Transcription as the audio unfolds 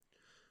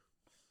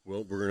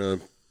Well, we're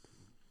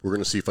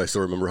gonna see if I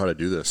still remember how to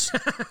do this.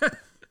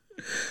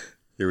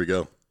 Here we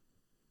go.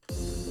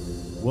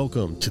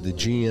 Welcome to the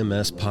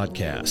GMS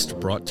Podcast,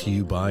 brought to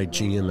you by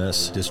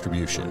GMS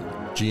Distribution.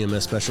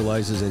 GMS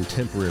specializes in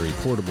temporary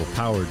portable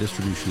power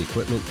distribution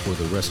equipment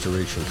for the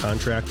restoration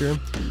contractor.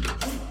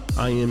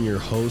 I am your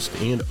host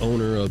and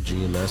owner of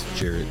GMS,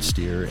 Jarrett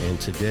Steer, and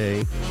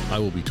today I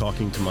will be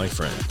talking to my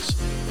friends.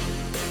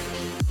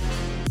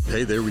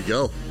 Hey, there we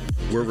go.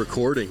 We're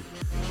recording.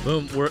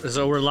 Boom.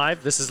 We're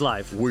live. This is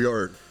live.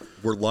 We're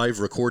live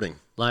recording.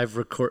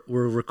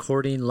 We're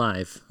recording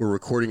live. We're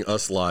recording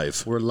us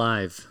live. We're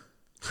live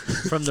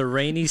from the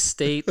rainy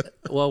state.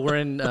 Well,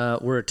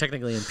 we're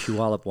technically in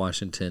Puyallup,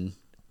 Washington.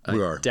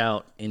 I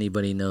doubt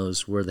anybody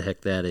knows where the heck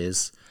that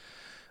is,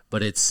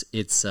 but it's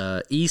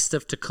east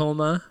of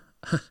Tacoma,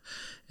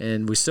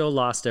 and we still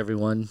lost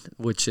everyone,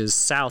 which is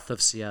south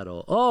of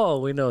Seattle. Oh,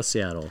 we know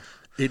Seattle.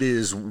 It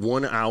is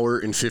 1 hour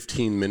and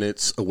 15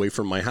 minutes away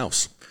from my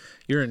house.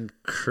 You're in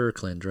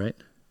Kirkland, right?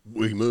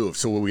 We moved.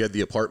 So we had the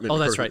apartment. Oh,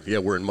 that's right. Yeah,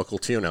 we're in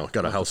Mukilteo now.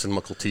 Got a house in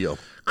Mukilteo.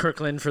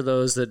 Kirkland, for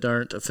those that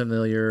aren't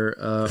familiar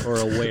or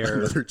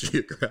aware. Another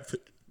geographic.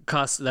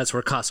 That's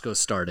where Costco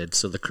started.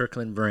 So the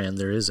Kirkland brand,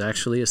 there is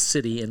actually a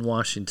city in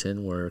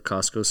Washington where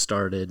Costco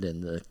started,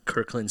 and the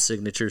Kirkland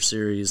Signature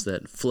Series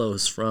that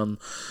flows from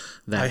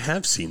that. I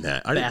have seen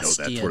that. I didn't know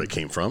that's where it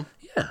came from.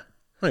 Yeah.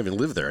 I don't even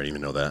live there. I didn't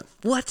even know that.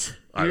 What?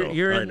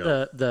 You're in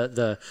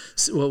the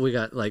well, we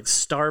got like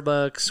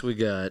Starbucks. We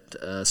got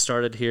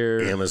started here.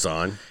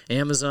 Amazon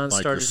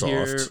started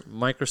here.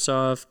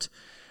 Microsoft.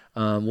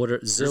 What are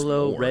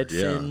Zillow,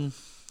 Redfin?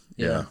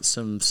 Yeah.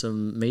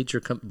 Some major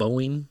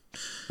Boeing.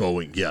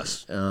 Boeing,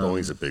 yes.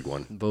 Boeing's a big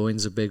one.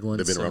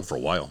 They've been around for a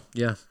while.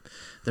 Yeah.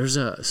 There's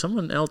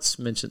someone else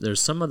mentioned.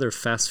 There's some other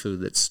fast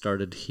food that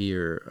started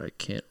here. I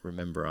can't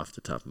remember off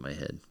the top of my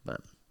head,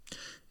 but.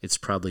 It's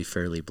probably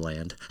fairly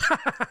bland.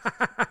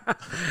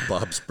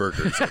 Bob's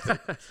Burgers, I think.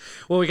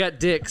 Well, we got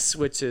Dick's,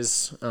 which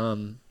is, a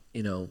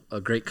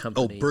great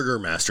company. Oh, Burger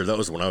Master. That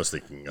was the one I was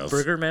thinking of.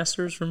 Burger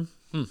Master's from?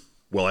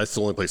 Well, that's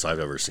the only place I've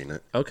ever seen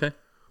it. Okay.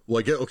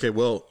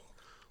 Well,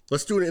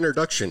 let's do an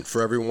introduction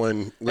for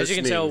everyone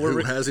listening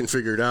who hasn't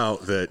figured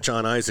out that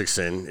John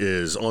Isaacson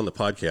is on the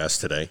podcast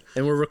today.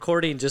 And we're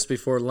recording just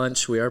before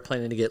lunch. We are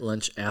planning to get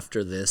lunch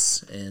after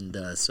this, and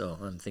so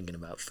I'm thinking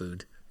about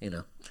food,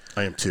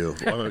 I am too.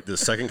 I'm going to do the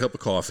second cup of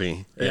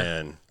coffee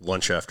and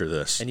lunch after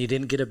this. And you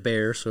didn't get a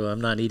bear, so I'm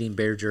not eating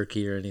bear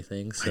jerky or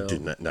anything. So. I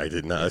did not.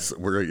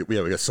 Yeah.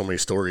 We got so many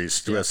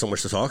stories. We have so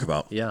much to talk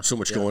about. Yeah. So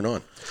much going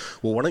on.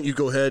 Well, why don't you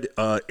go ahead?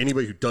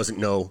 Anybody who doesn't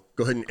know,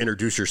 go ahead and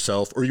introduce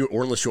yourself, or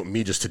unless you want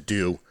me just to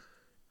do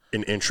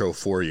an intro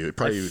for you.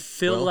 I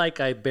feel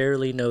like I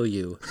barely know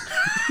you.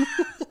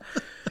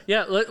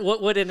 Yeah.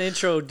 What would an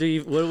intro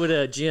do? What would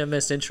a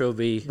GMS intro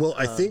be? Well,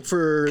 I think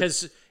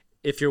because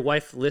if your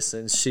wife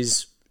listens,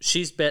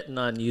 she's betting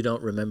on you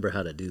don't remember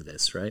how to do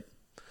this, right?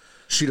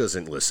 She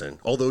doesn't listen,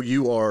 although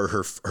you are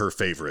her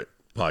favorite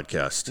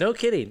podcast. No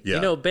kidding.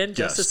 Yeah. Ben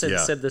Justison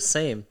said the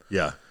same.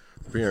 Yeah.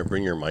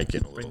 Bring your mic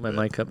in a little bit. Bring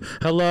my mic up.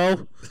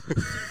 Hello?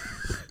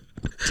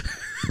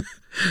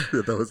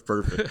 Yeah, that was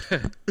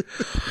perfect.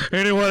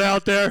 Anyone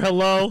out there?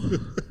 Hello?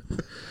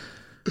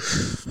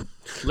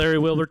 Larry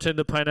Wilburton,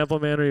 the Pineapple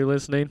Man, are you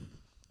listening?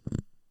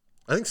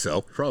 I think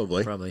so.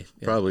 Probably. Yeah.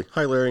 Probably.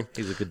 Hi, Larry.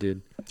 He's a good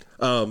dude.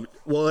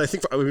 Well, I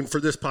think for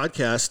this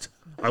podcast,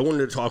 I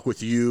wanted to talk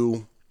with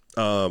you.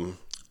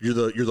 You're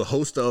the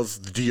host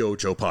of the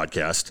DOJO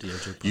podcast.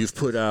 You've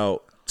put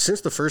out, since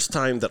the first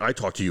time that I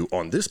talked to you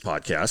on this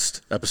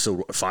podcast,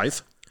 episode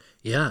 5.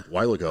 Yeah. A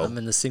while ago. I'm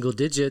in the single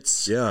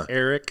digits. Yeah.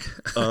 Eric.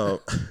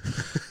 But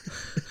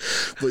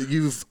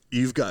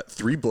you've got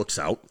 3 books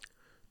out.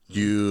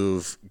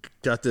 You've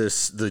got the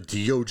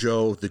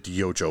DOJO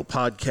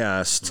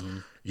podcast. Mm-hmm.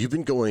 You've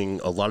been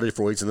going a lot of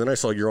different ways, and then I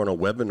saw you're on a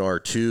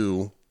webinar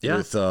too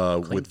with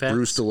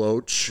Bruce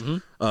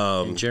DeLoach,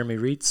 and Jeremy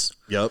Reitz.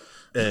 Yep,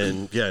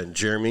 and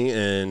Jeremy,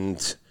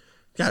 and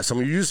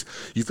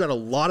you've got a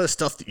lot of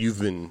stuff that you've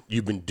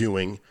been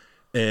doing,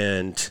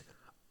 and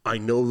I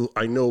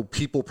know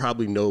people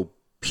probably know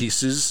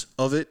pieces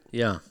of it.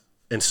 Yeah,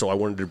 and so I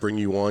wanted to bring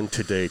you on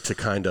today to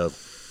kind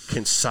of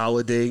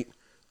consolidate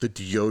the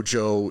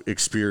DOJO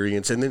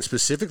experience, and then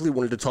specifically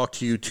wanted to talk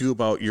to you too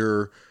about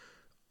your,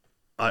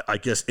 I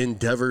guess,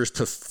 endeavors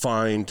to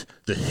find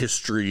the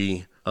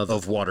history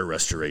of water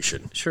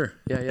restoration. Sure.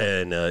 Yeah.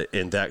 And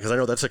that, because I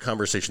know that's a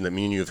conversation that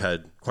me and you have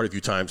had quite a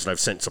few times, and I've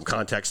sent some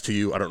contacts to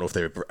you. I don't know if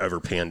they've ever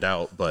panned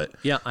out, but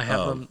yeah, I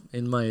have them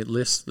in my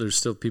list. There's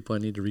still people I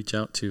need to reach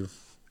out to.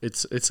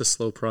 It's a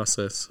slow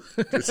process.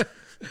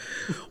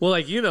 Well,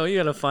 you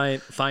got to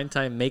find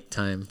time, make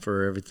time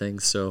for everything.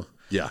 So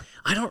yeah,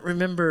 I don't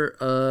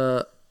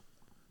remember.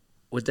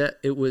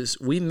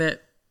 We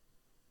met.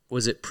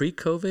 Was it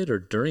pre-COVID or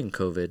during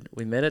COVID?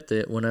 We met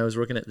when I was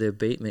working at the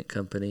abatement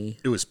company.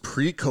 It was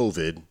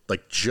pre-COVID,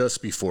 like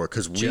just before,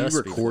 because we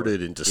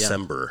recorded in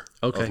December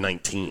of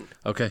 19.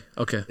 Okay.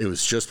 It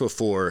was just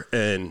before,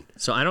 and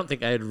so I don't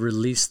think I had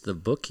released the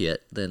book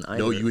yet. Then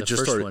no, you had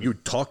just started. You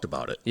talked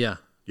about it. Yeah.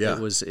 It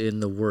was in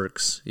the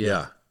works.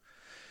 Yeah.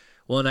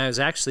 Well, and I was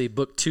actually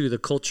book 2, the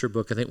culture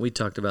book. I think we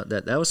talked about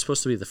that. That was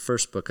supposed to be the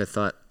first book. I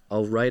thought,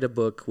 I'll write a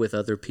book with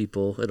other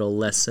people. It'll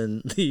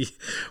lessen the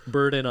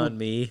burden on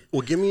me.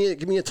 Well, give me a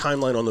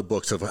timeline on the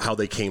books of how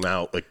they came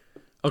out, like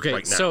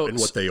right now, and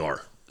what they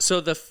are. So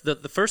the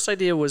first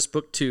idea was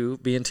book 2,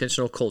 Be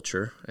Intentional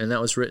Culture, and that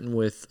was written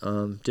with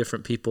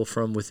different people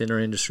from within our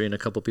industry and a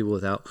couple people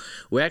without.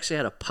 We actually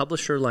had a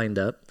publisher lined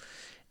up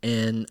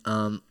and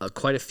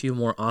quite a few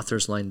more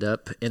authors lined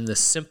up. And the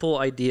simple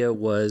idea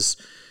was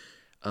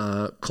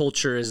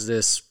culture is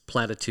this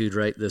platitude,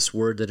 right? This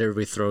word that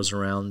everybody throws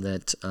around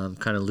that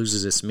kind of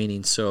loses its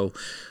meaning. So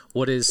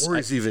what is... Or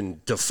is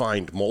even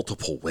defined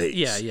multiple ways.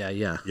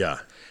 Yeah.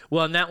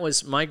 Well, and that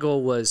was... My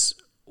goal was...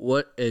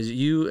 What, as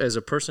you, as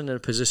a person in a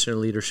position of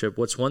leadership,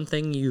 what's one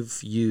thing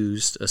you've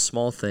used, a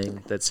small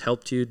thing, that's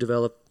helped you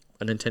develop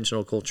an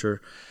intentional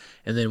culture,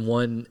 and then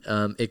one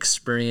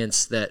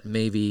experience that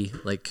maybe,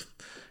 like,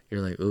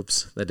 you're like,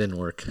 oops, that didn't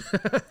work.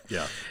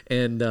 Yeah.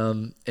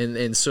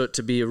 And so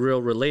to be a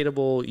real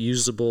relatable,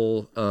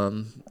 usable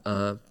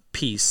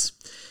piece,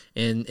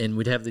 and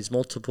we'd have these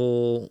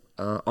multiple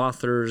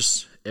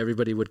authors.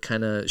 Everybody would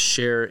kind of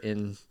share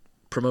in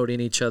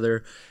promoting each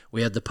other.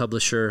 We had the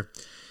publisher.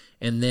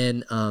 And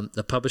then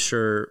the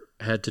publisher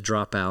had to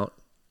drop out,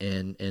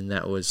 and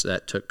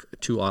that took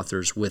 2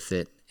 authors with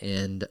it.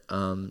 And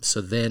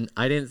so then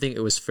I didn't think it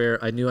was fair.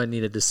 I knew I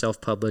needed to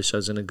self-publish. I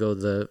was going to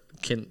go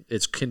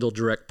it's Kindle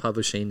Direct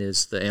Publishing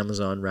is the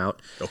Amazon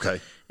route.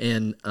 Okay.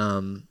 And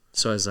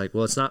so I was like,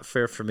 well, it's not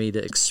fair for me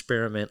to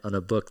experiment on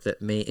a book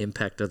that may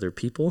impact other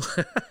people.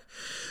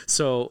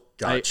 So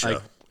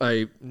gotcha.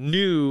 I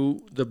knew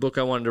the book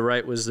I wanted to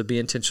write was the Be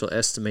Intentional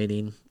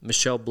Estimating.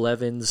 Michelle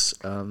Blevins,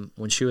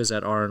 when she was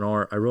at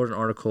R&R, I wrote an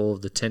article,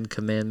 The 10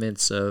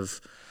 Commandments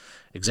of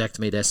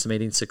Xactimate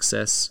Estimating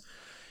Success.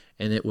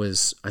 And it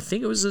was, I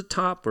think it was the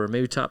top or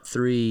maybe top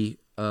 3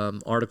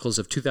 articles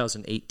of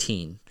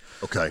 2018.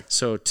 Okay.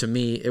 So to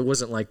me, it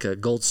wasn't like a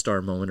gold star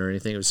moment or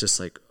anything. It was just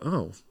like,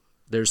 oh,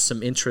 there's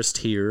some interest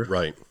here.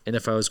 Right. And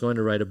if I was going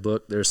to write a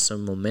book, there's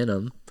some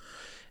momentum.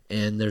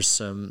 And there's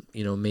some,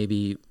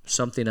 maybe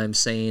something I'm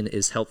saying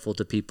is helpful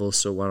to people,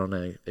 so why don't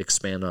I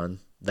expand on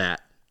that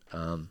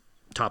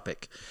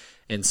topic?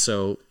 And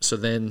so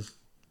then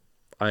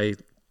I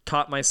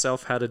taught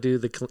myself how to do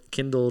the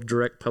Kindle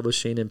Direct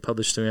Publishing and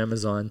publish through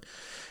Amazon.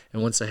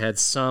 And once I had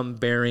some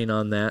bearing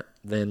on that,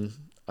 then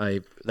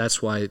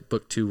that's why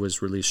book 2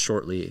 was released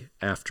shortly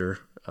after,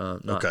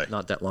 not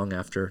that long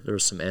after. There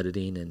was some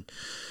editing and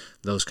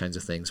those kinds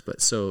of things.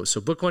 But so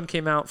book 1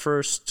 came out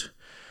first,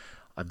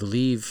 I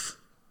believe.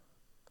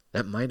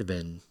 That might have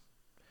been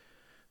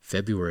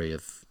February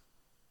of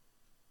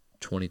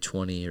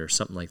 2020 or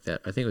something like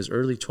that. I think it was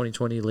early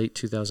 2020, late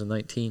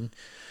 2019.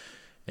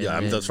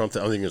 That's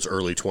something. I think it's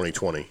early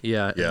 2020.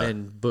 Yeah. And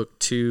then book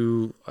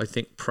 2, I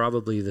think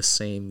probably the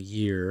same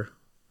year,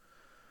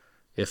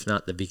 if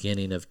not the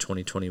beginning of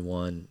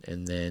 2021.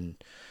 And then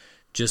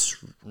just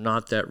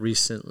not that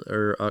recent,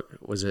 or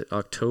was it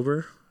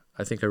October?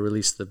 I think I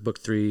released the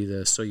book 3,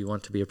 the So You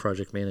Want to Be a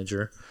Project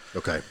Manager.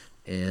 Okay.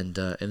 And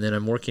then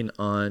I'm working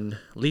on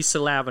Lisa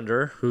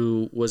Lavender,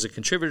 who was a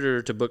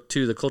contributor to book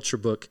 2, the culture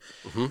book,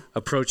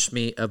 approached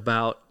me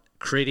about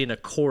creating a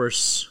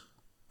course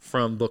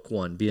from book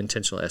 1, Be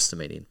Intentional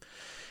Estimating.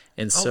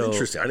 And so,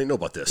 interesting. I didn't know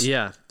about this.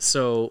 Yeah.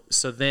 So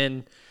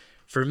then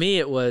for me,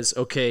 it was,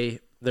 okay,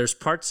 there's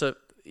parts of,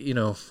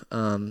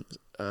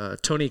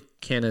 Tony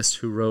Canis,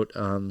 who wrote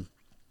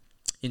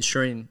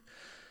Ensuring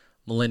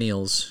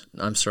Millennials.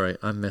 I'm sorry,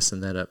 I'm messing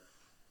that up.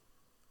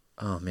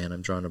 Oh, man,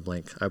 I'm drawing a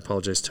blank. I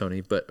apologize,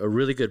 Tony. But a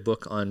really good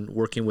book on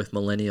working with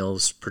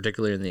millennials,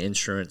 particularly in the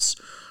insurance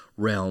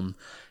realm.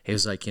 He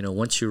was like,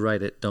 once you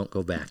write it, don't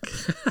go back.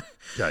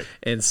 Okay.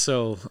 And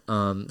so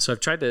I've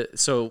tried to.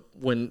 So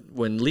when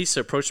Lisa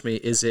approached me,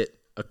 is it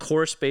a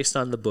course based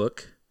on the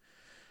book,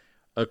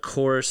 a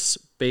course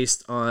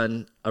based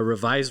on a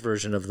revised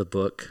version of the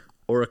book,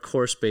 or a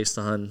course based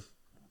on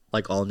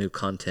like all new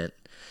content?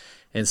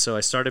 And so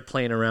I started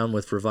playing around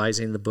with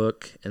revising the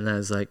book, and I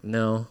was like,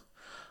 no.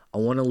 I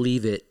want to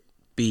leave it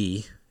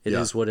be. It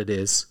is what it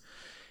is.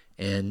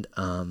 And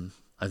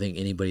I think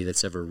anybody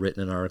that's ever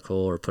written an article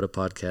or put a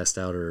podcast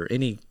out or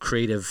any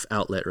creative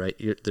outlet, right,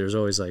 there's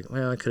always like,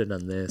 well, I could have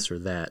done this or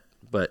that.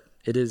 But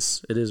it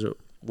is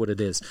what it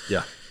is.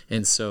 Yeah.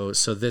 And so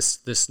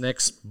this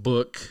next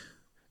book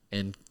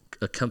and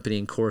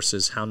accompanying course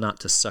is How Not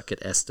to Suck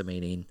at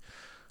Estimating,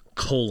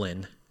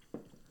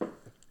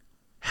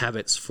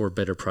 Habits for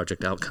Better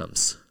Project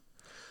Outcomes.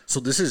 So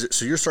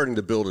you're starting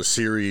to build a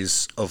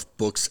series of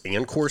books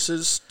and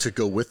courses to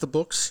go with the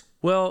books?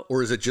 Well,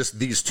 or is it just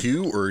these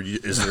 2, or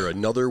is there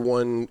another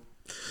one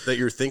that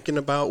you're thinking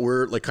about?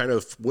 Where, like, kind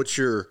of, what's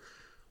your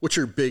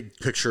big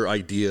picture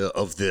idea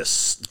of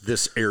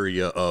this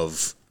area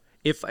of?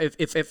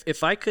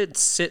 If I could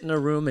sit in a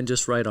room and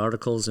just write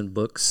articles and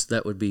books,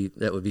 that would be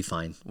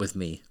fine with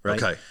me,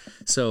 right? Okay.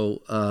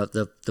 So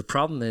the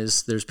problem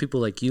is there's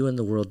people like you in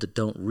the world that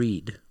don't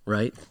read,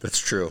 right? That's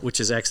true. Which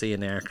is actually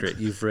inaccurate.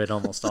 You've read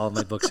almost all of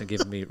my books and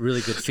given me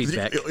really good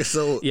feedback.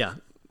 So yeah.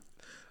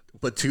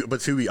 But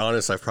to be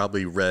honest, I've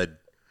probably read.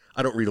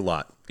 I don't read a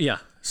lot. Yeah.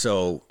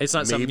 So it's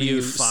not something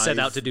you set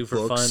out to do for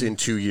books fun. In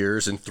 2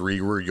 years, and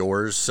 3 were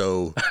yours.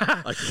 So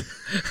I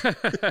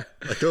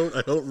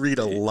don't read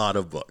a lot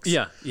of books.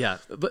 Yeah.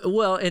 But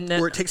or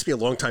it takes me a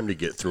long time to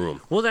get through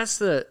them. Well,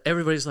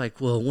 everybody's like,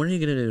 well, when are you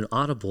going to do an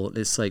Audible?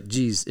 It's like,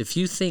 geez, if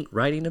you think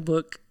writing a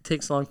book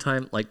takes a long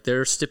time, like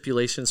there are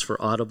stipulations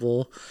for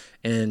Audible,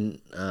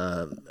 and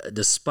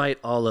despite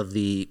all of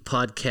the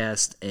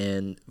podcast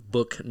and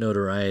book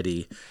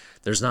notoriety,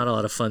 there's not a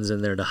lot of funds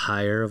in there to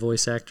hire a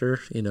voice actor,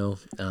 you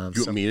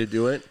want me to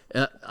do it?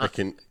 I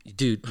can.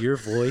 Dude, your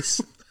voice,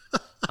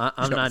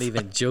 I'm not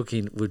even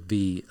joking, would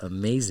be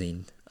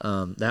amazing.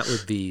 That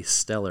would be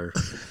stellar.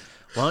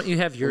 Why don't you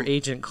have your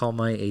agent call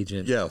my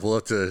agent? Yeah, we'll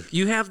have to.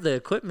 You have the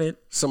equipment.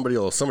 Somebody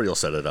will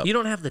set it up. You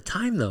don't have the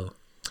time, though.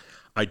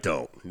 I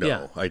don't. No,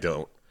 yeah. I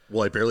don't.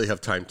 Well, I barely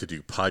have time to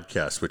do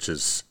podcasts, which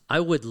is... I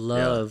would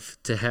love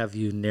to have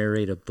you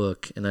narrate a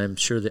book, and I'm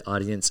sure the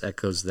audience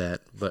echoes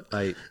that. But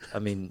I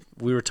mean,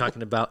 we were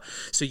talking about...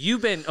 So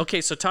you've been... Okay,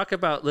 so talk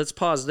about... Let's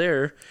pause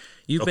there.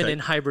 You've been in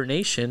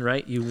hibernation,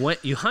 right?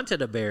 You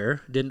hunted a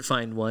bear, didn't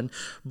find one,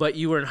 but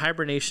you were in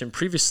hibernation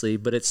previously,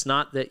 but it's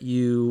not that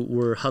you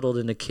were huddled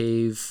in a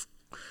cave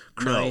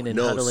crying and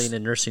huddling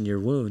and nursing your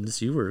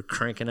wounds. You were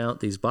cranking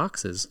out these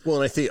boxes.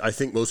 Well, and I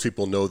think most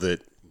people know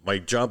that my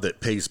job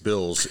that pays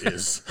bills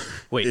is...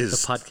 Wait, the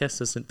podcast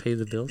doesn't pay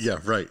the bills? Yeah,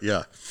 right,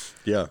 yeah.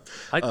 The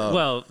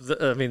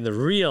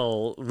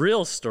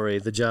real story,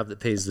 the job that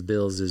pays the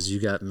bills is you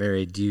got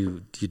married.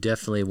 You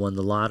definitely won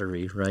the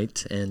lottery,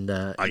 right? And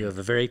you have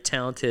a very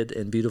talented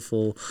and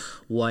beautiful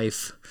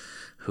wife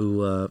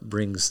who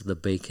brings the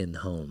bacon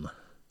home.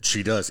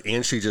 She does,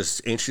 and she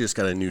just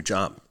got a new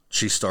job.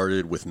 She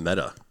started with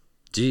Meta.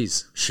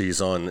 Jeez.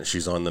 She's on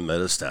the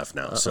Meta staff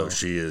now, so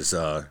she is...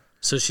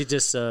 So she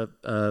just,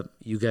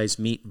 you guys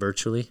meet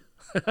virtually?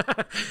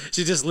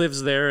 She just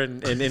lives there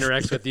and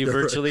interacts with you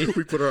virtually?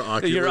 We put our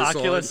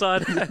Oculus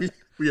on.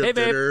 we have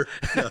dinner.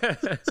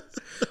 Yeah.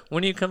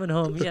 When are you coming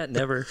home? Yeah,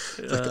 never.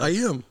 I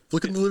am.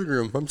 Look in the living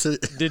room. I'm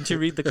sitting. Didn't you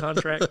read the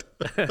contract?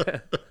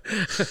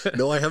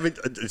 No, I haven't.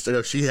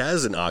 She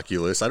has an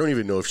Oculus. I don't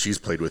even know if she's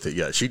played with it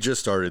yet. She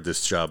just started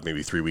this job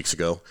maybe 3 weeks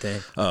ago.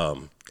 Dang.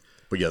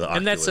 But yeah, the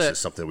Oculus is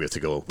something we have to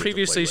go.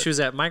 Previously, she was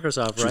at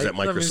Microsoft, right? She was at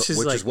Microsoft,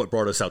 which is what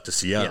brought us out to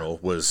Seattle.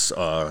 Was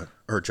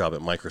her job at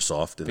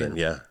Microsoft, and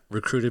then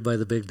recruited by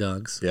the big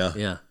dogs. Yeah.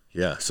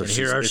 So and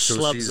here our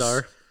schlubs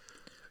are.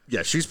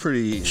 Yeah, she's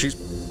pretty.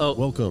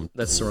 Welcome.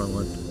 That's the wrong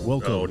one.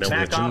 Welcome to the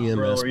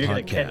GMS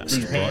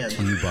podcast, brought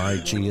to you by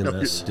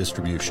GMS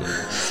Distribution.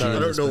 I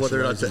don't know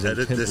whether or not to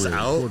edit this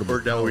out,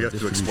 or now we have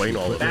to explain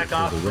all of it. Back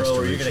off, bro,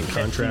 or you're going to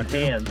catch these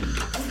hands.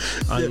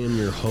 I am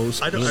your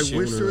host. I wish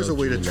there was a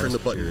way to turn the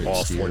button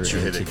off once you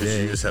hit it, because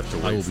you just have to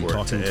wait for it to end. I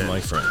will be talking to my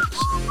friends.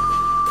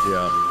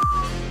 Yeah.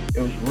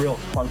 It was real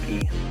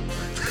clunky.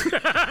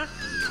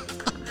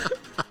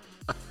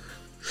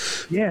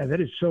 Yeah,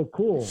 that is so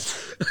cool.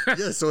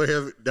 Yeah, so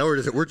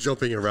we're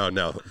jumping around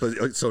now,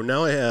 but so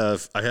now I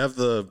have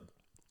the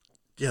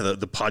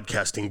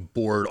podcasting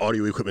board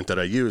audio equipment that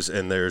I use,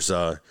 and there's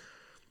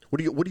what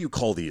do you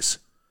call these?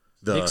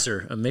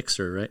 A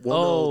mixer, right?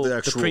 Well,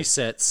 the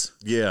presets.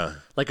 Yeah,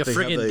 like a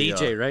friggin'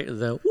 DJ, right?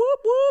 The whoop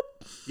whoop.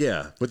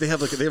 Yeah, but they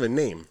have a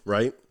name,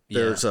 right?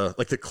 Yeah. There's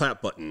like the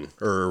clap button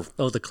or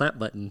the clap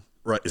button.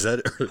 Right? Is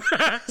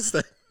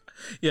that?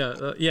 Yeah.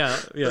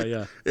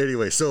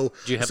 Anyway, so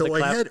do you have the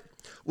clap?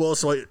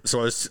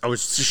 I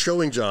was just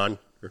showing John,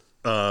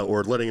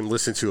 or letting him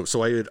listen to it.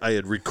 So I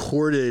had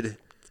recorded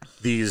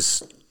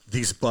these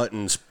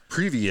buttons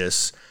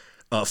previous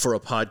for a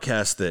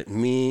podcast that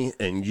me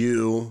and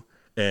you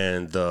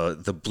and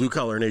the Blue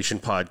Collar Nation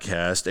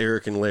podcast,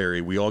 Eric and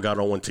Larry, we all got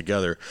on one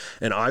together,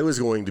 and I was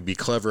going to be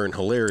clever and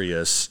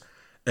hilarious,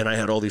 and I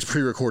had all these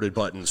pre-recorded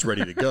buttons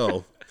ready to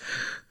go,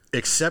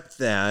 except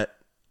that.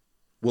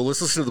 Well,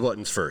 let's listen to the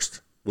buttons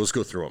first. Let's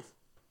go through them.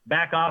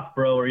 Back off,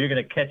 bro, or you're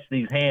going to catch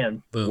these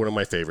hands. Boom. One of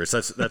my favorites.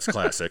 That's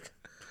classic.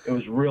 It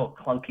was real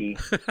clunky.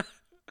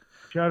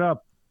 Shut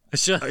up.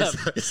 Shut up.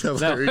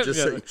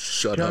 Saying,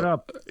 shut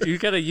up. You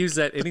got to use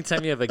that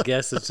anytime you have a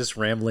guest that's just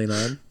rambling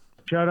on.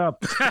 Shut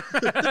up.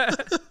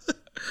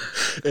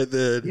 And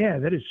then... Yeah,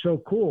 that is so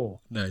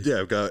cool. Nice. Yeah,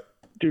 I've got...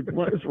 Dude,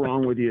 what is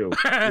wrong with you?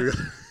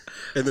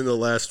 And then the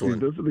last one.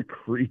 Dude, those are the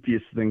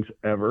creepiest things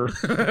ever.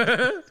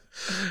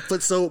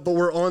 But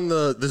we're on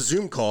the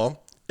Zoom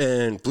call,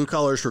 and Blue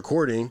Collar's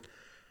recording.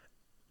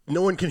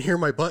 No one can hear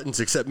my buttons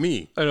except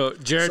me. I know.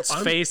 Jared's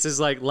face is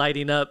like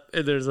lighting up,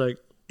 and there's like,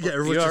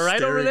 everyone's you all just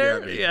right over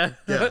there? Yeah.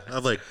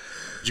 I'm like,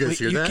 did you guys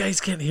hear that? You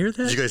guys can't hear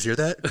that? Did you guys hear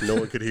that? No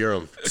one could hear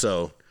him.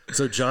 So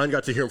John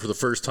got to hear him for the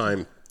first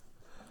time,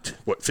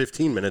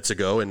 15 minutes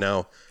ago, and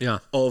now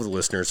all of the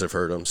listeners have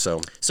heard him. So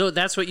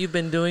that's what you've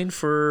been doing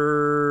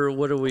for,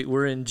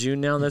 we're in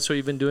June now, that's what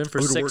you've been doing for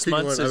 6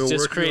 months, is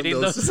just creating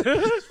those.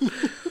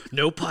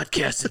 No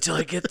podcast until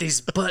I get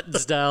these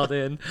buttons dialed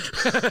in.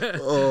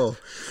 Oh,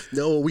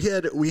 no, we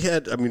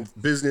had, I mean,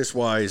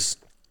 business-wise,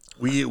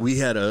 we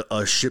had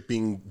a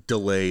shipping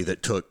delay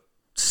that took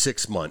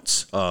 6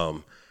 months.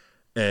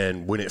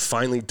 And when it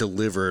finally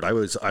delivered,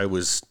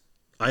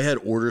 I had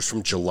orders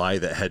from July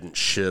that hadn't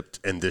shipped,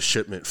 and this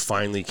shipment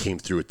finally came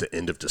through at the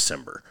end of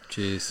December.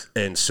 Jeez.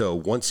 And so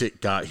once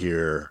it got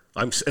here,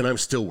 I'm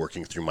still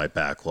working through my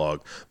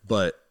backlog,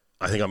 but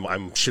I think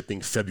I'm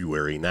shipping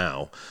February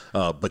now.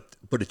 But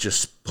it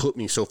just put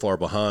me so far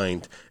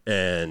behind,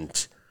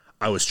 and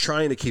I was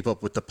trying to keep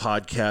up with the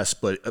podcast,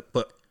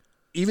 but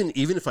even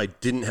if I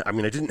didn't, I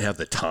didn't have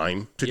the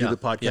time to do the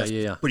podcast.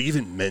 Yeah. But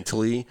even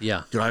mentally,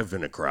 dude, I've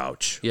been a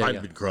grouch. Yeah,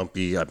 I've been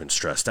grumpy. I've been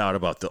stressed out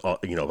about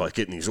about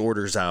getting these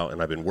orders out,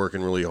 and I've been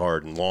working really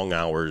hard and long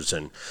hours,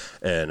 and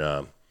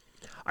I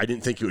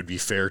didn't think it would be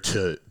fair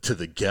to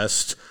the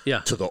guest,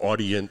 to the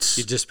audience.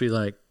 You'd just be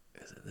like,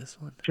 is it this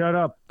one? Shut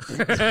up.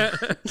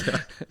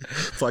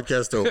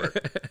 Podcast over.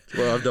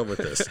 Well, I'm done with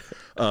this.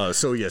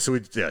 So we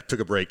took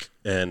a break,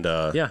 and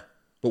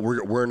but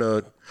we're in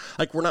a,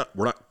 like, we're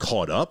not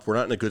caught up. We're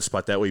not in a good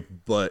spot that way,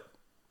 but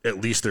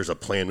at least there's a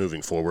plan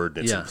moving forward,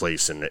 and it's in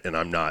place, and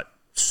I'm not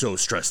so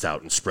stressed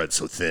out and spread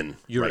so thin.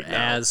 You're right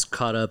now. as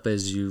caught up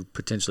as you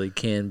potentially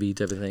can be,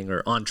 type of thing,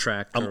 or on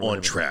track. I'm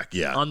on track,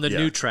 yeah. On the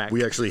new track.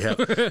 We actually have,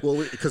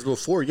 because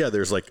before,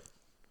 there's like,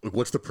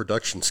 what's the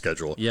production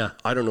schedule? Yeah.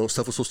 I don't know.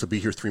 Stuff was supposed to be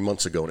here 3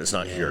 months ago, and it's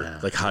not here.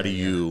 Like, how do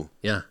you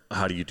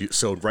do?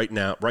 So right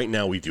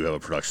now we do have a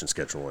production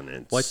schedule, and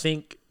it's. Well, I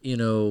think,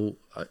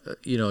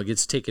 it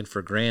gets taken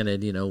for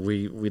granted.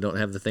 We don't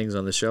have the things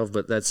on the shelf,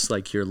 but that's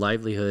like your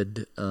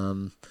livelihood.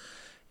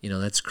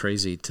 That's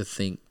crazy to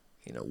think.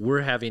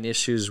 We're having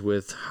issues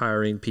with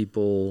hiring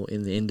people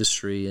in the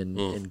industry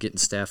and getting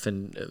staff,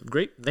 and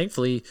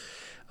thankfully,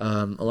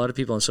 a lot of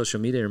people on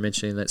social media are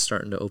mentioning that's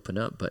starting to open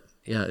up. But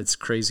yeah, it's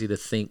crazy to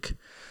think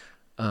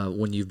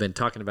when you've been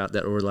talking about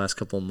that over the last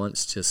couple of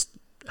months, just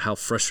how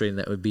frustrating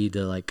that would be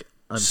to, like,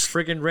 I'm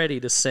friggin' ready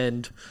to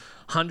send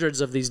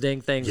hundreds of these dang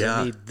things.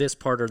 I need this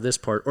part or this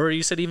part, or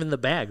you said even the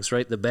bags,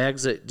 right? The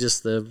bags that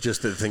just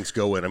that things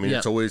go in.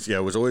 It's always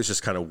it was always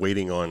just kind of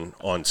waiting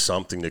on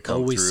something to come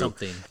through. Always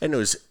something, and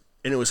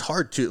it was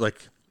hard to,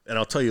 like. And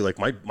I'll tell you, like,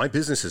 my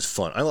business is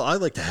fun. I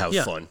like to have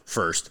fun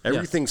first.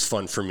 Everything's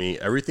fun for me.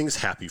 Everything's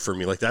happy for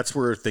me. Like, that's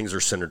where things are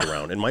centered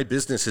around. And my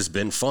business has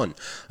been fun.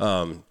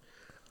 I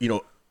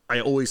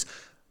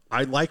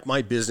like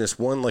my business.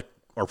 One, like,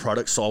 our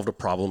product solved a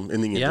problem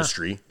in the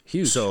industry.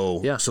 Huge. So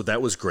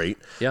that was great.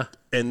 Yeah.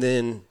 And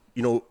then,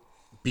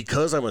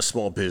 because I'm a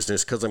small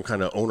business, because I'm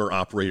kind of owner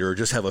operator,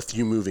 just have a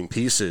few moving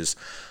pieces.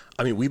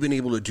 We've been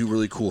able to do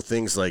really cool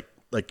things. Like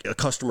a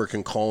customer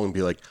can call and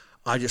be like,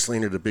 I just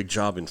landed a big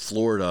job in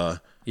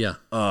Florida. Yeah.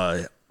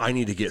 I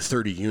need to get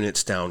 30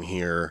 units down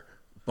here,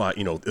 but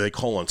they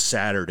call on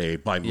Saturday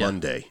by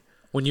Monday.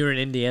 When you're in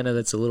Indiana,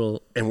 that's a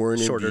little and we're in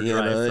shorter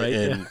Indiana, drive, right?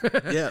 And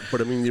but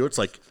it's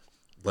like,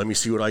 let me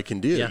see what I can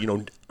do. Yeah.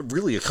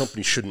 Really, a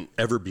company shouldn't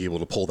ever be able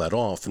to pull that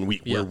off, and we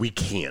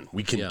can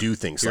do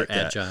things you're like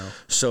agile. that.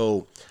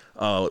 So.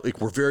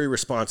 We're very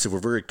responsive. We're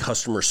very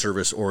customer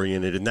service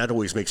oriented, and that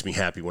always makes me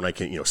happy when I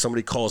can.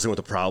 Somebody calls in with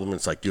a problem, and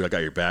it's like, dude, I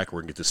got your back.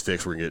 We're gonna get this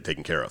fixed. We're gonna get it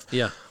taken care of.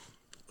 Yeah.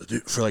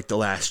 Dude, for like the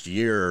last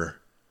year,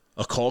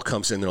 a call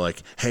comes in. They're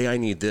like, hey, I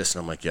need this,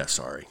 and I'm like, yeah,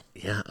 sorry.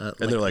 Yeah.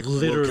 And they're like,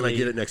 well, can I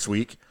get it next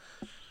week?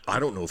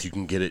 I don't know if you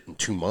can get it in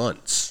 2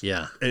 months.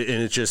 Yeah. And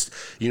it's just,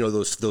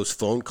 those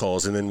phone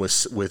calls, and then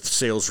with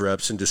sales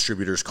reps and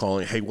distributors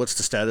calling, hey, what's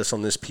the status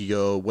on this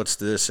PO? What's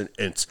this?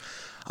 And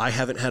I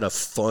haven't had a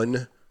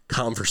fun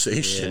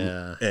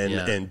conversation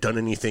and done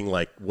anything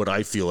like what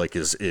I feel like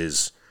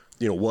is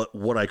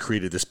what I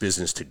created this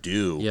business to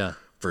do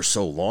for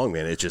so long,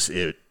 man. It just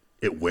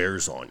it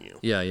wears on you.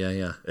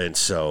 Yeah. And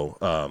so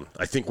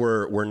I think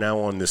we're now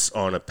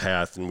on a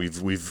path, and we've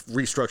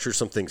restructured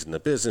some things in the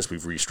business.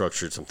 We've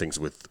restructured some things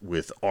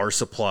with our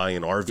supply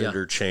and our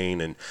vendor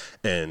chain,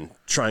 and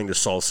trying to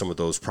solve some of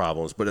those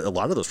problems. But a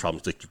lot of those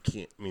problems, like, you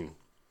can't.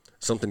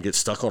 Something gets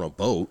stuck on a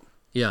boat.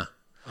 Yeah.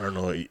 I don't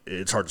know.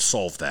 It's hard to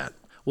solve that.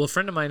 Well, a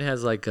friend of mine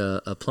has like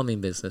a plumbing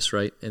business,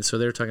 right? And so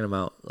they're talking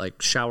about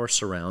like shower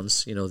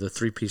surrounds. The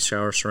 3-piece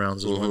shower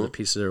surrounds is one of the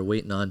pieces they're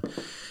waiting on.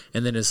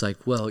 And then it's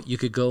like, well, you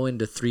could go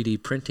into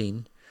 3D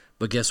printing,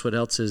 but guess what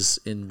else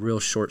is in real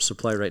short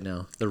supply right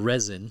now? The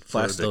resin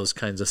for those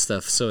kinds of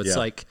stuff. So it's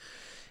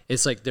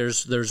like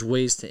there's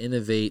ways to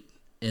innovate.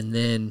 And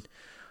then,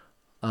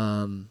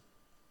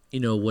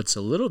 what's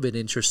a little bit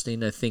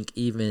interesting, I think,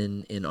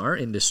 even in our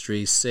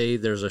industry, say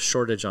there's a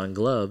shortage on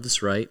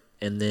gloves, right?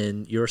 And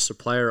then your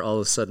supplier all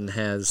of a sudden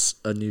has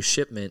a new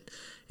shipment,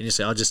 and you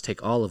say, I'll just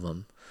take all of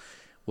them.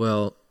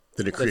 Well,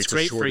 then it creates that's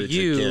great a shortage for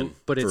you, again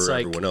but it's for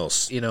like, everyone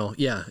else.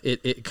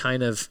 It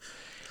kind of,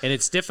 and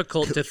it's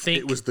difficult to think.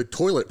 It was the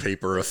toilet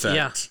paper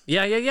effect.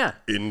 Yeah.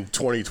 In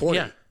 2020.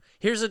 Yeah.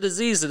 Here's a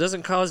disease that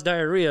doesn't cause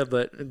diarrhea,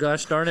 but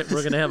gosh darn it,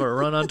 we're going to have a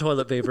run on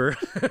toilet paper.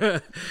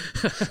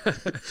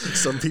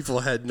 Some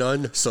people had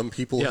none. Some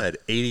people had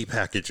 80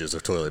 packages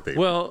of toilet paper.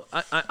 Well,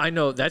 I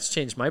know that's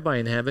changed my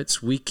buying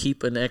habits. We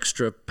keep an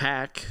extra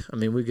pack.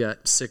 We've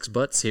got 6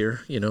 butts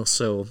here,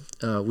 so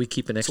we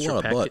keep an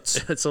extra pack.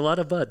 It's a lot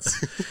of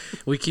butts.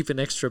 We keep an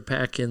extra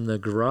pack in the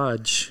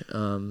garage,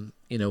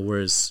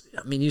 whereas,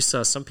 you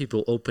saw some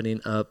people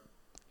opening up,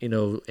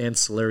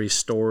 ancillary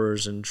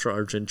stores and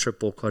charging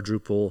triple,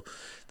 quadruple.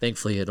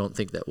 Thankfully, I don't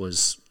think that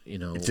was, it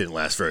didn't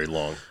last very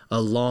long.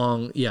 A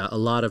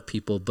lot of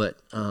people, but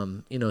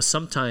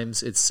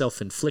sometimes it's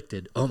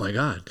self-inflicted. Oh my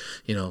God,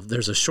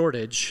 there's a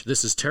shortage.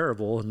 This is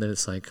terrible, and then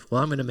it's like,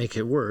 well, I'm going to make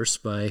it worse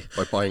by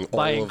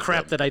buying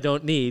crap that I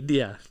don't need.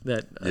 Yeah,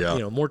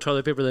 more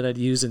toilet paper than I'd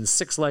use in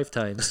 6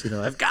 lifetimes.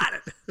 I've got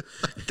it.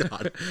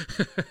 Got it.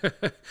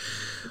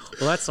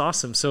 Well, that's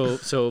awesome.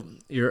 So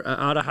you're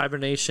out of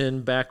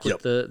hibernation, back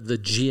with the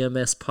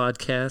GMS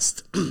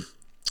podcast.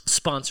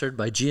 Sponsored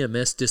by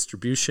GMS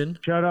Distribution.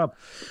 Shut up.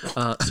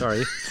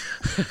 Sorry.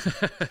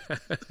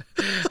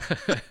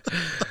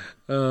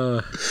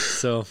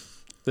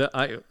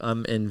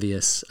 I'm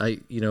envious.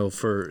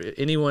 For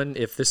anyone,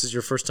 if this is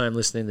your first time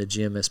listening to the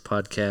GMS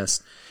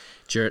podcast,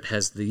 Jarrett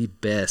has the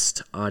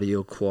best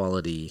audio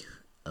quality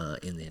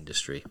in the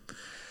industry,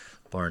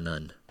 bar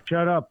none.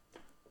 Shut up.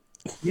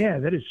 Yeah,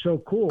 that is so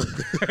cool.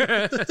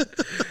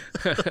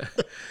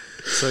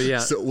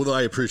 So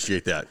I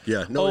appreciate that.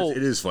 Yeah, no,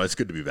 it is fun. It's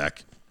good to be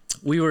back.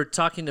 We were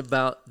talking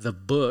about the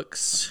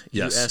books.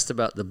 Yes. You asked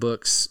about the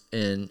books,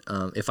 and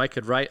if I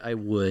could write, I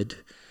would.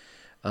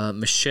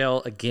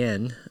 Michelle,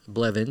 again,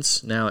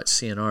 Blevins, now at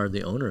CNR,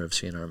 the owner of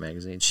CNR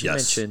Magazine, she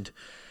mentioned,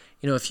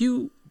 if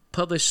you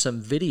publish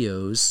some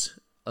videos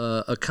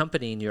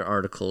accompanying your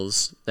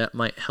articles, that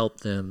might help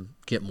them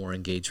get more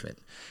engagement.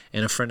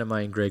 And a friend of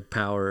mine, Greg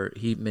Power,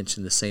 he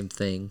mentioned the same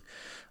thing.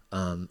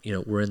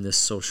 We're in this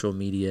social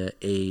media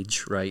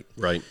age, right?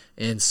 Right.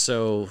 And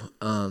so,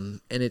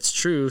 and it's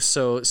true.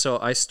 So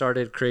I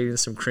started creating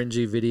some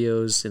cringy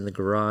videos in the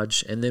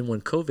garage. And then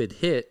when COVID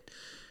hit,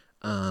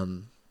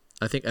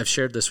 I think I've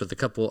shared this with a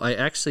couple. I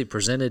actually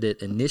presented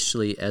it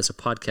initially as a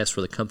podcast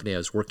for the company I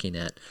was working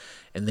at,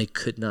 and they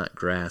could not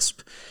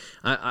grasp.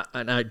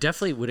 I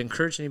definitely would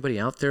encourage anybody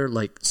out there.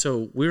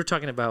 So we were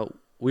talking about,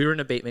 we were an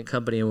abatement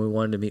company and we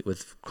wanted to meet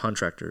with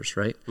contractors,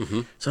 right?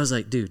 Mm-hmm. So I was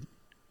like, dude,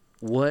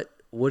 what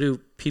do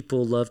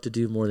people love to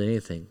do more than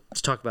anything?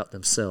 Let's talk about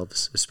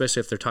themselves, especially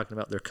if they're talking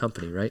about their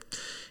company, right?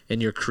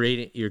 And you're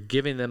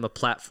giving them a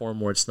platform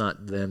where it's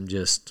not them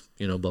just,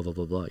 blah, blah,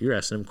 blah, blah. You're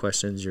asking them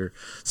questions, you're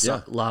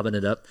lobbing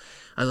it up.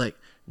 I was like,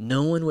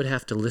 no one would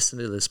have to listen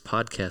to this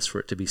podcast for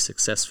it to be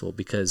successful,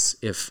 because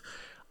if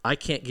I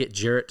can't get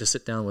Jarrett to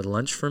sit down with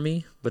lunch for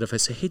me, but if I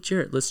say, hey,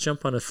 Jarrett, let's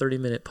jump on a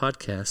 30-minute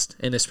podcast,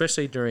 and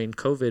especially during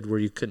COVID where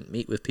you couldn't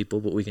meet with people,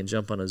 but we can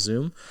jump on a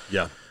Zoom.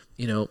 Yeah.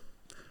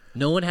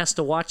 No one has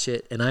to watch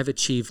it, and I've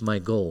achieved my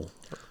goal.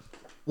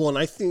 Well, and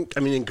I think,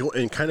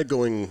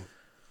 echoing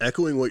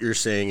what you're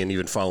saying and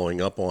even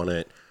following up on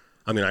it,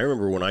 I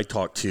remember when I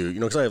talked to,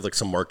 because I have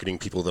some marketing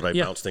people that I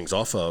bounce things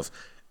off of,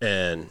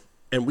 and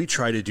we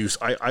try to do,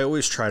 I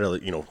always try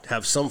to,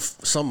 have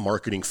some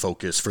marketing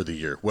focus for the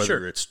year,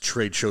 whether it's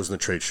trade shows in the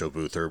trade show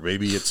booth, or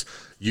maybe it's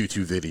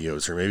YouTube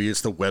videos, or maybe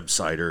it's the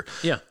website, or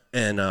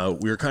And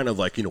we were kind of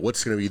like,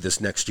 what's going to be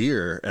this next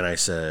year? And I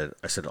said,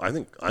 I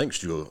think I'm going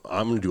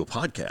to do a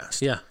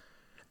podcast. Yeah.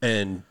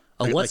 And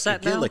what's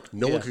that now?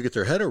 No one could get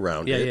their head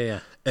around it. Yeah.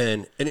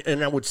 And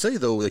I would say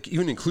though,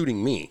 even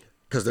including me,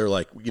 because they're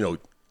like, when are you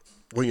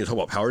going to talk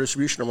about power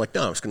distribution? I'm like,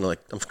 no, I'm just going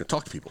to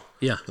talk to people.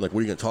 Yeah. And what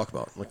are you going to talk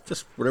about? I'm like,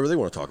 just whatever they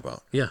want to talk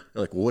about. Yeah.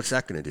 They're like, well, what's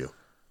that going to do?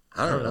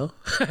 I don't know.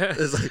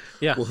 It's like,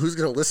 yeah. Well, who's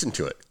going to listen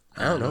to it?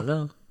 I don't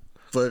know.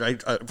 But I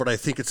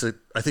think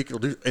I think it'll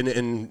do.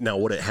 And now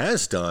what it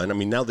has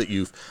done, now that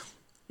you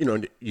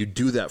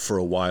do that for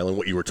a while, and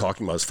what you were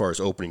talking about as far as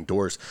opening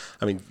doors,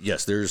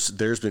 yes,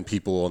 there's been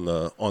people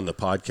on the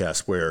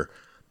podcast where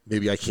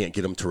maybe I can't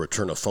get them to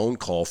return a phone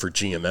call for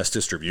GMS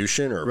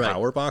distribution or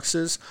power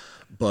boxes,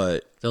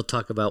 but they'll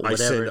talk about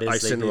whatever it is. I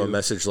send them a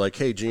message like,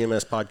 hey,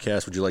 GMS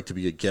podcast, would you like to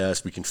be a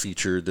guest? We can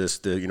feature this,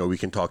 we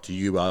can talk to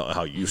you about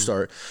how you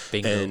start.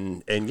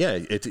 Bingo. And yeah,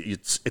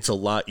 it's a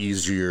lot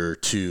easier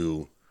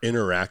to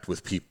interact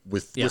with people,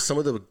 with some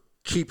of the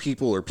key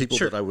people or people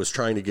that I was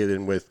trying to get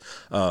in with.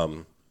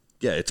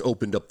 It's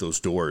opened up those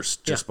doors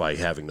just by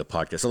having the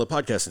podcast. And the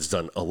podcast has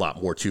done a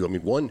lot more too.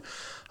 One,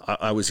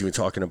 I was even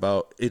talking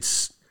about,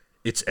 it's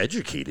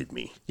educated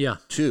me. Yeah.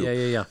 Too.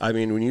 Yeah.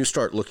 When you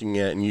start looking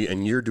at,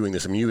 and you're doing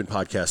this, you've been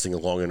podcasting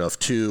long enough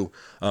too.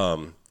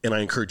 And I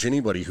encourage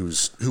anybody who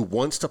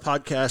wants to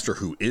podcast or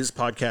who is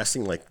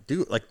podcasting,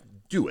 do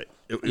it.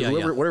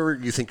 Whatever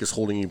you think is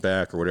holding you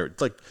back or whatever,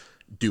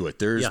 do it.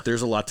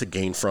 There's a lot to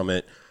gain from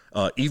it,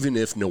 even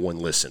if no one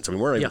listens. We're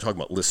not even talking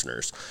about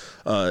listeners,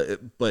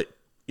 but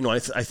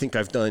I think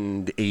I've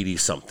done 80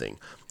 something.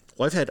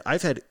 Well,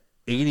 I've had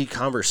 80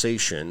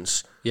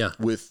 conversations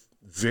with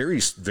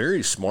very,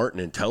 very smart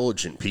and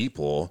intelligent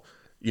people.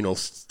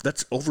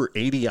 That's over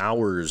 80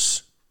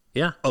 hours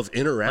of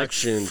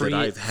interaction that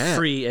I've had.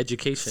 Free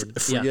education.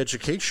 Free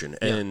education.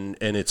 And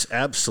it's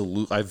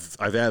absolute. I've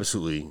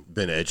absolutely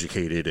been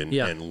educated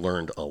and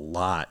learned a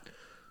lot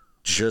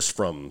just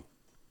from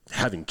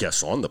having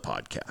guests on the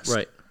podcast.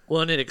 Right. Well,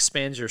 and it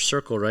expands your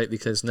circle, right?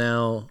 Because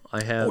now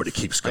I have, it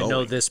keeps going. I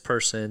know this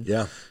person.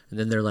 Yeah. And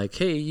then they're like,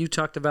 hey, you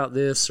talked about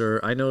this,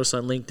 or I noticed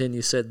on LinkedIn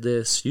you said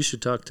this. You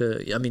should talk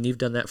to, I mean, you've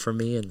done that for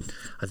me, and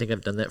I think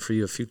I've done that for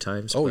you a few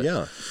times. Oh,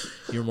 yeah.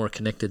 You're more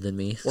connected than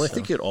me. Well, I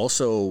think it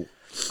also,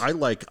 I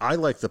like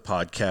the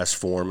podcast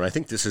form, and I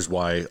think this is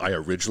why I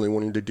originally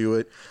wanted to do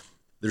it.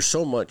 There's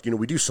so much,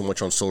 we do so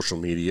much on social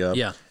media.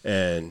 Yeah.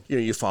 And,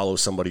 you follow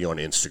somebody on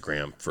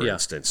Instagram, for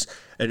instance.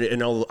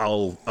 And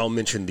I'll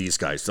mention these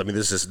guys. I mean,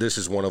 this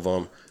is one of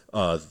them,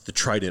 the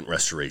Trident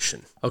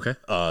Restoration. Okay.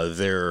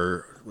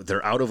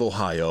 They're out of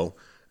Ohio.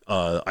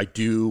 I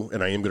am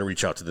going to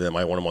reach out to them.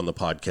 I want them on the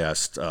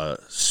podcast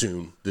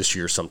soon, this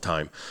year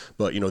sometime.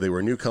 But, they were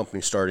a new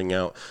company starting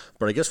out.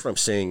 But I guess what I'm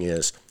saying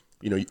is,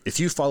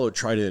 if you follow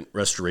Trident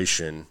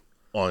Restoration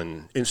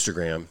on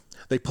Instagram,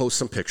 they post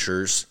some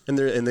pictures, and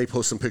they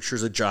post some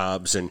pictures of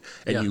jobs, and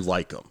you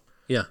like them.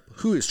 Yeah.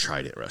 Who is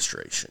Trident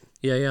Restoration?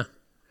 Yeah.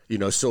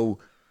 So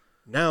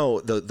now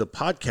the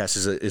podcast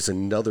is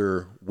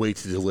another way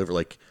to deliver.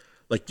 Like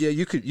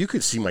you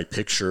could see my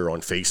picture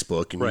on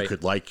Facebook, and you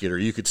could like it, or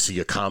you could see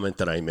a comment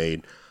that I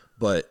made,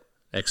 but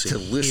actually to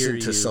listen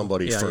to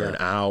somebody for an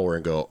hour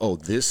and go, oh,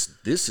 this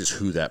is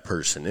who that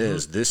person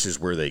is. Mm-hmm. This is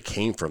where they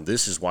came from.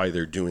 This is why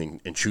they're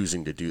doing and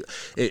choosing to do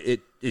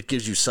it. It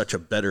gives you such a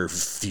better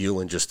feel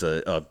and just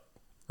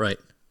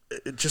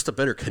just a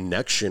better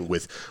connection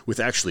with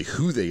actually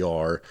who they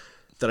are,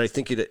 that I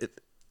think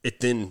it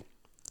then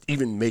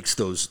even makes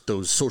those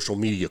social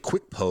media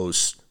quick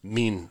posts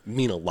mean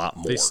a lot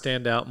more. They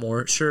stand out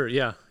more. Sure.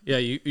 Yeah.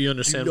 You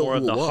understand more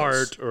of the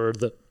heart or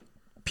the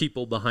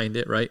people behind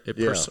it, right? It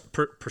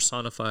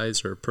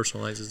personifies or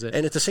personalizes it.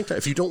 And at the same time,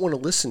 if you don't want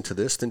to listen to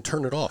this, then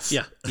turn it off.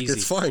 Yeah, easy.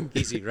 It's fine.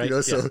 Easy, right?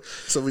 So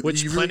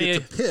which you really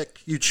get to pick.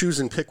 You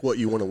choose and pick what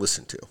you want to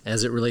listen to.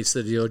 As it relates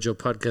to the DYOJO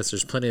podcast,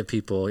 there's plenty of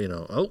people,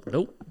 oh,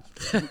 nope.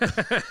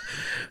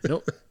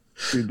 Nope.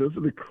 Dude, those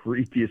are the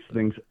creepiest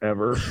things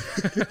ever.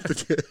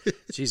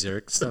 Jeez,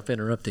 Eric, stop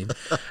interrupting.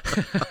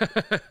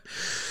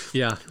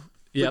 Yeah.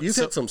 But you've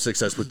had some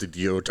success with the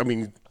DYOJO. I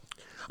mean,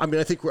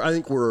 I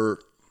think we're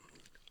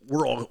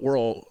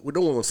all we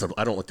don't want to.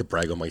 I don't like to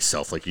brag on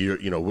myself. Like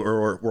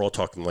we're all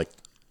talking like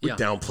we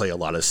downplay a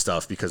lot of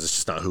stuff because it's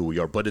just not who we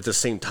are. But at the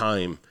same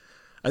time,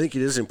 I think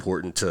it is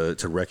important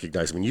to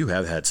recognize. I mean, you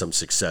have had some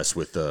success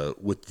with the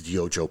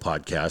DYOJO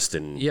podcast,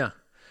 and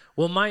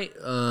well,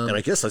 and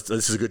I guess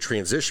this is a good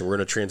transition. We're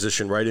going to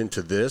transition right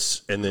into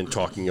this, and then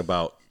talking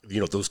about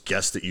those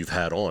guests that you've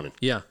had on.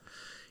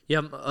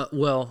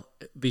 Well,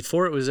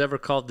 before it was ever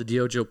called the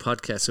DYOJO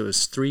podcast, it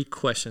was 3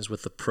 questions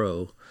with the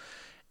pro.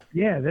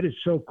 Yeah, that is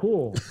so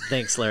cool.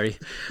 Thanks, Larry.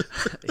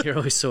 You're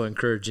always so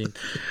encouraging.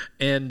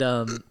 And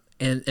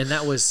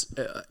that was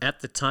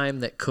at the time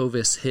that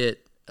COVID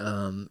hit.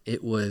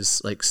 It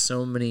was like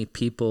so many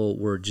people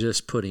were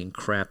just putting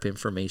crap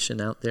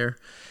information out there,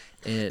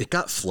 and it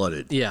got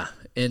flooded. Yeah,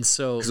 and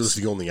so because it was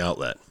the only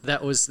outlet.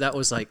 That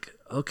was like,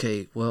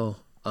 okay, well,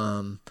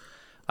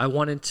 I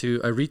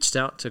reached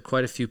out to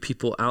quite a few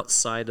people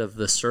outside of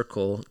the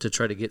circle to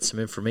try to get some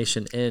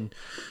information. And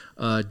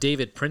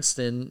David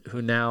Princeton,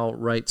 who now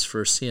writes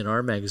for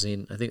CNR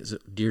magazine, I think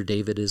Dear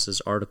David is his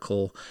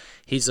article.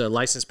 He's a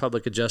licensed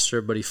public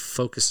adjuster, but he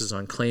focuses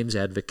on claims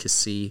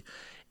advocacy.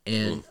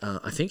 And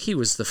I think he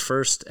was the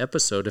first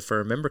episode, if I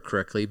remember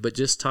correctly, but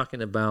just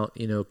talking about,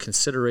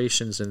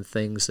 considerations and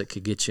things that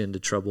could get you into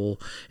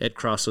trouble. Ed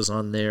Cross was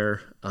on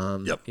there,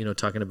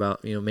 talking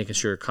about, making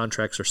sure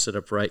contracts are set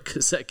up right,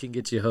 because that can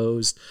get you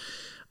hosed.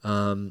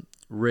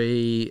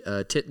 Ray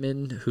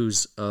Titman,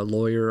 who's a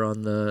lawyer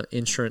on the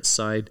insurance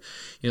side,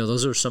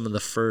 those are some of the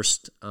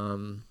first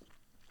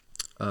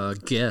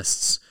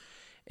guests,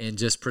 and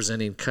just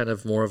presenting kind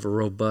of more of a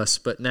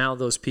robust, but now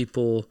those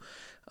people,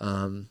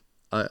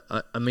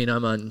 I mean,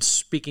 I'm on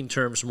speaking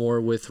terms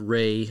more with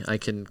Ray. I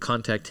can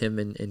contact him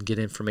and get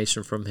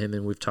information from him,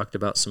 and we've talked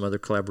about some other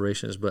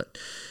collaborations, but,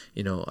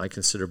 I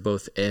consider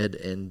both Ed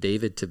and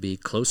David to be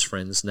close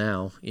friends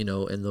now,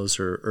 and those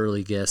are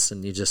early guests,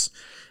 and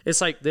it's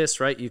like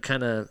this, right? You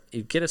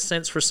get a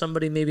sense for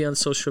somebody maybe on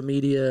social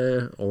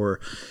media, or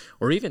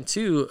even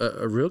too,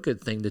 a real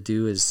good thing to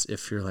do is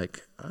if you're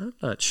like, I'm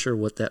not sure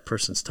what that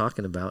person's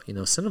talking about,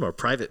 send them a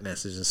private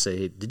message and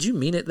say, did you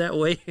mean it that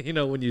way?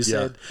 When you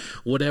said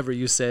whatever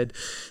you said,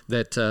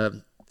 that,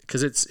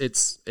 cause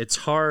it's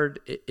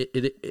hard.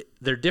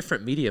 They're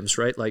different mediums,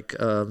 right? Like,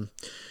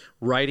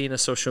 writing a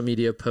social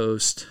media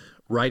post,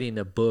 writing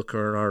a book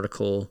or an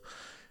article,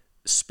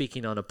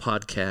 speaking on a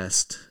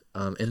podcast,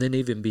 and then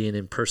even being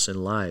in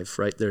person live,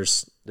 right?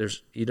 There's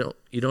you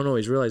don't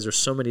always realize there's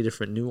so many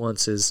different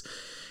nuances.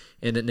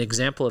 And an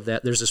example of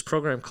that, there's this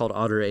program called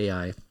Otter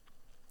AI.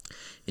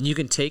 And you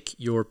can take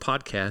your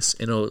podcast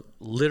and it'll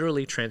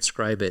literally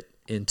transcribe it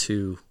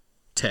into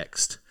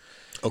text.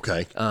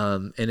 Okay.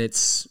 And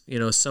it's,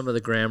 some of the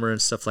grammar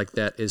and stuff like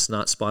that is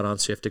not spot on,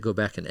 so you have to go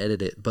back and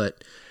edit it.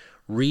 But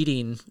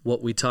reading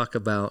what we talk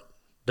about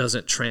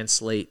doesn't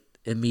translate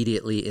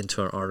immediately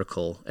into an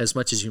article as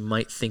much as you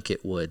might think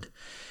it would.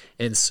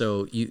 And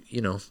so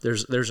you know,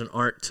 there's an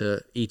art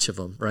to each of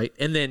them, right?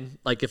 And then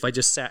like if I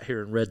just sat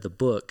here and read the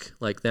book,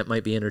 like that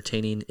might be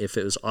entertaining if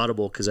it was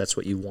audible because that's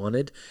what you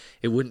wanted.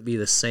 It wouldn't be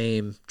the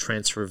same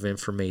transfer of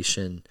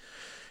information,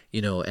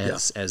 you know,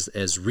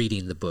 as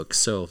reading the book.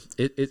 So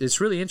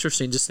it's really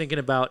interesting just thinking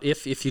about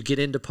if you get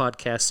into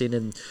podcasting,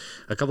 and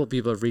a couple of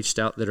people have reached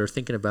out that are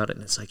thinking about it,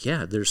 and it's like,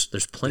 yeah, there's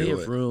plenty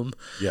of room.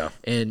 Yeah.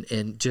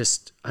 And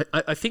just,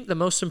 I think the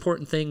most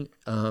important thing,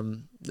 I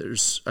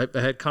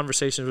had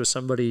conversations with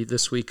somebody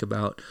this week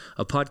about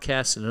a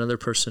podcast and another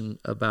person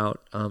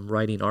about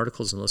writing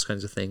articles and those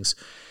kinds of things.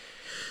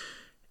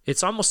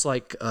 It's almost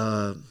like,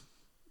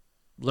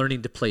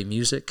 learning to play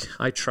music.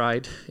 I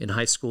tried in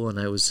high school and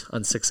I was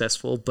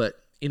unsuccessful,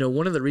 but you know,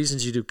 one of the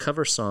reasons you do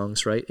cover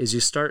songs, right, is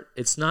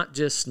it's not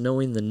just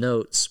knowing the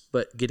notes,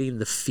 but getting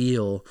the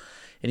feel,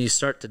 and you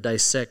start to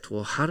dissect,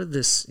 well, how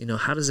does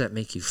that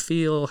make you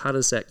feel? How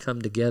does that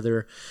come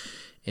together?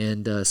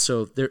 And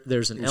so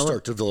there's an element. You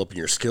start developing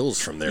your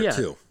skills from there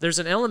too. There's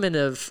an element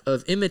of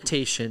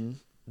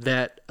imitation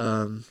that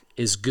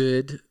is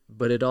good,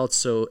 but it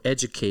also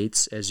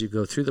educates as you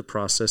go through the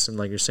process. And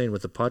like you're saying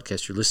with the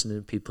podcast, you're listening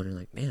to people and you're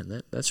like,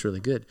 man, that's really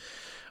good.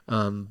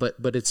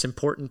 But it's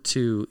important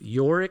to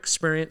your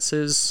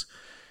experiences,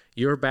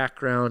 your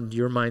background,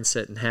 your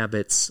mindset and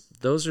habits.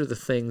 Those are the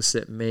things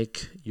that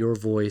make your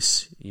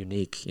voice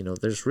unique. You know,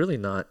 there's really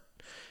not.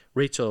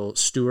 Rachel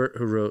Stewart,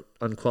 who wrote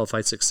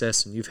Unqualified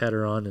Success, and you've had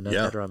her on, and I've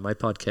had her on my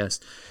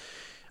podcast.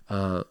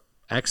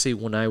 Actually,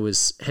 when I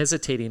was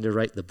hesitating to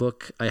write the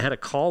book, I had a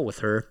call with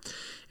her,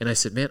 and I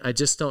said, man, I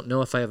just don't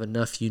know if I have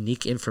enough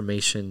unique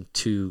information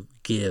to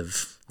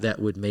give that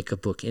would make a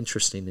book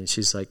interesting. And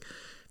she's like,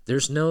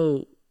 there's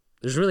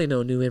really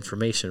no new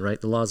information,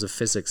 right? The laws of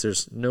physics,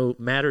 there's no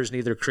matter's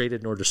neither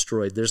created nor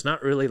destroyed. There's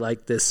not really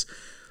like this,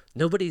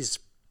 nobody's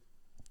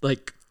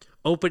like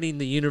opening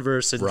the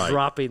universe and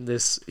dropping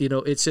this, you know,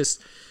 it's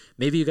just,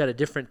 maybe you got a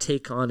different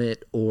take on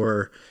it,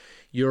 or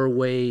your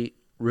way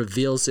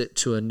reveals it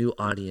to a new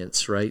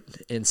audience, right?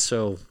 And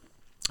so,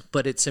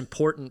 but it's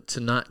important to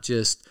not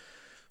just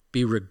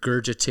be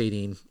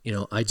regurgitating, you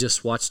know, I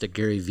just watched a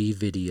Gary Vee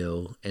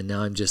video and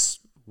now I'm just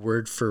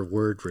word for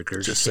word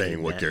regurgitating just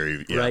saying what Gary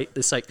Vee, right?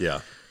 It's like,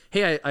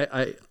 hey,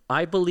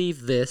 I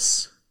believe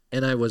this,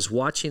 and I was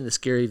watching this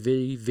Gary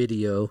Vee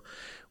video,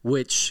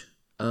 which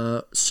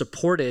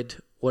supported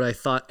what I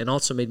thought and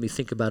also made me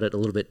think about it a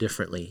little bit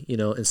differently, you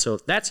know? And so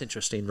that's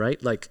interesting,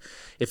 right? Like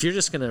if you're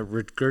just going to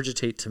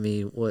regurgitate to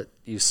me what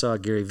you saw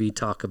Gary Vee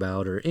talk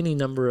about, or any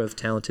number of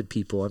talented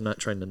people, I'm not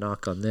trying to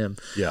knock on them.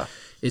 Yeah.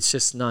 It's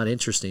just not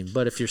interesting.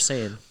 But if you're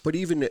saying, but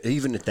even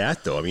at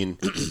that though, I mean,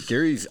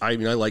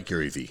 I like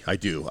Gary Vee. I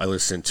do. I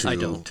listen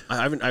to,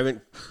 I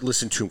haven't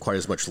listened to him quite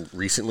as much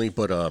recently,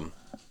 but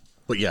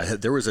yeah,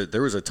 there was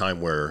a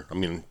time where, I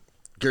mean,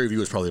 Gary Vee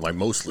was probably my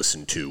most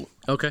listened to,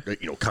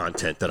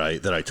 content that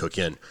I took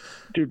in.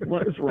 Dude,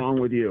 what is wrong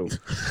with you?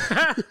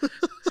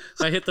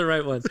 I hit the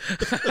right one.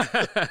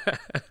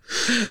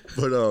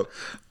 But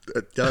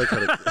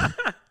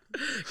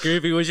Gary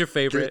Vee was your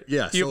favorite.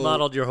 Yeah, you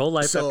modeled your whole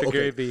life after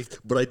Gary Vee.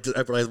 But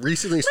I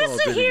recently saw a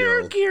video. Listen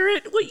here,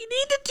 Garrett. What you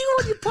need to do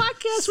on your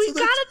podcast, what you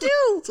gotta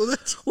do.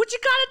 What you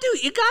gotta do?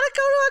 You gotta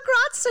go to a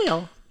garage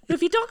sale.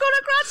 If you don't go to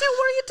a garage sale,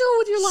 what are you doing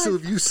with your life?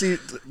 So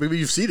maybe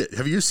you've seen it.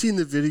 Have you seen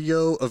the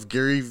video of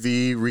Gary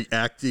Vee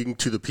reacting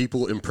to the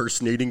people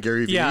impersonating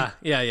Gary Vee?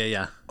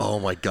 Yeah. Oh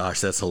my gosh,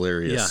 that's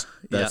hilarious.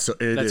 That's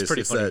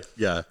pretty funny.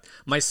 Yeah.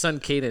 My son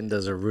Caden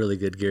does a really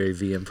good Gary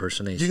Vee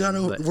impersonation. You got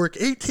to work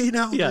 18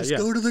 hours.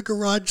 Go to the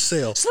garage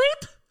sale. Sleep?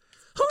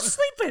 Who's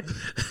sleeping?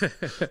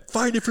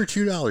 Find it for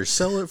 $2.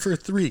 Sell it for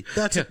 $3.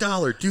 That's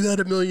 $1. Do that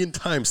 1 million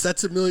times.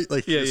 That's $1 million.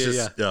 Like,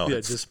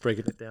 just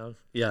breaking it down.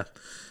 Yeah.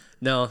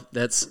 No,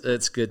 that's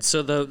good.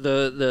 So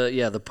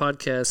the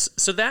podcast.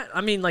 So that,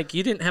 I mean, like,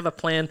 you didn't have a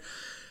plan.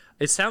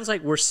 It sounds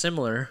like we're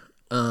similar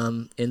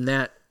in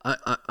that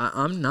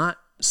I'm not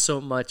so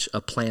much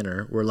a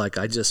planner where like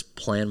I just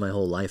plan my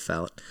whole life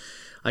out.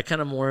 I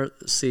kind of more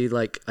see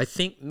like, I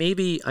think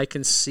maybe I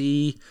can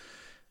see,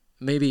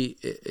 maybe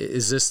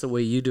is this the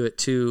way you do it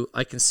too?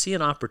 I can see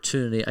an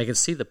opportunity. I can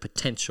see the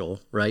potential,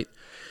 right?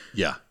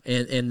 Yeah.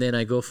 And then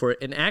I go for it.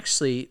 And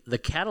actually the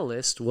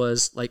catalyst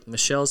was like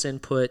Michelle's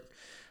input,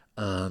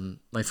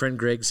 my friend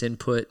Greg's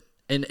input,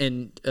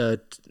 and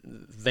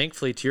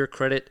thankfully, to your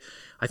credit,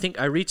 I think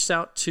I reached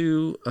out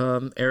to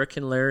Eric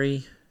and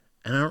Larry,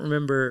 and I don't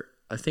remember,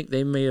 I think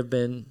they may have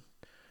been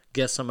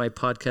guests on my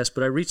podcast,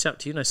 but I reached out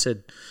to you and I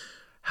said,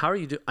 how are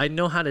you doing? I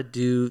know how to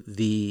do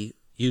the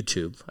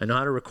YouTube. I know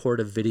how to record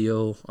a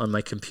video on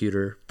my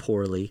computer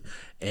poorly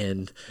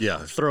and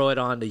throw it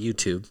onto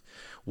YouTube.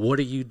 What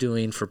are you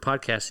doing for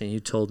podcasting? You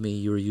told me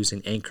you were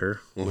using Anchor,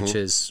 which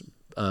is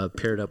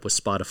paired up with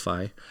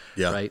Spotify,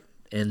 right?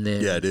 And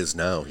then it is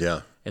now,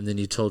 And then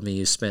you told me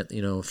you spent,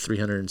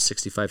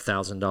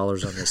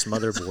 $365,000 on this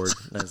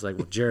motherboard, and I was like,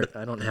 "Well, Jarrett,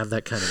 I don't have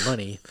that kind of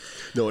money."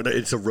 No,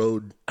 it's a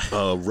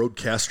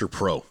Rodecaster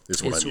Pro.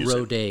 Is what I'm using.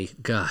 Rode.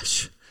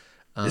 Gosh,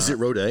 Is it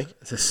Road A?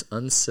 This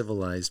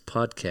Uncivilized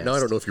Podcast. No, I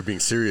don't know if you're being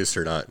serious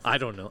or not. I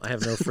don't know. I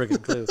have no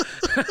friggin' clue.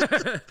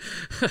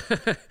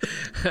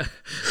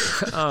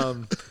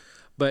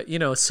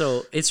 But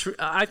so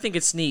I think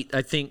it's neat.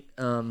 I think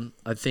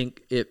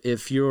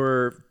if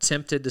you're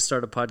tempted to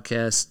start a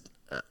podcast,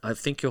 I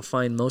think you'll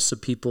find most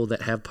of the people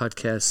that have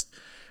podcasts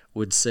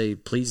would say,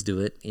 please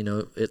do it.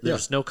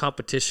 There's no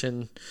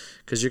competition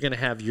because you're going to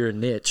have your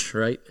niche,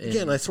 right?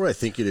 And that's what I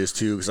think it is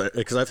too.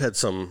 Because I've had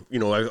some,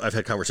 I've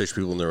had conversations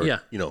with people and they're,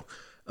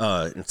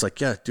 and it's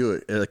like, yeah, do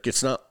it. Like,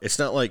 it's not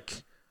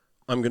like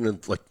I'm going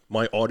to, like,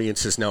 my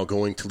audience is now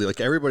going to, like,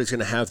 everybody's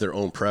going to have their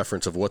own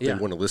preference of what they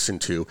want to listen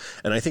to.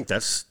 And I think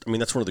that's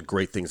one of the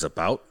great things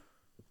about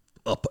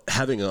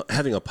having a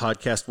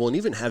podcast. Well, and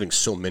even having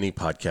so many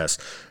podcasts,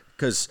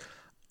 because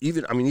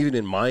even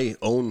in my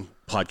own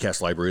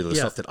podcast library, the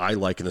stuff that I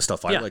like and the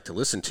stuff I like to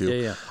listen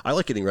to, I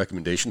like getting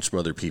recommendations from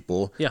other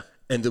people. Yeah.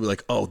 And they'll be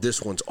like, oh,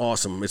 this one's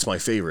awesome. It's my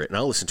favorite. And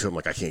I'll listen to it. I'm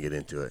like, I can't get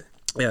into it.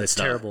 Yeah, it's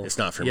terrible. It's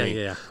not for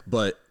me. Yeah.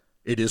 But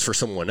it is for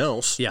someone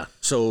else. Yeah.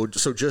 So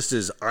just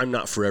as I'm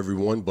not for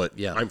everyone, but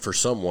I'm for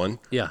someone.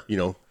 Yeah.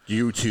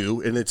 You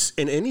too. And it's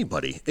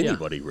anybody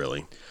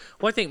really.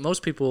 Well, I think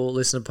most people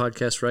listen to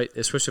podcasts, right?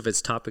 Especially if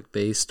it's topic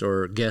based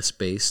or guest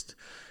based.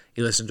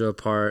 You listen to a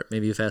part,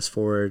 maybe you fast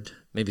forward,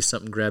 maybe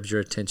something grabs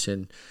your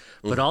attention.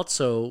 But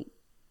also,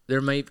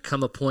 there might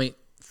come a point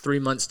 3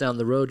 months down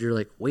the road, you're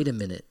like, wait a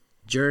minute,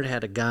 Jared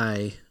had a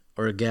guy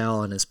or a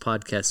gal on his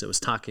podcast that was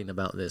talking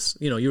about this.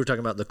 You were talking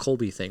about the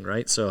Colby thing,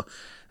 right? So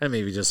that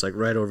may be just like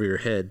right over your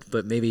head.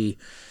 But maybe,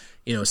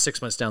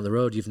 6 months down the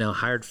road, you've now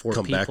hired four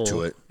people. Come back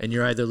to it. And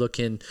you're either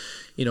looking,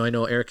 I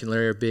know Eric and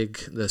Larry are big,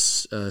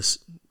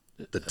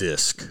 the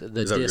disc. Is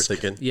that what you're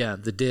thinking? Yeah,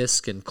 the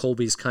disc, and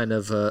Colby's kind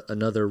of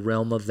another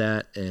realm of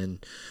that.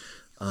 And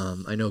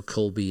I know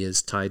Colby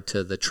is tied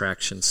to the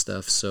traction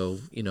stuff, so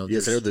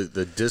Yes, I know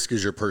the disc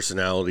is your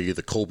personality,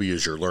 the Colby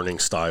is your learning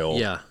style.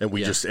 Yeah, and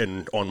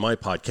and on my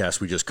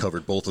podcast we just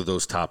covered both of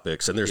those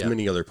topics, and there's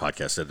many other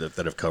podcasts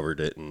that have covered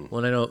it. And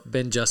I know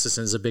Ben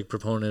Justison is a big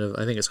proponent of.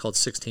 I think it's called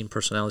 16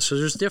 Personalities. So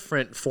there's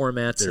different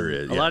formats. There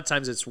is. A lot of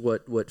times it's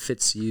what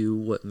fits you,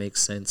 what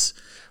makes sense.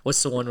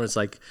 What's the one where it's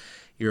like,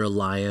 you're a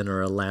lion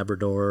or a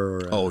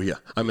Labrador? Oh, yeah.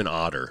 I'm an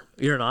otter.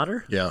 You're an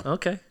otter? Yeah.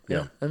 Okay.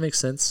 Yeah. That makes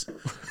sense.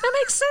 That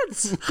makes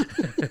sense.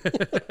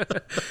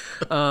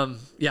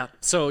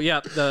 So,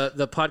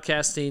 the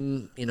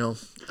podcasting,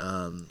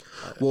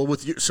 well,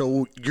 with you,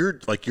 so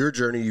your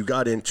journey, you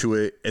got into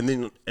it, and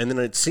then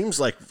it seems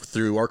like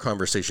through our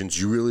conversations,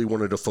 you really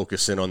wanted to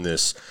focus in on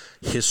this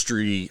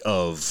history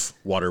of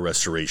water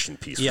restoration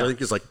piece, which I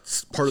think is like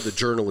part of the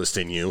journalist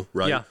in you,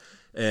 right? Yeah.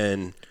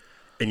 And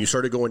you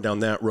started going down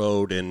that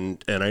road,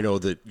 and I know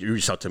that you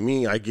reached out to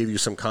me. I gave you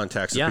some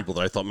contacts of people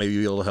that I thought maybe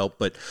be able to help.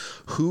 But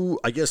who,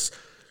 I guess,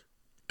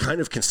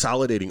 kind of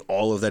consolidating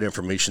all of that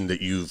information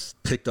that you've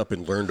picked up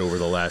and learned over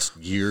the last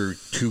year,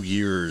 2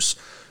 years,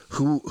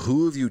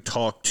 who have you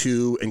talked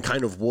to, and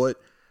kind of what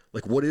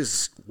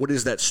is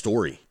that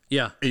story?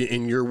 Yeah.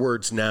 In your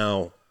words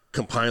now,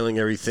 compiling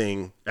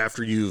everything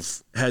after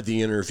you've had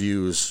the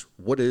interviews,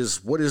 what is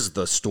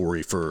the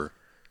story for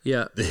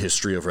the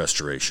history of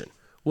restoration?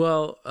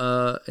 Well,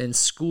 in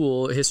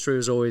school, history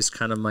was always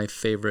kind of my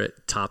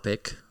favorite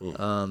topic.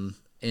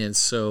 And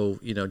so,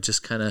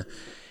 just kind of,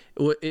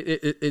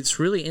 it's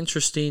really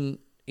interesting,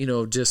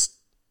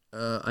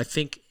 I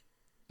think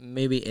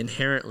maybe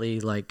inherently,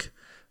 like,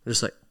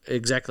 there's like,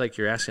 exactly like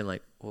you're asking,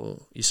 like,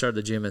 well, you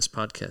started the GMS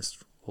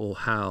podcast. Well,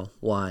 how,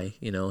 why,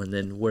 and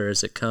then where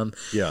does it come?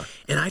 Yeah.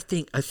 And I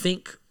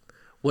think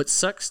what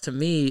sucks to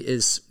me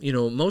is,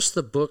 most of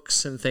the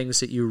books and things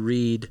that you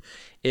read,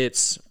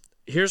 it's,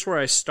 here's where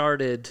I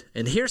started,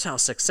 and here's how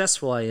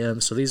successful I am.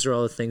 So these are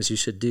all the things you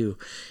should do.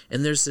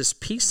 And there's this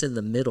piece in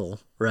the middle,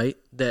 right?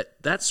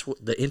 That's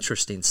the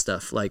interesting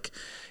stuff. Like,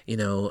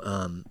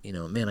 man,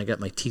 I got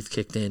my teeth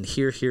kicked in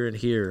here, and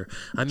here.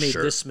 I made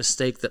this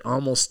mistake that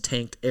almost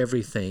tanked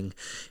everything,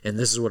 and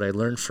this is what I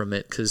learned from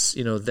it. Because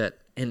I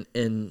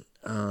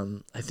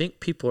think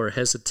people are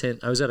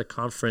hesitant. I was at a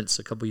conference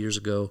a couple years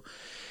ago,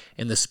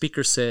 and the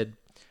speaker said,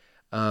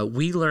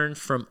 we learn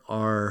from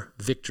our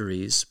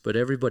victories, but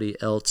everybody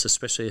else,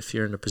 especially if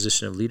you're in a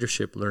position of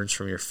leadership, learns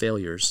from your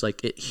failures.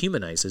 Like, it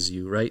humanizes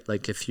you, right?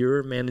 Like, if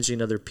you're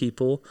managing other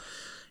people,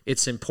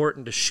 it's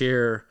important to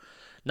share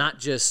not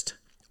just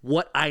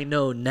what I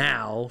know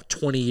now,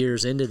 20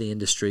 years into the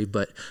industry,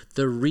 but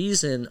the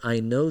reason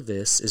I know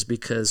this is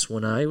because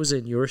when I was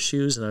in your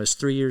shoes and I was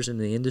 3 years in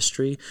the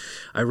industry,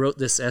 I wrote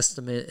this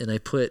estimate and I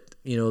put,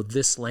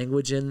 this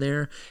language in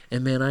there,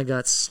 and man, I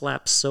got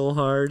slapped so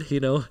hard,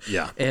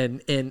 Yeah.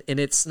 And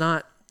it's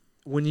not,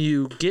 when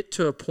you get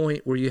to a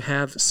point where you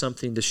have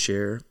something to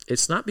share,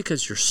 it's not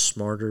because you're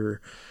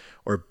smarter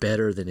or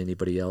better than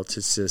anybody else.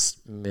 It's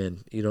just,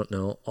 man, you don't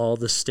know all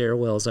the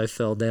stairwells I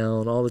fell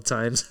down, all the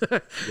times.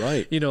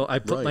 Right. I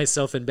put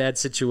myself in bad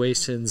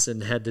situations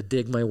and had to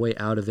dig my way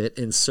out of it.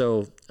 And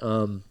so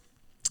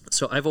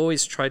I've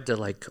always tried to,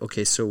 like,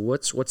 okay, so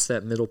what's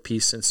that middle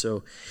piece? And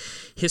so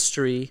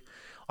history,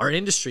 our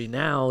industry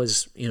now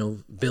is,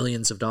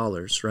 billions of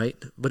dollars,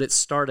 right? But it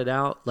started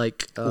out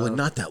like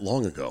not that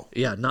long ago.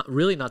 Yeah, not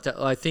that.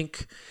 I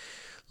think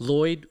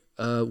Lloyd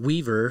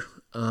Weaver,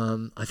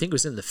 I think it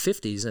was in the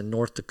 50s in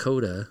North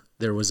Dakota.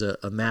 There was a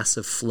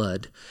massive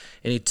flood,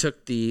 and he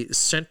took the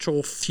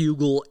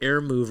centrifugal air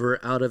mover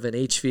out of an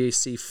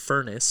HVAC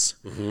furnace,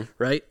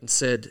 right, and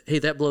said, "Hey,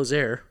 that blows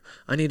air.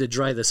 I need to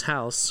dry this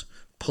house."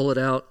 Pull it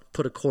out,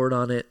 put a cord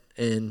on it,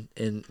 and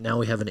now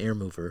we have an air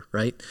mover,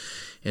 right?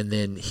 And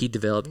then he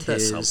developed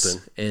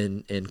his,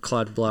 and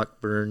Claude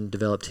Blackburn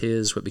developed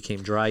his, what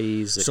became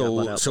Dry-Ease.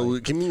 So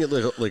can you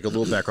get like a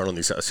little background on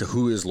these? So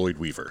who is Lloyd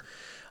Weaver?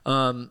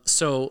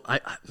 So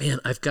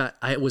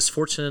I was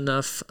fortunate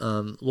enough.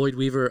 Lloyd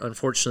Weaver,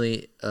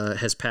 unfortunately,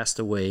 has passed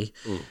away.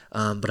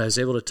 But I was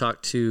able to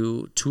talk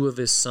to two of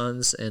his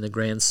sons and a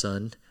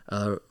grandson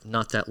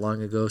not that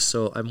long ago.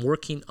 So I'm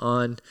working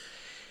on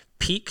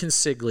Pete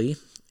Consigli.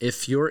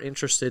 If you're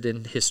interested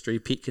in history,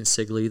 Pete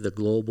Consigli, the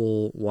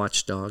global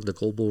watchdog, the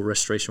global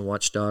restoration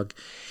watchdog,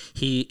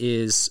 he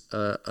is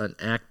an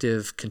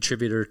active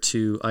contributor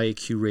to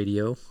IAQ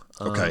Radio.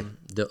 Okay.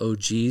 The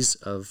OGs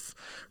of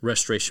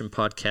restoration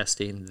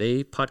podcasting.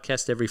 They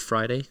podcast every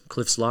Friday,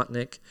 Cliff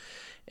Zlotnick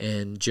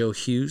and Joe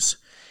Hughes.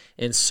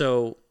 And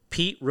so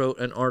Pete wrote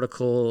an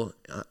article,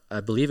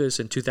 I believe it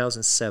was in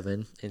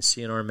 2007 in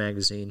CNR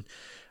Magazine,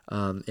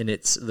 and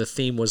the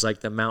theme was like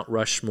the Mount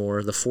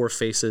Rushmore, the four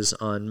faces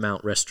on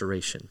Mount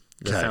Restoration,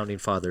 the founding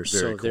fathers.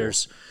 Very cool.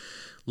 There's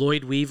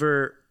Lloyd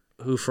Weaver,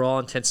 who for all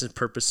intents and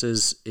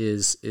purposes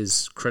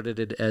is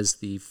credited as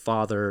the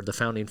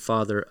founding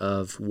father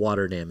of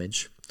water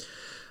damage.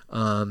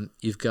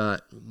 You've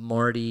got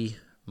Marty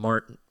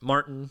L.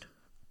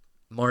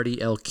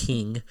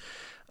 King.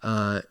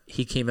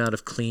 He came out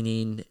of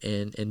cleaning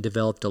and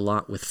developed a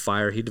lot with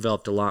fire. He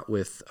developed a lot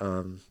with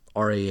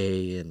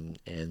RAA and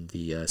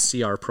the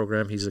CR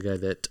program. He's the guy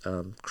that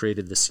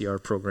created the CR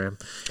program.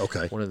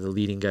 Okay. One of the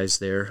leading guys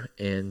there.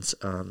 And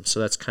so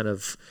that's kind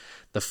of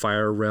the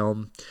fire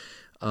realm.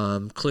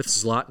 Cliff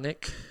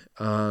Zlotnick,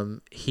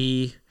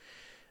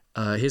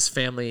 his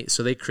family,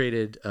 so they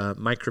created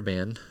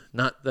Microban,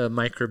 not the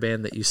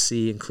Microban that you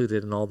see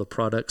included in all the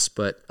products,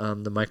 but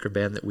the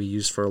Microban that we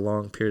used for a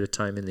long period of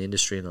time in the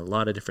industry and a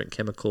lot of different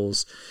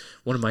chemicals.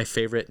 One of my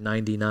favorite,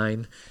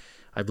 99,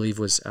 I believe,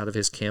 was out of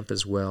his camp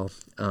as well.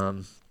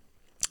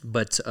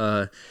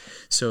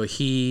 So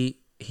he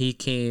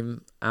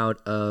came out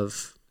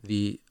of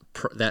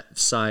that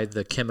side,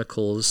 the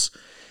chemicals,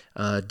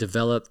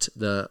 developed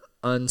the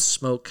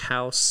Unsmoke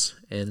House,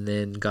 and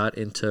then got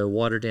into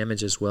water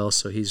damage as well.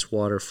 So he's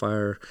water,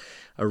 fire,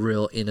 a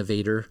real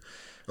innovator.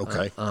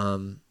 Okay.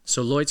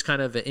 So Lloyd's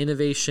kind of an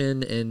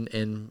innovation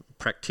and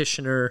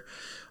practitioner.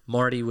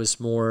 Marty was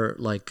more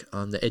like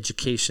on the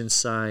education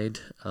side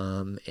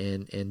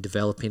and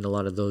developing a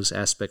lot of those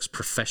aspects,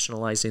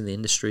 professionalizing the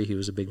industry. He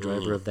was a big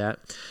driver of that.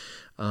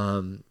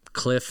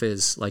 Cliff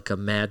is like a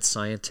mad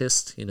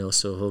scientist,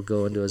 so he'll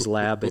go into his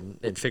lab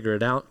and figure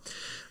it out.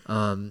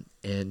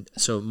 And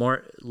so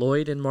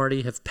Lloyd and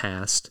Marty have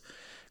passed.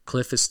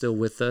 Cliff is still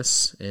with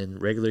us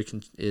and regularly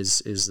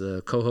is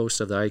the co-host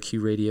of the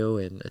IQ Radio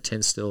and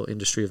attends still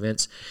industry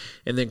events.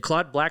 And then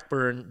Claude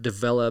Blackburn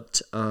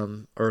developed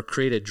or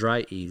created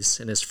Dry-Ease.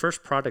 And his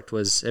first product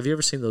was, have you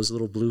ever seen those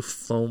little blue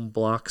foam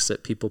blocks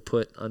that people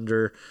put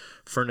under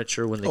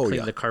furniture when they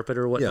clean the carpet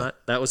or whatnot?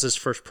 Yeah. That was his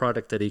first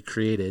product that he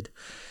created.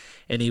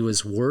 And he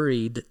was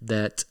worried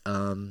that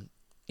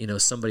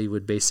somebody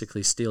would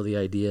basically steal the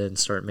idea and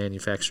start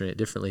manufacturing it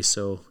differently.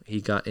 So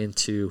he got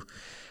into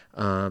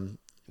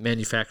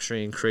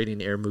manufacturing,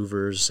 creating air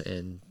movers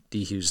and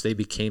dehues. They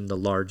became the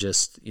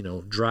largest,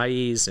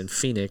 Dry-Ease and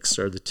Phoenix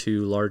are the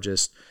two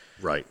largest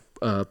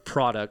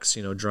products,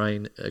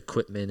 drying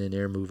equipment and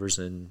air movers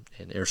and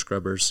air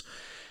scrubbers.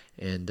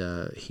 And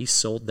he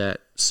sold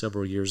that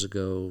several years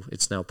ago.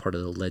 It's now part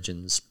of the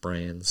Legends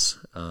brands.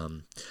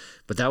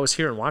 But that was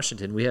here in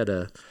Washington. We had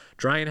a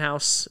drying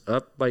house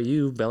up by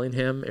you,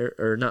 Bellingham,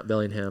 or not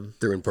Bellingham.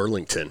 They're in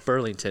Burlington.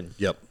 Burlington.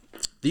 Yep.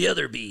 The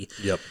other B.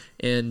 Yep.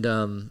 And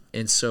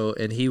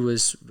he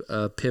was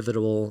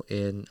pivotal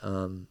in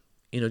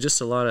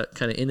just a lot of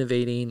kind of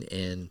innovating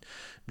and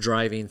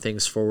driving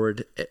things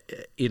forward.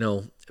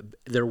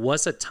 There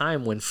was a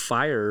time when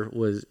fire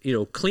was,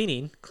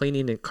 cleaning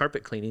and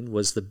carpet cleaning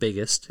was the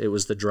biggest. It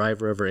was the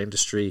driver of our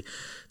industry,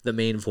 the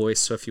main voice.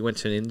 So if you went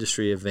to an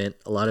industry event,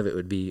 a lot of it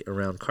would be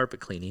around carpet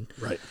cleaning.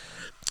 Right.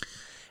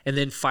 And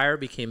then fire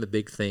became a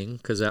big thing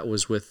because that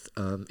was with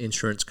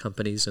insurance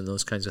companies and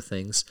those kinds of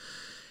things.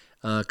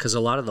 Because a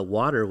lot of the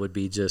water would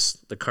be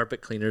just the carpet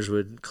cleaners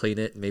would clean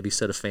it, maybe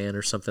set a fan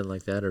or something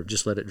like that, or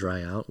just let it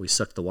dry out. We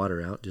suck the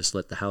water out, just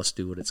let the house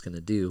do what it's going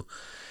to do.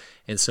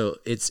 And so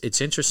it's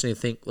interesting to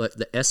think like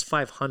the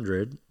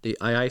S500, the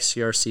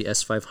IICRC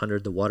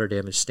S500, the water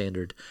damage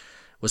standard,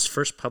 was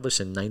first published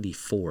in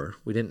 '94.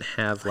 We didn't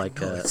have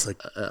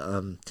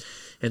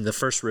and the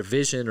first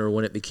revision or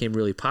when it became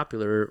really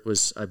popular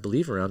was, I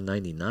believe, around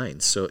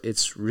 '99. So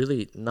it's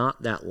really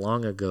not that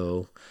long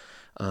ago.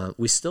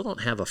 We still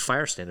don't have a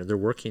fire standard. They're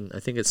working,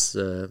 I think it's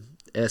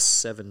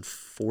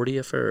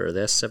S740 or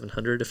the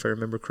S700 if I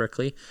remember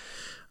correctly,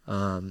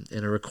 and I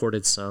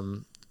recorded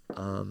some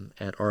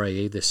at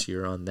RIA this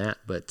year on that.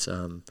 But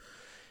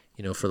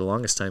for the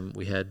longest time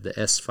we had the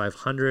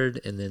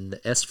S500, and then the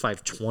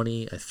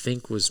S520 I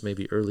think was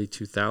maybe early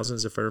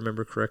 2000s if I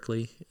remember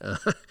correctly.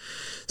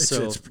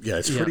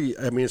 It's pretty.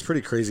 I mean, it's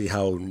pretty crazy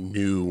how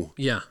new.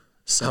 Yeah.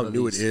 How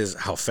new it is,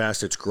 how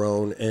fast it's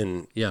grown,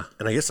 and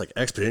I guess like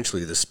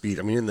exponentially the speed.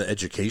 I mean, in the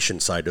education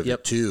side of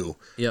it too.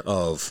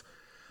 Of,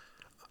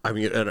 I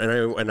mean,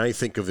 and I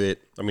think of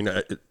it. I mean,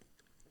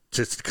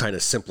 just to kind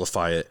of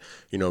simplify it,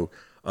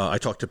 I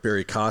talked to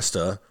Barry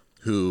Costa,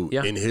 who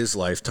in his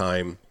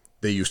lifetime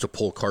they used to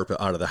pull carpet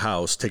out of the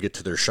house, take it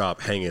to their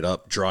shop, hang it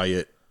up, dry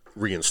it,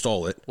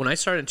 reinstall it. When I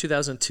started in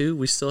 2002,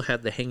 we still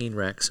had the hanging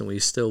racks, and we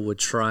still would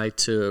try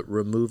to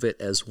remove it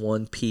as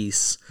one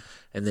piece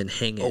and then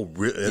hang it. Oh,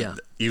 really? Yeah.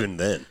 Even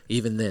then,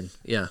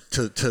 yeah.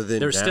 To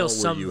then there's now still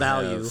some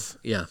value.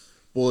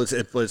 Well,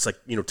 it's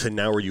like to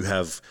now where you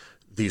have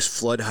these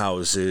flood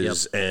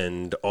houses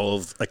and all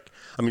of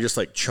just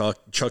like Chuck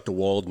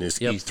DeWald and his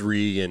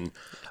E3 and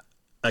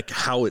like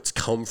how it's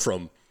come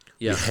from.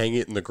 You hang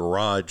it in the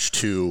garage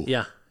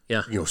to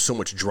so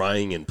much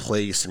drying in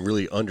place and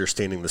really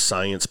understanding the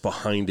science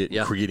behind it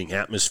and creating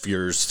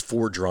atmospheres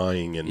for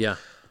drying and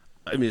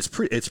I mean,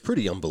 it's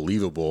pretty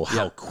unbelievable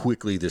how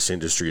quickly this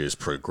industry has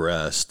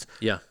progressed.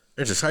 Yeah.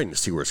 It's exciting to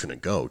see where it's going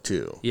to go,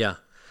 too. Yeah.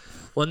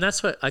 Well, and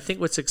that's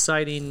what's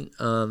exciting.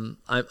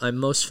 I'm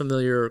most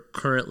familiar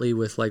currently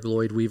with like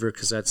Lloyd Weaver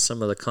because that's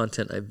some of the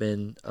content I've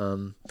been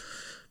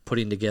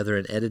putting together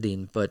and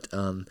editing. But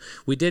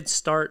we did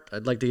start,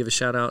 I'd like to give a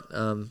shout out.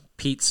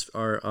 Pete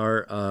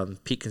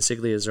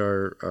Consigli is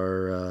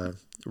our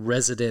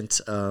resident,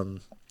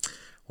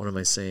 what am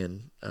I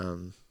saying?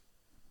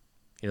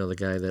 The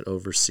guy that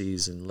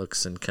oversees and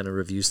looks and kind of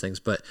reviews things,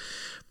 but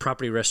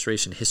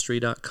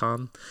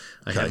propertyrestorationhistory.com.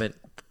 I haven't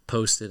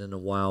posted in a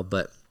while,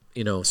 but,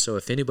 so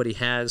if anybody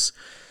has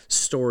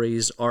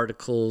stories,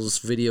 articles,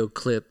 video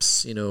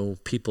clips,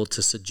 people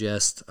to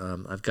suggest,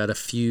 I've got a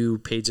few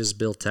pages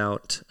built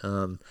out.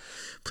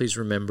 Please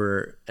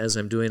remember, as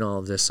I'm doing all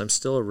of this, I'm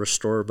still a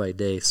restorer by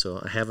day,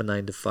 so I have a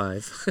 9 to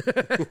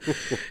 5.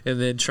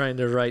 And then trying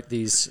to write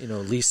these,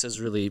 Lisa's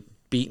really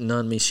beating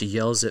on me. She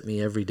yells at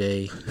me every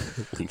day.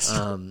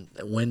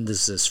 When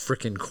is this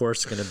freaking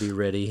course going to be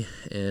ready?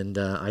 And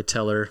I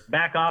tell her,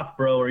 back off,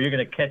 bro, or you're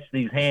going to catch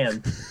these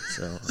hands.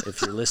 So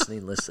if you're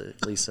listening,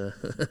 Lisa,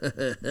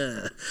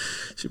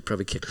 she'd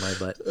probably kick my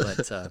butt.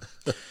 But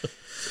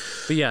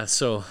yeah,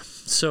 so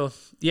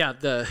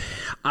yeah,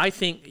 I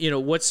think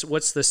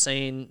what's the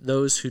saying?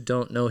 Those who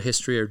don't know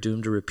history are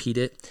doomed to repeat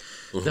it.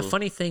 Mm-hmm. The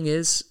funny thing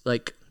is,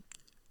 like,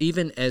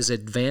 even as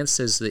advanced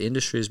as the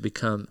industry has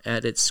become,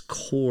 at its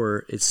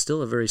core, it's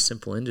still a very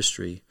simple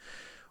industry.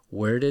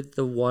 Where did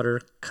the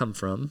water come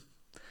from?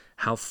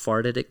 How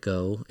far did it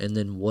go? And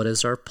then what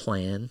is our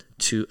plan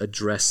to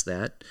address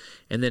that?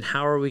 And then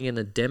how are we going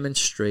to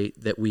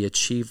demonstrate that we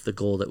achieved the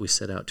goal that we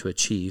set out to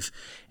achieve?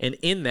 And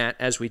in that,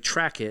 as we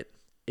track it,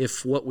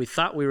 if what we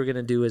thought we were going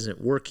to do isn't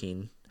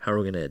working, how are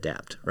we going to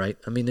adapt, right?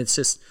 I mean, it's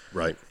just,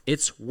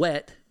 it's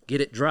wet. Get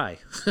it dry.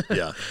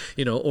 Yeah.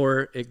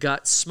 Or it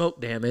got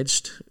smoke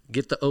damaged,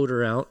 get the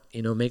odor out,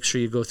 make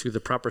sure you go through the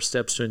proper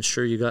steps to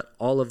ensure you got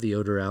all of the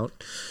odor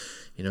out.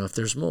 If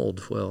there's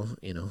mold, well,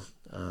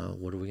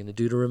 what are we going to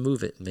do to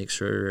remove it and make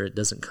sure it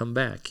doesn't come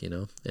back,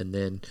 And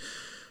then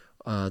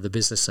the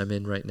business I'm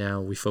in right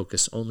now, we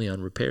focus only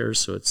on repairs.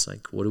 So it's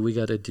like, what do we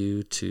got to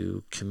do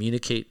to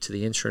communicate to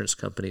the insurance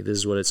company? This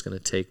is what it's going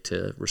to take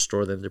to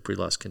restore them to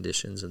pre-loss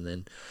conditions and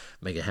then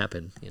make it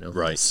happen,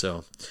 Right.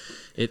 So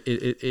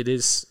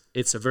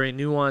it's a very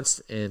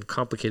nuanced and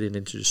complicated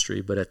industry,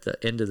 but at the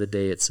end of the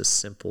day, it's a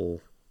simple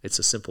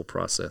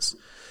process.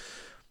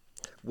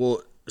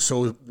 Well,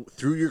 so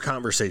through your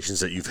conversations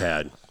that you've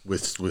had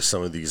with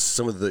some of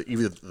the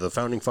either the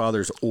founding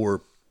fathers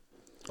or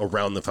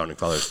around the founding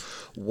fathers,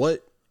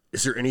 what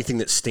is there anything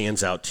that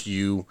stands out to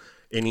you?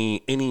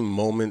 Any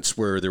moments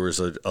where there was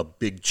a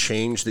big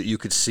change that you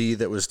could see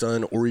that was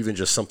done, or even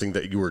just something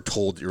that you were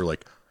told you were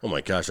like, oh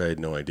my gosh, I had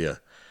no idea.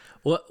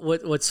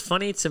 What's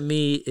funny to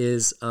me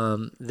is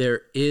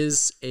there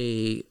is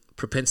a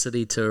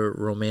propensity to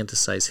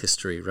romanticize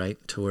history, right?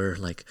 To where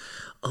like,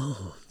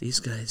 oh, these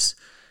guys,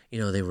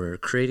 they were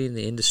creating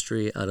the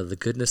industry out of the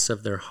goodness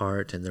of their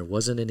heart, and there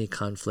wasn't any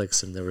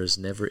conflicts, and there was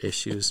never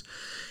issues.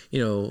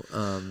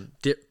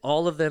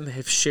 All of them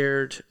have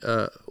shared,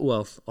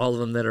 all of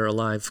them that are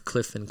alive,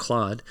 Cliff and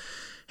Claude,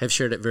 have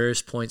shared at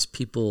various points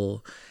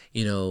people,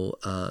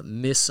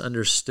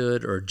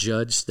 misunderstood or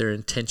judged their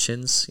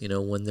intentions,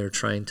 when they're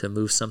trying to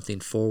move something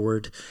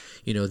forward.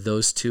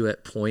 Those two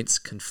at points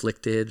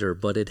conflicted or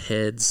butted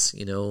heads,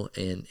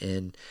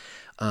 and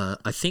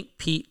I think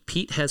Pete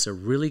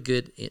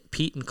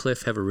and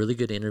Cliff have a really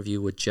good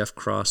interview with Jeff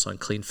Cross on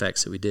Clean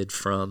Facts that we did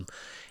from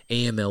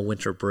AML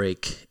winter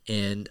break.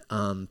 And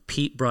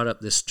Pete brought up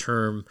this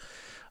term,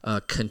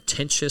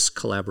 contentious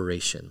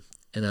collaboration.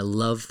 And I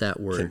love that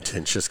word.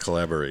 Contentious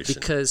collaboration.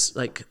 Because,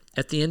 like,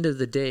 at the end of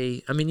the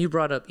day, I mean, you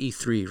brought up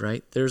E3,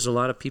 right? There's a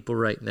lot of people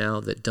right now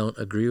that don't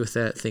agree with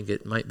that, think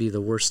it might be the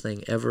worst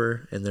thing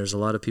ever. And there's a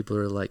lot of people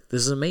who are like,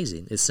 this is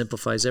amazing. It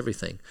simplifies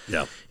everything.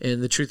 Yeah.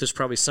 And the truth is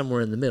probably somewhere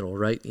in the middle,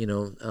 right?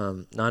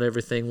 Not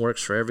everything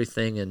works for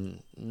everything,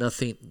 and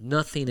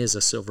nothing is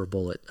a silver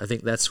bullet. I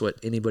think that's what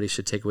anybody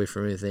should take away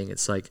from anything.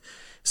 It's like,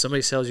 if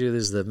somebody tells you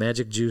there's the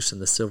magic juice and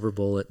the silver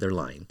bullet, they're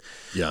lying.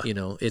 Yeah.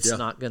 It's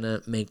not going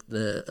to make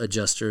the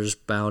adjusters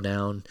bow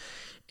down.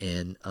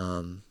 And,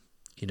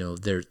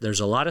 there's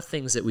a lot of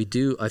things that we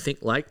do, I think,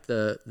 like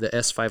the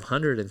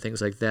S500 and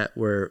things like that,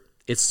 where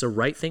it's the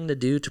right thing to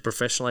do to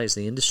professionalize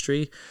the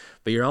industry,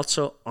 but you're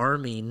also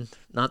arming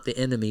not the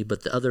enemy,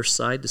 but the other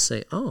side to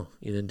say, oh,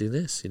 you didn't do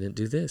this, you didn't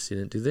do this, you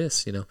didn't do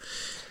this,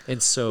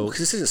 And so... Well,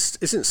 this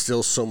isn't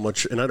still so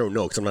much, and I don't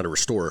know because I'm not a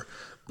restorer,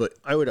 but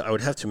I would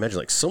have to imagine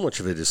like so much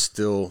of it is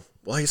still,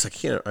 well, I guess I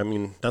can't, I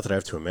mean, not that I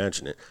have to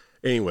imagine it.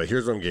 Anyway,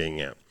 here's what I'm getting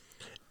at.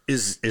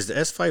 Is the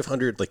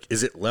S500, like,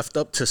 is it left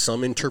up to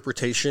some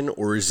interpretation,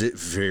 or is it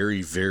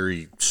very,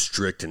 very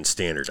strict and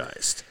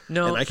standardized?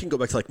 No. And I can go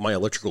back to, like, my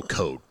electrical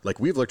code.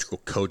 Like, we have electrical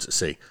codes that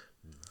say,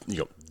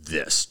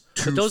 this.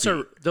 But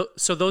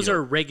those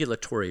are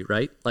regulatory,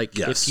 right? Like,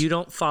 yes. If you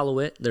don't follow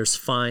it, there's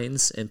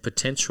fines and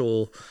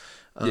potential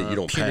you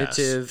don't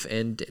punitive pass.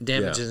 And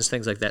damages and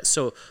things like that.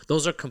 So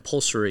those are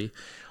compulsory.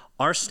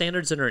 Our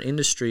standards in our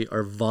industry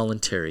are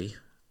voluntary.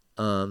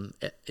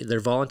 They're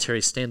voluntary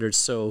standards.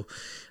 So...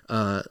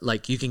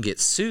 like you can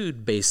get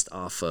sued based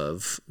off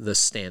of the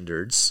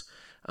standards,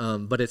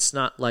 but it's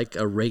not like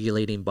a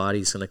regulating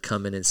body is going to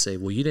come in and say,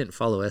 well, you didn't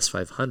follow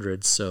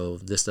S500, so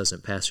this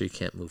doesn't pass or you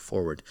can't move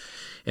forward.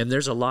 And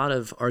there's a lot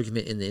of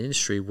argument in the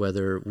industry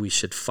whether we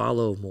should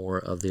follow more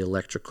of the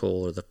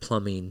electrical or the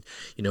plumbing,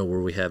 where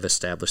we have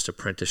established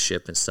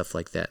apprenticeship and stuff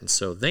like that. And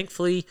so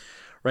thankfully,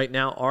 right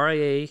now,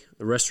 RIA,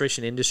 the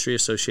Restoration Industry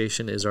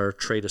Association, is our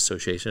trade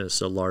association. It's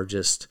the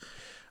largest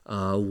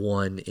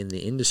one in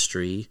the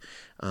industry,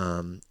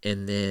 and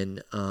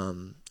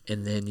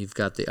then you've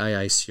got the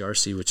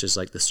IICRC, which is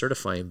like the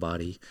certifying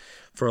body.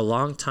 For a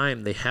long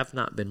time, they have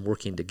not been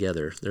working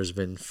together. There's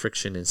been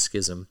friction and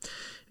schism,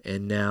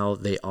 and now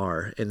they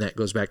are. And that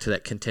goes back to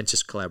that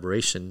contentious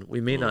collaboration.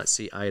 We may not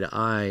see eye to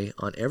eye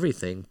on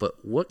everything,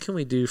 but what can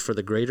we do for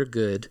the greater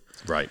good?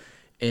 Right.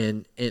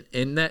 And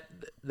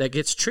that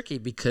gets tricky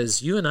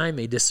because you and I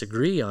may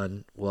disagree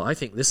on, well, I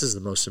think this is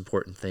the most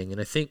important thing, and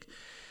I think.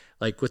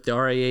 Like with the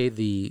RIA,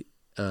 the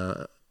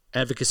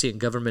Advocacy and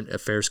Government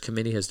Affairs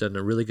Committee has done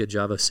a really good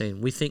job of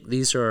saying, we think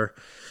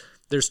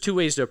there's two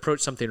ways to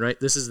approach something, right?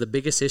 This is the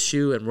biggest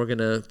issue and we're going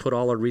to put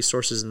all our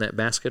resources in that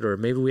basket, or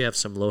maybe we have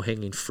some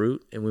low-hanging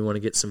fruit and we want to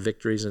get some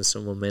victories and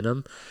some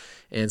momentum.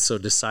 And so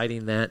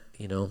deciding that,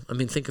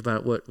 think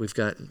about what we've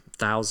got,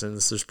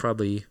 thousands, there's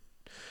probably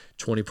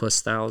 20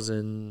 plus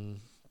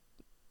thousand,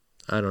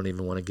 I don't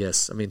even want to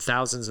guess.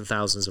 Thousands and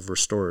thousands of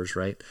restorers,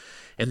 right?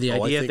 And the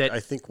idea I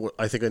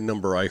think a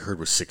number I heard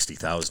was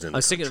 60,000. I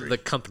was thinking of the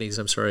companies.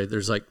 I'm sorry.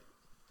 There's like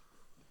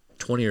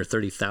 20 or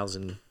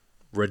 30,000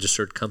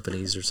 registered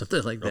companies or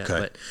something like that.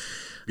 Okay.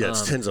 But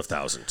it's tens of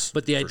thousands.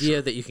 But the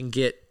idea that you can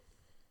get,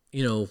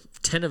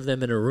 10 of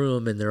them in a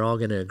room and they're all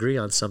going to agree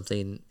on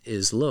something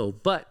is low.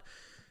 But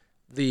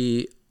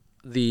the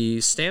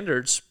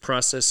standards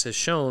process has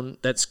shown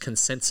that's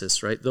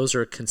consensus, right? Those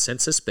are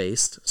consensus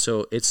based.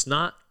 So it's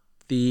not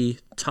the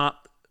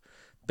top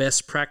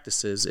best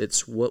practices.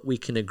 It's what we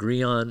can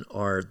agree on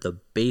are the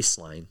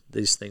baseline.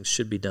 These things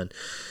should be done.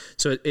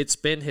 So it's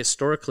been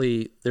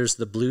historically, there's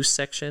the blue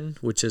section,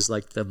 which is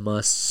like the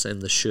musts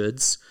and the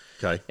shoulds,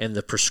 okay, and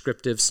the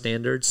prescriptive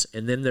standards.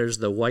 And then there's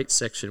the white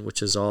section,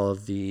 which is all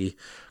of the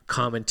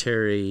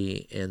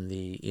commentary and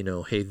the,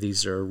 hey,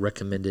 these are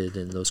recommended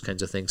and those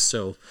kinds of things.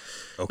 So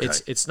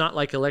it's not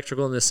like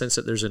electrical in the sense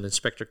that there's an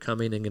inspector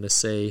coming and going to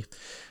say,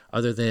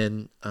 other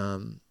than,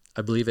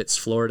 I believe it's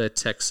Florida,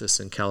 Texas,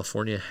 and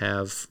California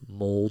have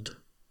mold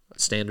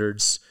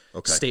standards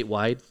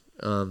statewide.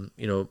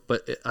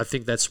 But I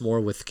think that's more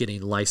with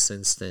getting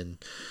licensed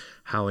and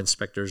how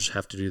inspectors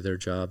have to do their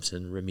jobs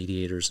and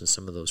remediators and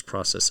some of those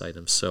process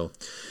items. So,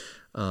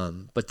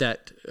 but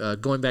that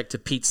going back to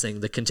Pete's thing,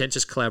 the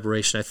contentious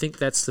collaboration, I think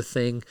that's the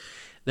thing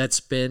that's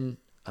been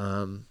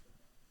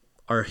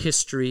our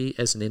history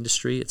as an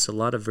industry. It's a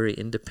lot of very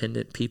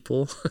independent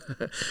people,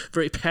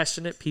 very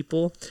passionate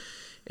people.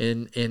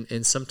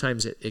 And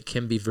sometimes it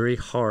can be very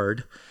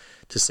hard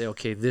to say,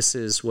 okay, this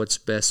is what's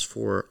best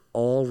for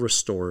all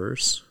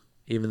restorers,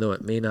 even though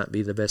it may not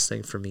be the best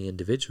thing for me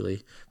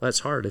individually. Well,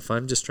 that's hard. If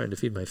I'm just trying to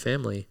feed my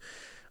family,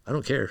 I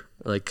don't care.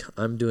 Like,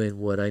 I'm doing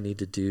what I need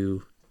to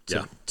do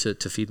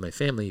to feed my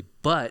family.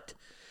 But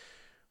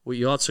what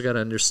you also got to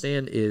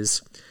understand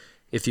is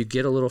if you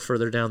get a little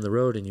further down the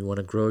road and you want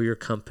to grow your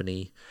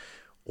company,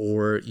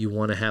 or you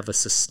want to have a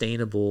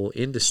sustainable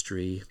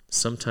industry,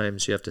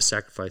 sometimes you have to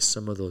sacrifice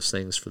some of those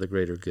things for the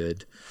greater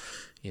good,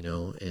 and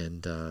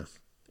I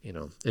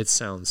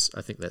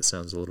think that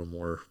sounds a little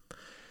more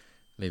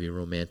maybe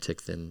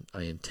romantic than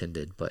I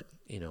intended, but,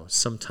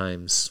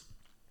 sometimes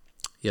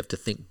you have to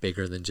think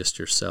bigger than just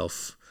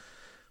yourself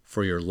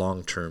for your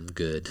long-term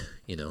good,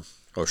 you know.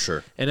 Oh,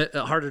 sure. And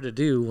harder to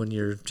do when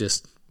you're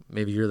just,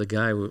 maybe you're the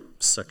guy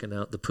sucking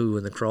out the poo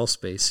in the crawl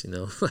space, you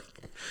know. Like,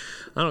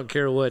 I don't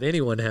care what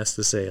anyone has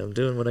to say. I'm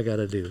doing what I got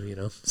to do, you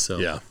know. So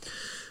yeah.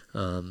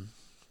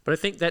 But I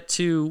think that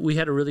too, we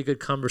had a really good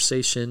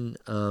conversation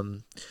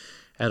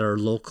at our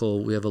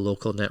local. We have a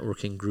local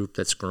networking group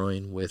that's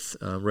growing with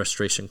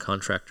restoration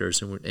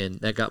contractors, and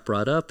that got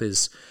brought up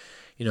is,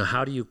 you know,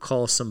 how do you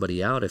call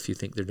somebody out if you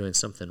think they're doing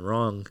something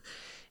wrong?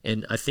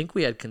 And I think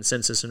we had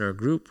consensus in our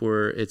group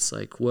where it's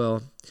like,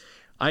 well,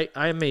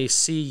 I may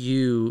see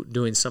you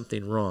doing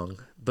something wrong,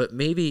 but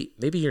maybe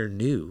you're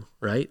new,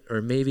 right?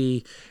 Or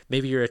maybe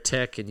you're a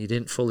tech and you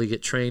didn't fully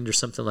get trained or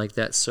something like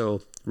that.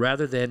 So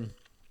rather than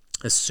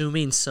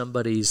assuming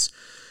somebody's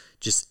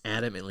just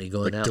adamantly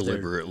going out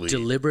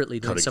deliberately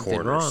doing something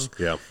wrong,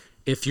 yeah.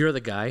 If you're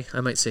the guy, I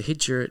might say, hey,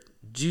 Jarrett,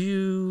 do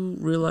you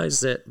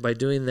realize that by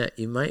doing that,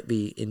 you might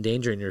be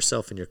endangering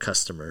yourself and your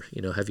customer?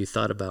 You know, have you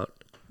thought about...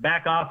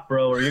 Back off,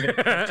 bro, or you're going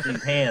to catch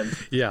these hands.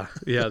 Yeah,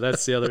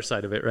 that's the other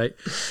side of it, right?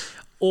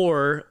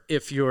 Or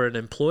if you're an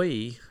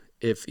employee,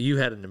 if you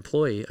had an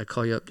employee, I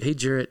call you up, hey,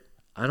 Jarrett,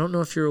 I don't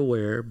know if you're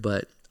aware,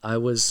 but I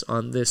was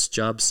on this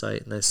job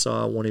site and I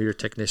saw one of your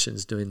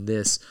technicians doing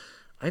this.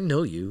 I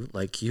know you,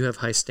 like you have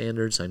high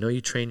standards. I know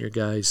you train your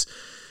guys.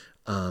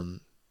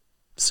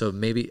 So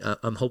maybe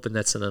I'm hoping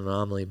that's an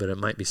anomaly, but it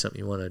might be something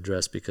you want to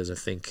address because I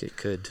think it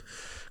could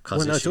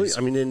cause issues.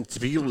 I mean, and to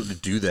be able to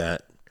do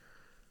that,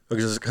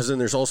 because then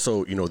there's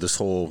also, you know, this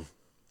whole,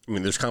 I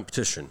mean, there's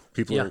competition.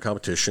 People are in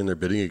competition. They're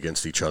bidding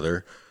against each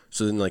other.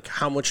 So then, like,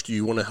 how much do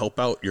you want to help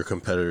out your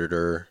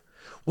competitor?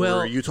 Well,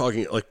 or are you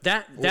talking like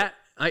that?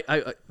 I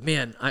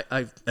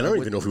don't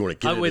even know if we want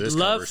to get into this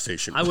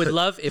conversation. I would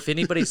love if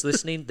anybody's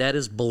listening. That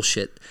is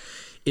bullshit.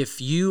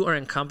 If you are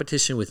in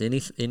competition with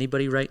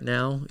anybody right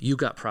now, you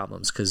got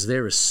problems because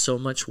there is so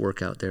much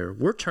work out there.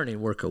 We're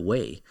turning work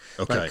away,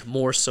 like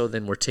more so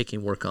than we're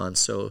taking work on.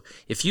 So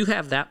if you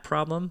have that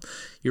problem,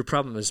 your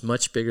problem is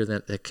much bigger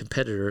than the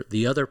competitor.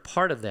 The other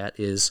part of that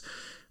is,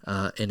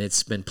 and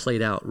it's been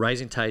played out,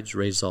 rising tides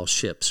raise all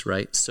ships,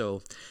 right?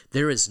 So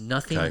there is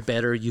nothing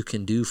better you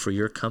can do for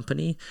your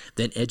company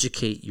than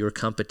educate your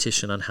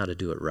competition on how to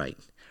do it right.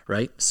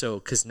 Right? So,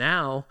 because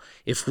now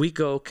if we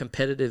go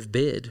competitive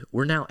bid,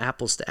 we're now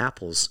apples to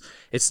apples.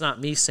 It's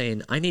not me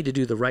saying I need to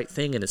do the right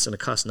thing and it's going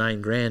to cost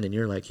 $9,000 and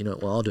you're like, you know,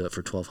 well, I'll do it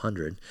for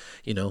 $1,200.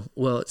 You know,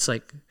 well, it's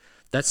like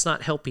that's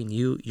not helping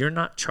you. You're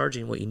not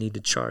charging what you need to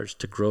charge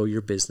to grow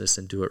your business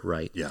and do it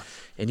right. Yeah.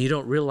 And you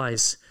don't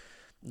realize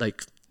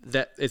like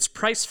that it's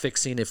price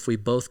fixing if we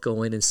both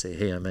go in and say,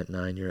 hey, I'm at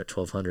 $9,000, you're at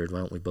 $1,200. Why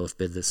don't we both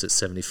bid this at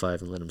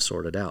 $75 and let them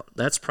sort it out?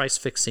 That's price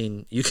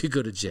fixing. You could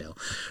go to jail,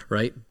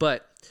 right?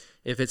 But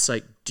if it's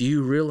like, do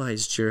you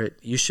realize, Jarrett,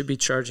 you should be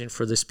charging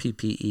for this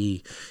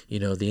PPE? You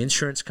know, the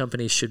insurance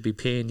company should be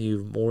paying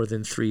you more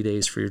than 3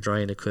 days for your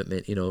drying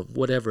equipment, you know,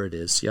 whatever it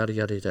is, yada,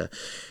 yada, yada.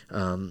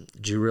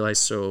 Do you realize?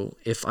 So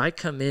if I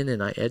come in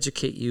and I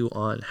educate you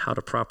on how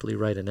to properly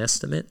write an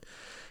estimate,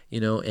 you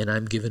know, and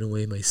I'm giving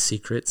away my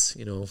secrets,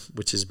 you know,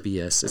 which is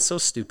BS. It's so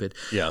stupid.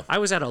 Yeah. I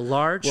was at a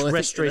large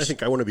restoration. I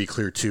think I want to be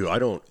clear too. I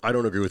don't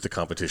agree with the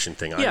competition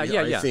thing. Yeah.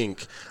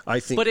 I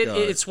think. But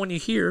it's when you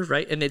hear,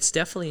 right, and it's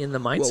definitely in the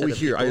mindset. Well, we of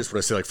hear. people. I just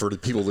want to say, like, for the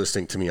people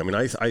listening to me, I mean,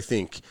 I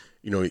think,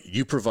 you know,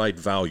 you provide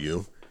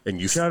value, and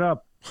you shut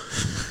up.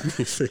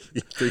 You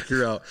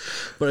figure out,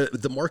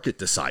 but the market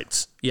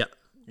decides. Yeah.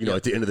 You know,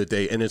 at the end of the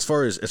day, and as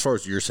far as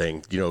you're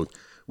saying, you know,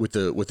 with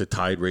the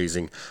tide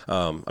raising,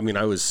 I mean,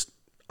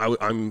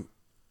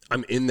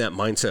 I'm in that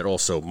mindset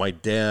also. My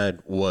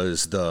dad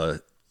was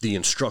the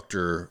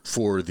instructor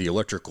for the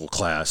electrical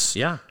class.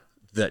 Yeah.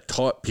 That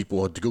taught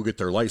people to go get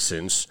their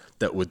license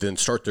that would then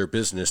start their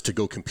business to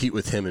go compete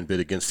with him and bid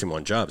against him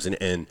on jobs.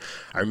 And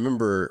I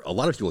remember a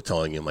lot of people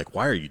telling him, like,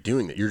 why are you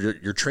doing that?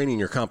 You're training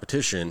your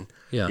competition.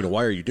 Yeah. You know,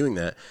 why are you doing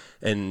that?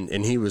 And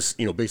he was,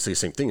 you know, basically the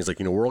same thing. It's like,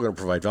 you know, we're all going to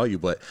provide value,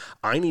 but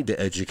I need to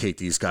educate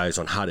these guys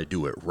on how to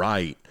do it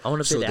right. I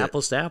want to bid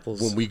apples to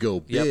apples. When we go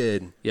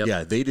bid,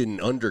 yeah, they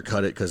didn't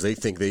undercut it because they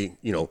think they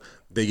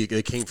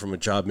came from a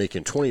job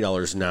making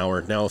 $20 an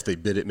hour. Now, if they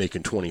bid it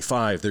making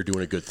 $25, they're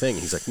doing a good thing.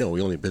 He's like, no,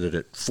 we only bid it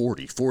at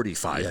 $40,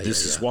 $45.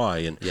 This is why.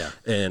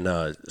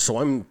 And so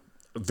I'm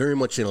very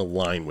much in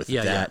line with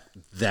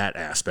that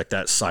aspect,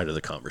 that side of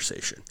the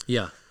conversation.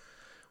 Yeah.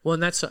 Well,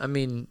 and that's, I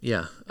mean,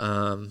 you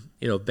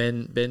know,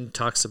 Ben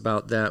talks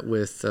about that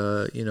with,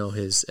 you know,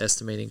 his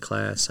estimating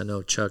class. I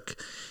know Chuck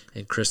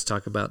and Chris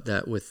talk about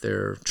that with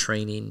their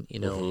training, you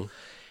know,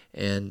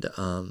 and,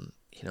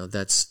 you know,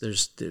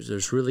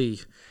 there's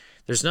really,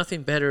 there's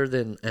nothing better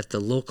than at the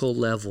local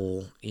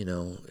level, you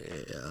know,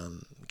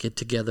 get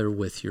together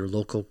with your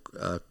local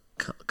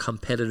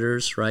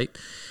competitors, right?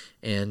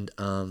 And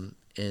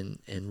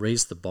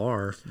raise the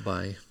bar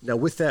by. Now,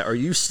 with that, are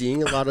you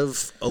seeing a lot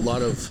of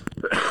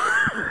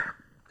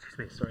Excuse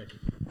me, sorry.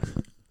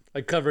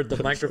 I covered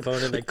the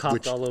microphone and I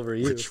coughed all over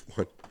you. Which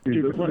one?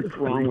 Dude, what is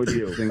wrong with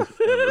you?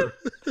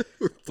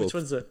 Which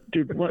one's it?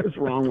 Dude, what is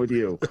wrong with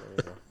you?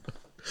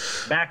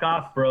 Back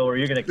off, bro, or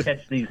you're going to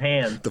catch these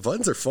hands. The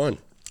buns are fun.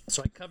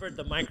 So I covered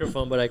the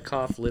microphone, but I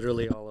coughed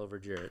literally all over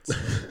Jarrett. So.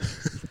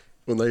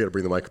 Well, now you got to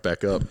bring the mic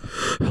back up.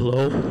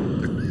 Hello? I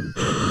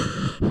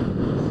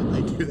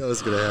knew that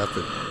was going to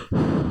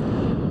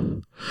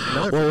happen.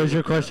 What was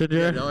your question,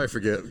 Jarrett? Now I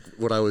forget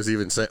what I was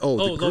even saying. Oh,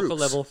 the groups. Local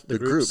level. The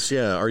groups,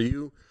 yeah. Are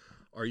you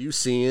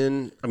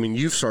seeing, I mean,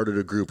 you've started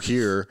a group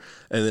here,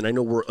 and then I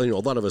know a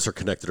lot of us are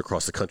connected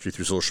across the country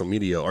through social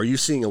media. Are you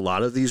seeing a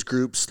lot of these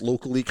groups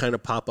locally kind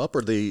of pop up?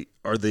 Are they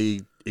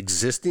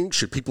existing?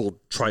 Should people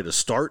try to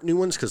start new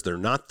ones because they're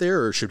not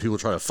there, or should people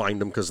try to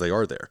find them because they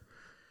are there?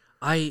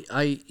 I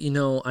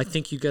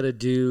think you got to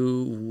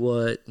do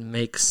what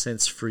makes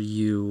sense for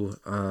you.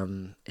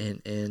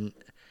 And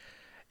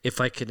if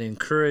I could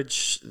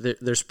encourage,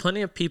 there's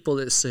plenty of people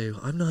that say,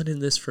 I'm not in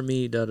this for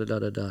me, da, da, da,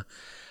 da, da.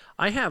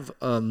 I have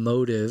a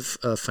motive,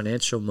 a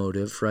financial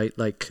motive, right?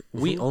 Like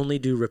we only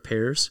do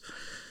repairs.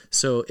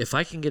 So if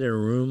I can get in a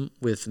room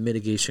with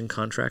mitigation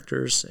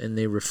contractors and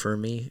they refer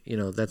me,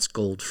 that's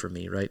gold for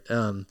me, right?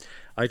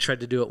 I tried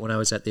to do it when I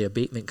was at the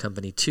abatement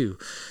company too.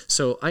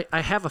 So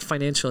I have a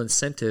financial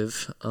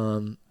incentive,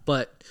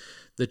 but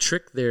the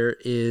trick there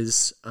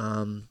is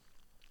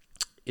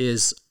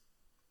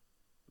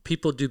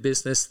people do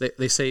business.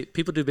 They say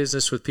people do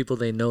business with people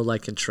they know,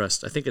 like, and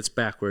trust. I think it's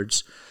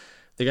backwards.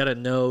 They got to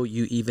know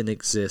you even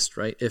exist,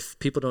 right? If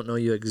people don't know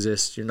you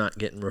exist, you're not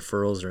getting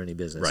referrals or any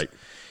business. Right.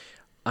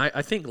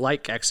 I think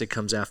like actually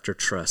comes after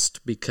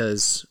trust,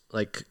 because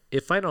like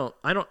if I don't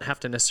have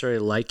to necessarily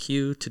like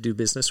you to do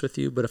business with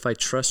you, but if I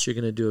trust you're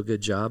going to do a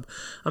good job,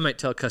 I might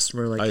tell a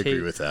customer like, I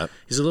agree with that.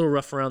 He's a little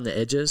rough around the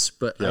edges,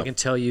 but I can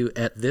tell you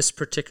at this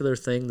particular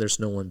thing, there's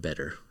no one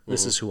better.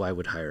 This is who I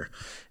would hire,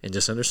 and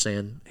just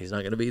understand he's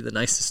not going to be the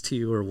nicest to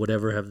you or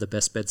whatever, have the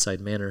best bedside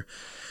manner.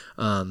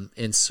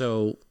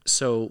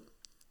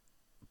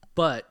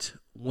 But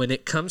when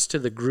it comes to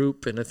the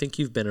group, and I think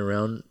you've been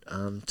around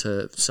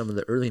to some of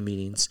the early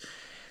meetings,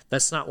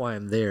 that's not why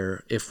I'm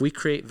there. If we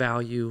create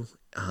value,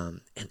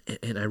 and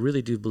I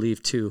really do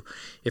believe too,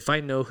 if I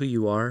know who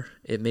you are,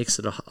 it makes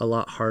it a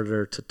lot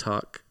harder to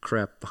talk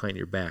crap behind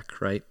your back,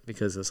 right?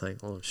 Because it's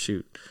like, oh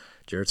shoot,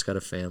 Jarrett's got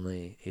a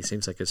family. He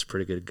seems like he's a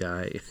pretty good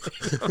guy,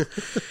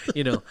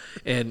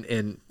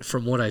 And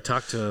from what I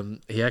talked to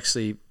him, he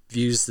actually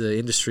views the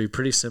industry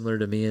pretty similar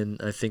to me,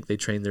 and I think they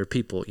train their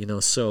people,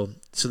 so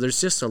there's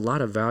just a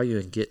lot of value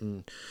in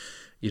getting,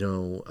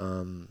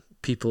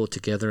 people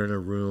together in a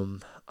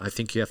room. I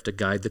think you have to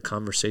guide the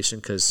conversation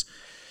because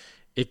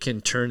it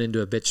can turn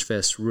into a bitch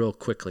fest real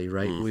quickly,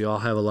 right? We all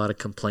have a lot of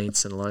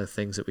complaints and a lot of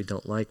things that we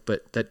don't like,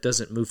 but that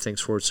doesn't move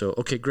things forward. So,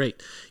 okay,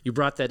 great. You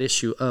brought that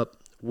issue up.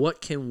 What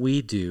can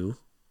we do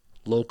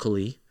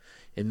locally?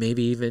 And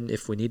maybe even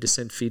if we need to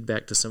send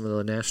feedback to some of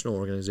the national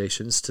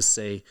organizations to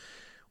say,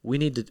 we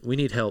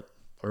need help,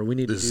 or we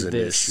need to do this.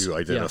 This is an issue.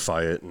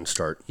 Identify it and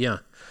start. Yeah.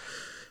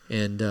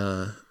 And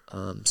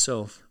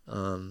so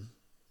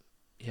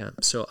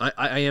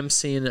I am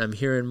seeing, I'm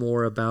hearing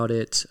more about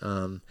it.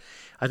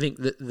 I think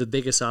the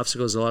biggest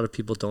obstacle is a lot of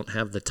people don't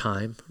have the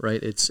time,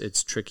 right?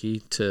 It's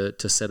tricky to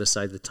set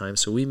aside the time.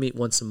 So we meet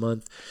once a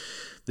month.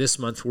 This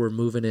month we're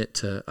moving it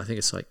to, I think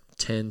it's like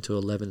 10 to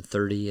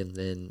 11:30, and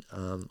then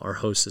our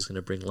host is going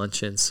to bring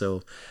lunch in,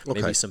 so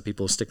maybe some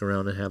people stick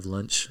around and have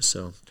lunch.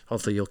 So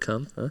hopefully you'll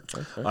come.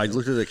 I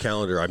looked at the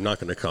calendar. I'm not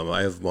going to come.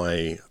 I have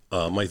my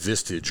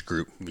Vistage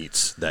group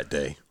meets that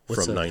day.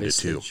 What's from 9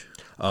 Vistage? to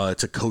 2.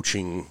 It's a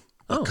coaching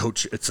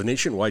coach. It's a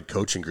nationwide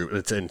coaching group,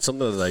 and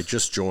something that I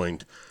just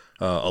joined.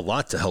 A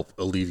lot to help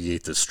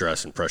alleviate the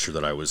stress and pressure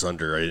that I was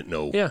under. I didn't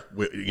know,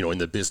 in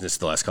the business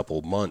the last couple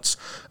of months.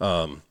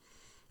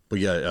 But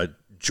yeah, I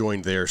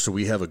joined there. So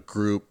we have a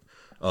group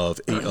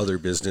of 8 other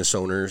business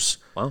owners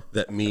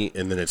that meet,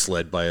 and then it's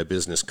led by a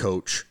business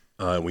coach.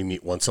 We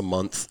meet once a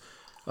month.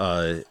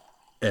 And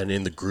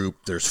in the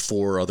group, there's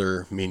 4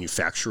 other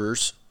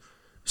manufacturers.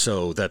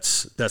 So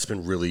that's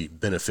been really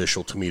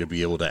beneficial to me to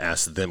be able to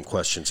ask them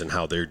questions and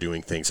how they're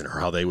doing things and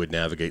how they would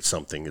navigate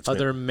something.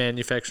 Other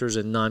manufacturers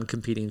in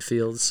non-competing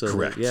fields. So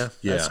correct. Yeah,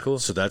 that's cool.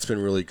 So that's been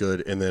really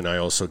good. And then I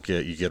also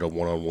get a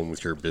one-on-one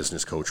with your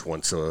business coach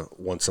once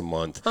a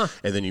month.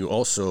 And then you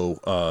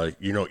also,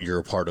 you're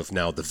a part of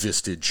now the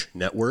Vistage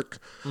Network,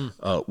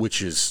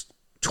 which is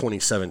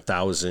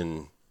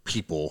 27,000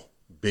 people,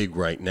 big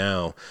right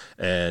now.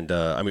 And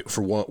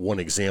for one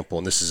example,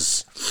 and this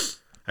is.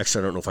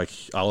 Actually, I don't know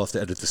if I'll have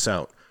to edit this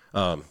out.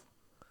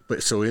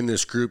 But so in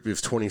this group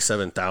of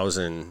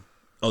 27,000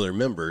 other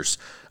members,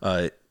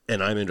 and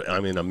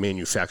I'm in a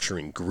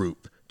manufacturing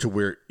group to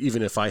where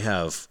even if I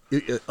have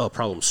a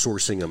problem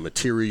sourcing a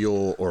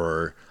material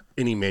or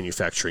any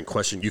manufacturing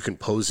question, you can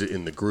pose it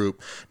in the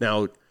group.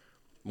 Now,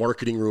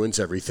 marketing ruins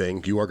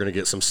everything. You are going to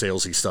get some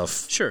salesy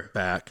stuff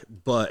back,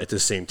 but at the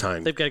same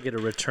time, they've got to get a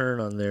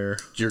return on their.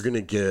 You're going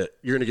to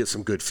get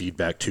some good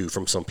feedback too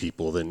from some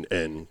people,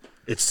 and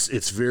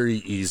it's very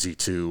easy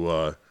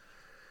to.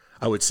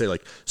 I would say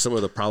like some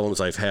of the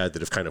problems I've had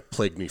that have kind of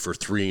plagued me for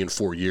 3 and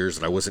 4 years,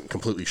 and I wasn't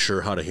completely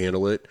sure how to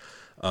handle it.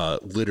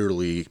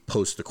 Literally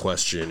post the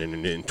question,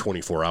 and in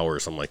 24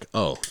 hours, I'm like,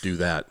 oh, do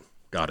that,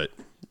 got it.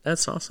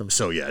 That's awesome.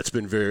 So yeah, it's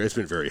been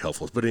very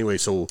helpful. But anyway,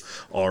 so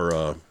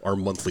our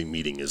monthly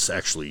meeting is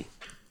actually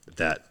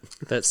that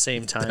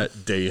same time,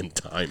 that day and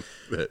time.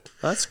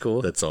 That's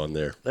cool. That's on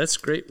there. That's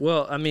great.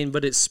 Well, I mean,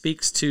 but it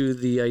speaks to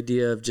the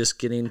idea of just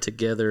getting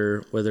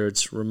together, whether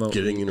it's remote.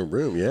 Getting in a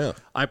room, yeah.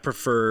 I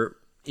prefer,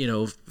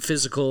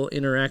 physical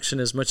interaction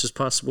as much as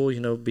possible,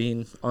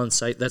 being on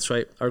site. That's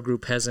why our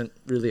group hasn't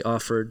really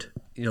offered,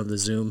 the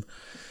Zoom.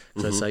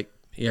 So it's like,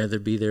 either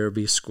be there or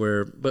be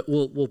square. But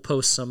we'll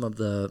post some of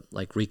the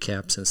like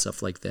recaps and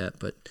stuff like that.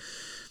 But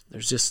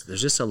there's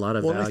just a lot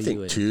of value. I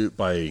think too,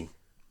 by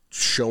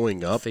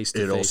showing up,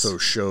 it also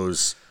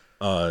shows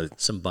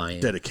some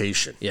buy-in,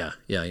 dedication. Yeah.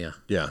 Well,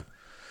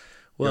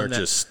 you aren't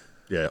just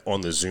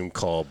on the Zoom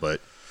call, but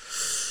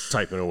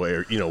typing away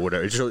or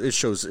whatever. It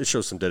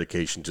shows some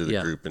dedication to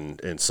the group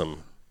and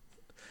some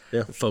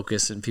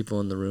focus and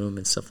people in the room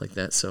and stuff like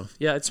that. So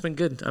it's been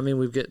good. I mean,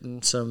 we've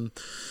gotten some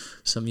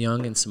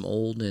young and some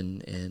old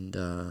and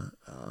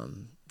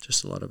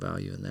just a lot of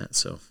value in that.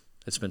 So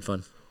it's been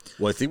fun.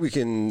 Well, I think we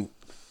can.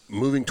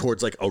 Moving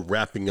towards like a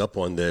wrapping up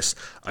on this,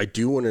 I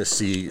do want to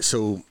see.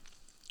 So,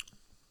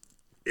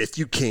 if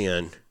you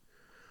can,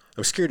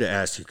 I'm scared to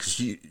ask you because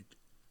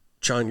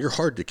John, you're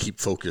hard to keep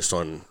focused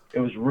on.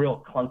 It was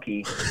real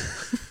clunky.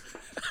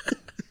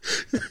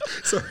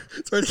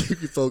 Sorry to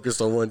keep you focused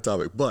on one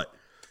topic, but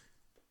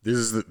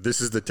this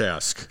is the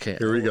task. Okay,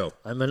 here we go.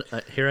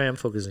 Here I am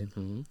focusing.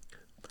 Mm-hmm.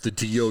 The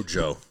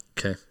Dojo.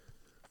 Okay.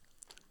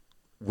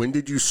 When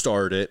did you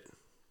start it?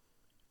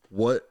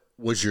 What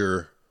was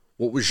your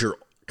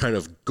kind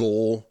of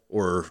goal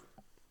or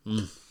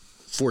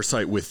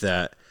foresight with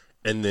that,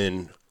 and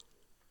then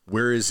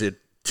where is it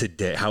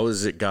today? How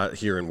has it got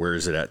here, and where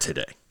is it at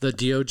today? The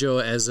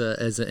Dojo as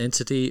an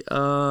entity.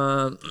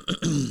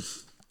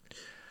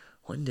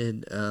 When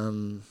did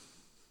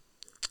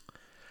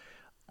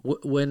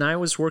when I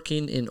was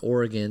working in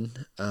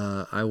Oregon,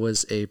 I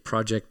was a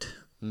project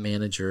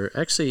manager.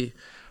 Actually,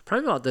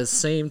 probably about the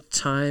same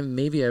time.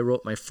 Maybe I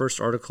wrote my first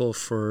article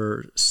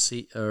for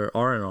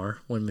R&R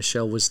when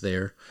Michelle was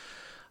there.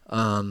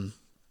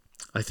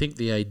 I think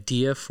the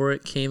idea for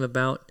it came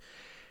about.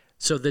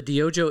 So the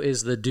Dojo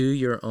is the do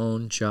your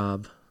own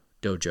job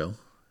dojo.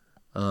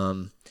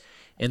 And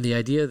the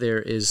idea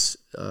there is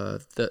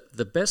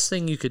the best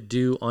thing you could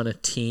do on a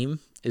team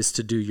is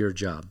to do your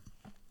job.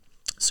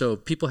 So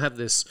people have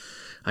this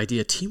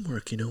idea,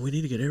 teamwork, we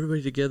need to get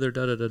everybody together,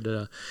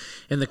 da-da-da-da.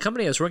 And the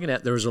company I was working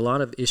at, there was a lot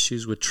of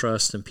issues with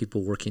trust and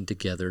people working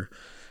together.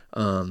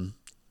 And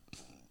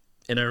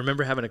I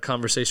remember having a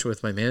conversation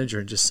with my manager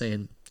and just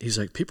saying, he's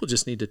like, people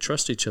just need to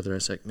trust each other. I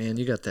was like, man,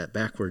 you got that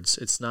backwards.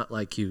 It's not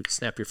like you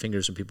snap your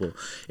fingers and people,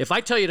 if I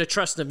tell you to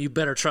trust them, you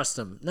better trust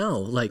them.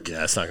 No,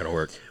 that's not going to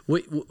work.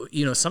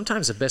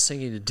 Sometimes the best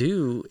thing you need to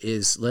do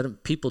is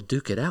let people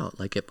duke it out.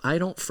 Like if I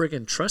don't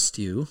friggin' trust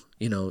you,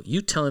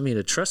 you telling me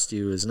to trust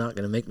you is not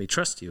going to make me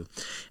trust you.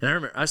 And I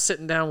remember I was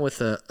sitting down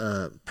with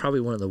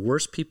probably one of the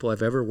worst people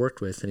I've ever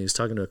worked with, and he was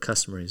talking to a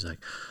customer. He's like,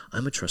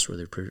 I'm a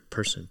trustworthy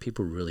person.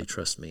 People really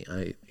trust me.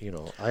 I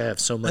have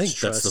so much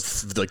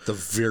trust. That's the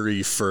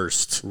very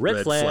first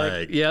red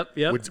flag. Yep.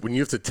 When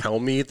you have to tell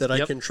me that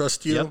I can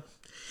trust you. Yep.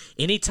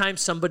 Anytime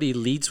somebody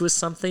leads with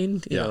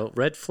something,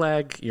 red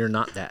flag, you're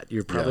not that.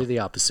 You're probably the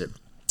opposite.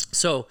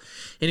 So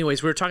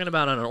anyways, we were talking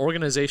about on an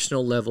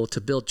organizational level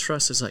to build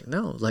trust. It's like,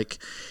 no,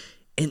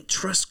 and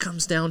trust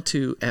comes down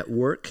to at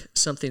work,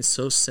 something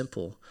so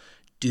simple.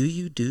 Do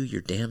you do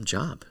your damn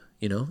job?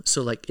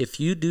 So if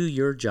you do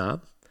your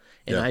job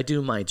and I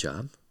do my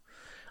job,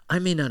 I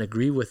may not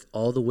agree with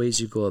all the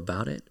ways you go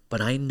about it, but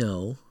I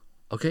know,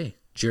 okay,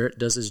 Jarrett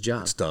does his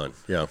job. It's done.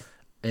 Yeah.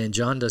 And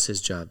John does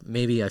his job.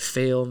 Maybe I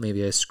fail,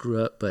 maybe I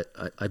screw up, but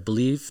I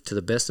believe to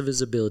the best of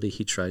his ability,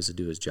 he tries to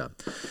do his job.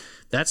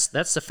 That's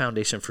the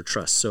foundation for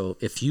trust. So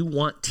if you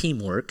want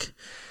teamwork,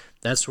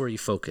 that's where you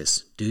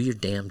focus. Do your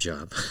damn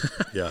job.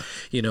 Yeah.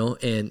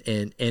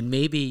 And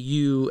maybe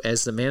you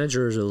as the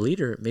manager or the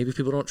leader, maybe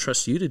people don't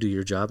trust you to do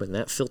your job, and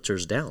that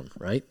filters down,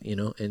 right?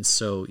 And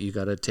so you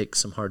got to take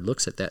some hard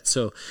looks at that.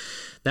 So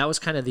that was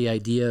kind of the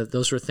idea.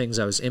 Those were things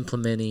I was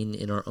implementing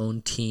in our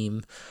own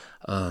team,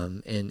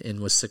 and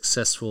was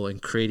successful in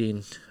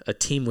creating a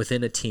team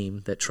within a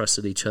team that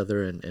trusted each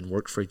other and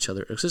worked for each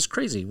other. It's just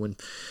crazy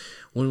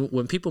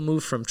when people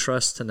move from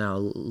trust to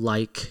now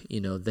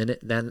then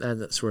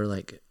that's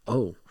where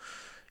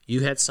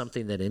you had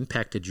something that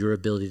impacted your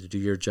ability to do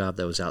your job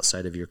that was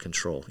outside of your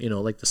control,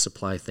 like the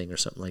supply thing or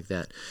something like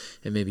that.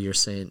 And maybe you're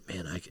saying,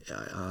 man,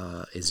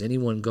 is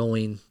anyone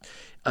going,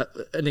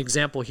 an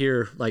example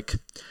here,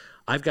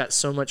 I've got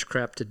so much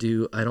crap to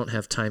do. I don't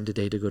have time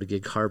today to go to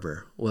Gig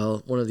Harbor.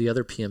 Well, one of the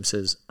other PMs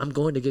says, I'm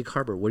going to Gig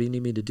Harbor. What do you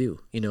need me to do?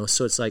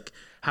 So it's like,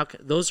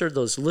 those are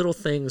those little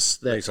things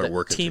that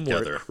teamwork,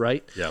 together.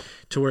 Right? Yeah.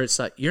 To where it's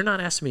like, you're not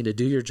asking me to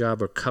do your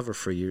job or cover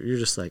for you. You're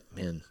just like,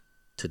 man,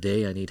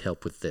 today I need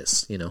help with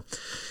this,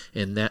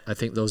 and that, I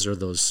think those are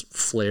those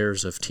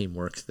flares of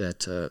teamwork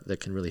that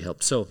can really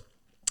help. So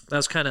that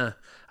was kind of,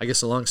 I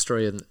guess, a long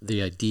story of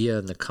the idea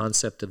and the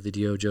concept of the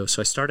Dojo.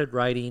 So I started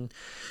writing.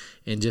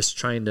 and just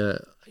trying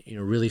to,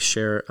 really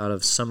share out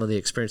of some of the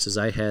experiences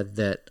I had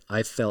that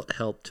I felt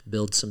helped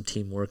build some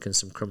teamwork and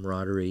some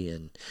camaraderie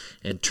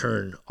and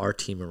turn our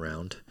team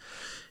around.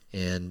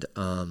 And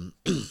and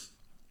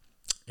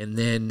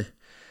then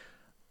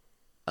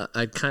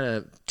I kind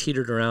of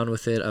teetered around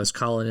with it. I was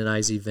calling in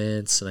IZ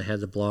events, and I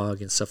had the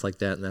blog and stuff like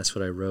that, and that's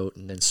what I wrote,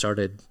 and then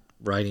started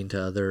writing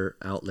to other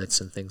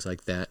outlets and things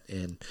like that.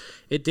 And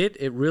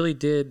it really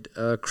did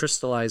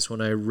crystallize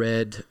when I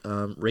read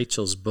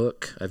Rachel's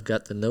book. I've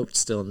got the notes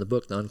still in the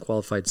book, The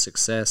Unqualified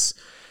Success.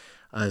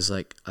 I was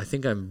like, I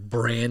think I'm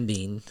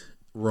branding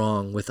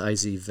wrong with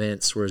IZ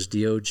events, whereas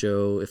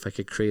Diojo, if I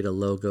could create a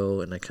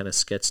logo, and I kind of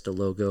sketched a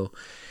logo,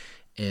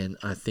 and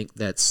I think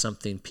that's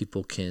something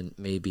people can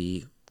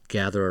maybe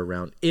gather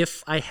around.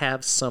 If I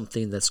have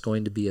something that's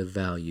going to be of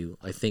value,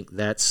 I think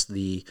that's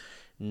the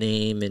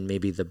name and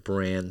maybe the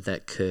brand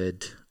that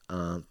could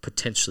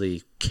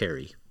potentially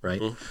carry,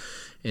 right?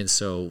 Mm-hmm. And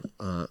so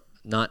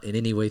not in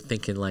any way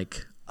thinking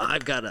like,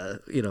 I've got to,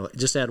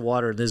 just add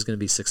water and this is going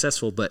to be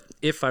successful. But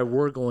if I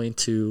were going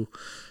to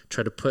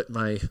try to put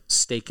my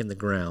stake in the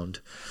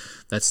ground,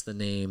 that's the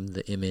name,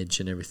 the image,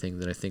 and everything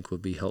that I think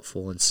would be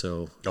helpful. And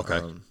so,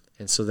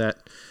 and so that,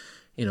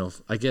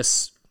 I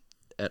guess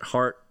at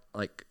heart,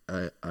 like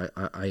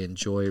I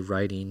enjoy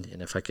writing,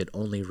 and if I could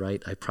only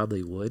write, I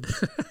probably would.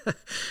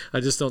 I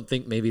just don't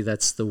think maybe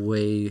that's the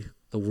way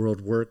the world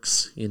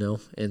works,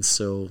 And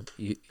so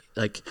you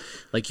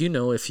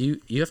if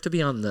you have to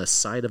be on the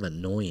side of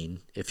annoying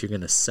if you're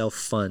going to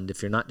self-fund,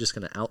 if you're not just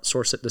going to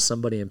outsource it to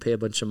somebody and pay a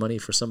bunch of money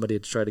for somebody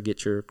to try to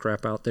get your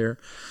crap out there.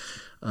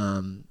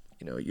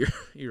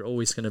 You're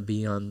always going to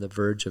be on the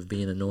verge of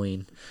being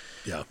annoying.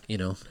 Yeah.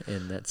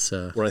 And that's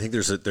well, I think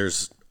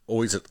there's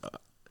always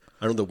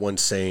I don't know the one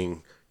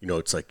saying,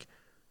 it's like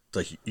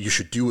you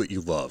should do what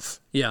you love.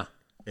 Yeah.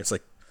 It's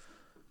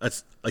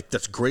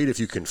that's great if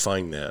you can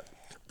find that.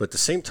 But at the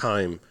same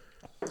time,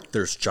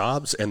 there's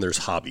jobs and there's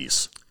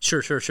hobbies.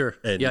 Sure.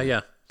 And,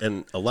 yeah.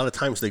 And a lot of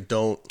times they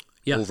don't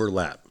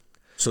overlap.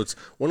 So it's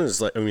one is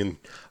like,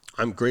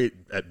 I'm great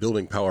at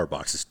building power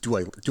boxes. Do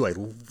I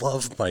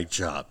love my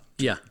job?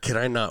 Yeah. Can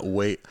I not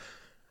wait?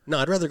 No,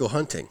 I'd rather go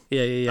hunting.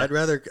 Yeah. I'd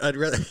rather.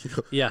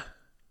 Yeah.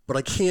 But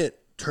I can't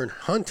turn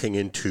hunting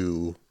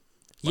into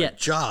my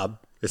job.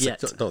 It's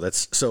like, no,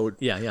 that's so.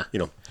 Yeah.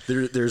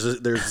 There's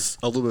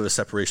a little bit of a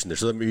separation there.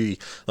 So that maybe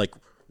like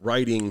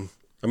writing.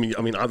 I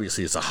mean,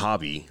 obviously it's a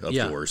hobby of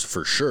yours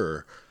for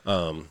sure.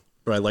 But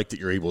I like that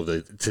you're able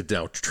to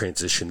now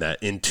transition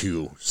that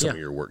into some of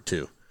your work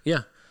too.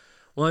 Yeah.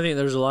 Well, I think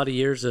there's a lot of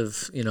years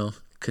of,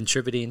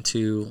 contributing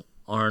to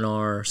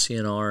R&R,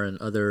 CNR, and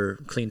other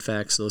clean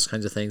facts, those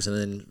kinds of things, and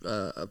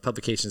then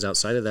publications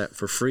outside of that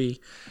for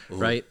free,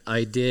 right?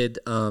 I did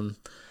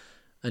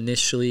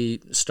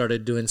initially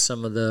started doing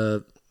some of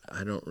the,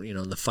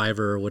 the Fiverr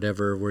or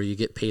whatever, where you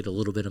get paid a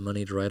little bit of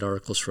money to write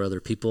articles for other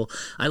people.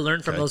 I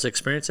learned from those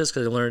experiences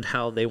because I learned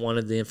how they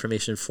wanted the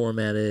information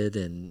formatted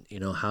and,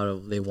 how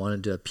they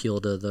wanted to appeal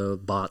to the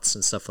bots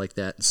and stuff like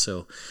that. And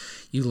so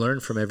you learn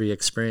from every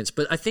experience.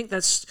 But I think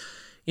that's,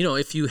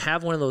 if you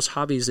have one of those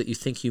hobbies that you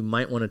think you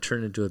might want to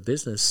turn into a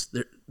business,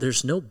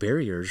 there's no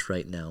barriers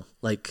right now.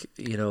 Like,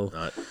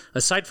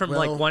 aside from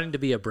like wanting to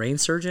be a brain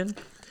surgeon,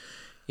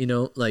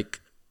 you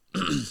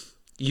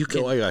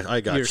can.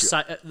 I got you.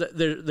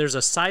 There's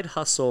a side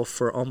hustle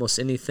for almost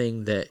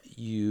anything that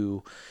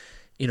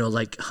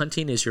like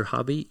hunting is your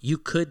hobby. You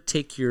could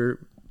take your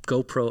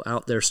GoPro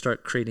out there,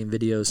 start creating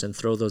videos, and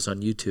throw those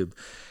on YouTube.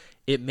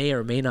 It may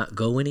or may not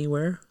go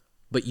anywhere,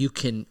 but you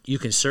can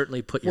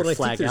certainly put your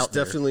flag out there. There's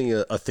definitely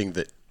a thing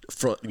that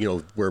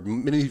where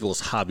many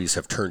people's hobbies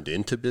have turned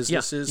into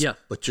businesses. Yeah.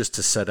 But just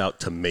to set out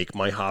to make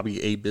my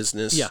hobby a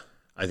business. Yeah.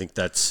 I think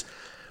that's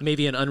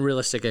maybe an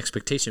unrealistic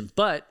expectation.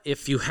 But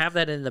if you have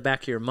that in the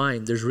back of your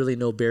mind, there's really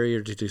no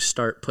barrier to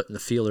start putting the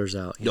feelers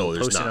out. There's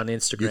posting not. on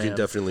Instagram. You can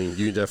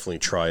definitely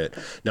try it.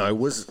 Now I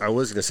was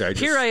going to say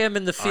here I am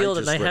in the field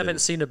and I haven't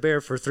seen a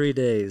bear for 3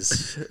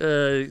 days.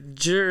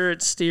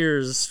 Jarrett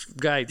Steers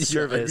guide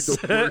service.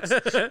 That's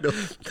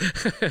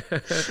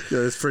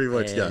pretty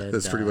much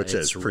that's pretty much it.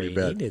 It's pretty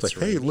bad. It's like,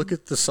 hey, look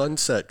at the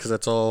sunset because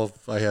that's all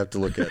I have to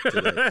look at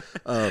today.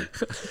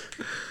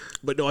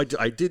 But no,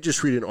 I did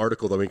just read an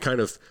article that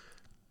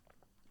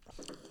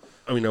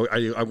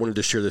I wanted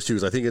to share this too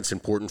because I think it's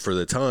important for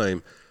the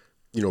time.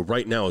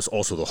 Right now is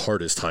also the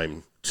hardest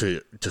time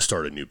to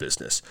start a new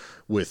business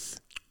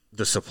with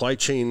the supply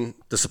chain.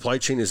 The supply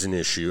chain is an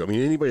issue.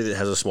 Anybody that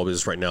has a small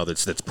business right now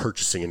that's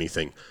purchasing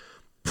anything,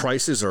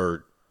 prices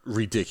are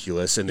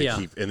ridiculous and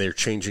they're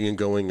changing and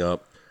going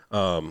up.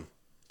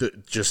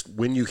 Just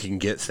when you can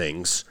get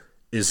things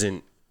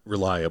isn't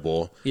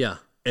reliable. Yeah.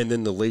 And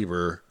then the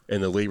labor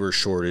and the labor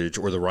shortage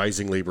or the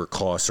rising labor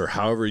costs or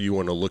however you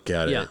want to look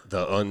at it,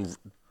 the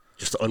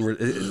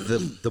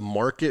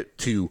market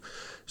to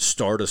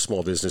start a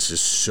small business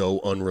is so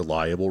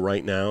unreliable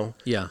right now.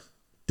 Yeah.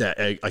 That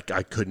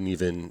I couldn't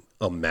even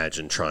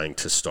imagine trying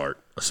to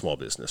start a small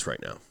business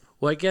right now.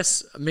 Well, I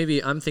guess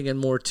maybe I'm thinking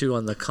more too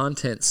on the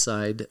content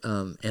side,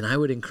 and I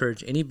would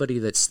encourage anybody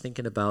that's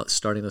thinking about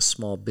starting a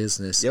small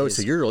business. Yeah,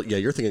 so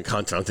you're thinking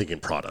content. I'm thinking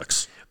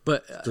products.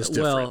 But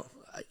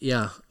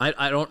yeah,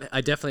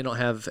 I definitely don't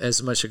have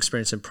as much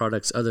experience in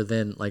products other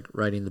than like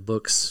writing the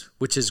books,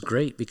 which is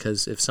great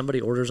because if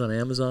somebody orders on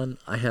Amazon,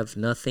 I have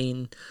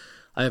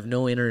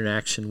no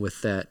interaction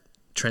with that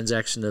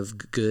transaction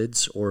of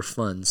goods or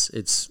funds.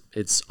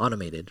 It's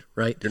automated,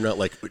 right? You're not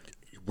like,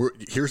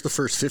 here's the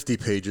first 50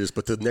 pages,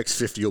 but the next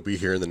 50 will be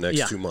here in the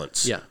next 2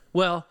 months. Yeah.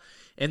 Well,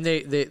 and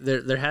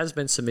there has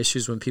been some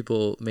issues when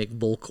people make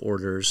bulk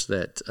orders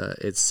that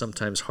it's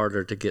sometimes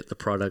harder to get the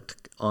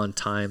product on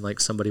time. Like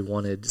somebody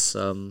wanted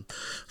some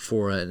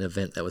for an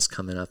event that was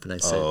coming up, and I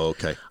said,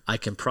 okay, I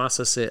can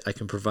process it, I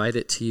can provide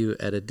it to you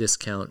at a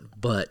discount,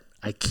 but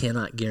I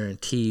cannot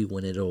guarantee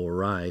when it'll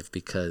arrive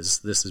because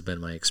this has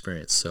been my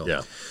experience. So,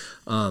 yeah.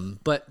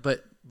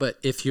 But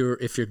if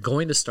you're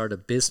going to start a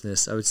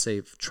business, I would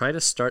say try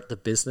to start the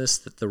business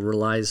that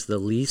relies the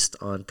least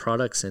on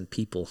products and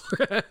people.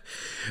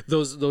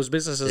 those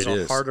businesses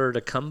are harder to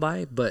come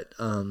by, but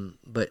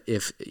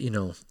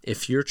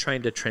if you're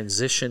trying to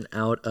transition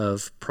out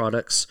of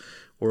products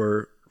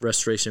or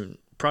restoration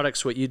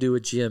products, what you do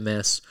with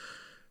GMS,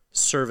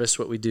 service,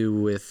 what we do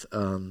with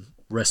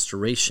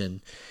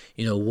restoration,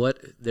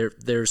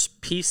 there's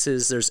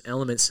pieces, there's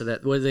elements to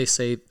that. What do they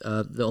say?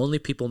 The only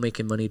people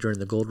making money during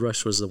the gold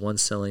rush was the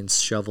ones selling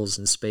shovels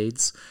and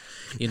spades,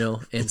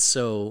 and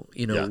so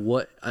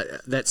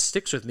that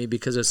sticks with me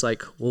because it's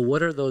like, well,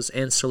 what are those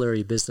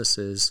ancillary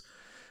businesses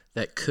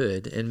that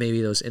could, and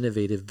maybe those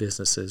innovative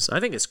businesses? I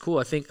think it's cool.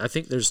 I think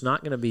there's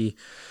not going to be,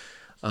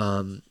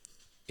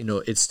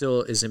 it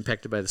still is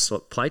impacted by the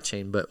supply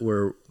chain, but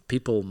where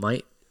people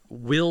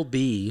will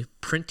be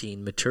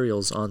printing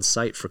materials on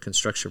site for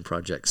construction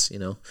projects.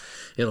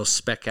 It'll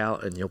spec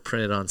out and you'll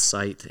print it on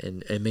site,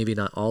 and maybe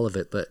not all of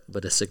it,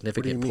 but a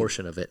significant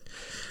portion of it.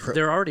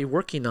 They're already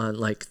working on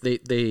like a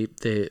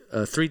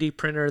 3D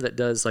printer that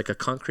does like a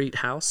concrete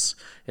house,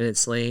 and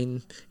it's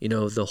laying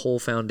the whole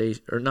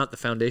foundation, or not the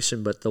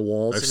foundation, but the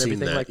walls and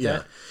everything like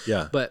that.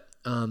 Yeah. But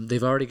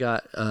they've already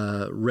got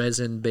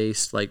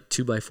resin-based like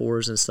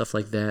 2x4s and stuff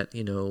like that,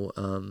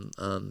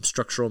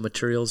 structural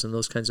materials and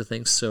those kinds of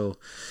things. So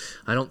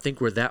I don't think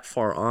we're that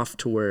far off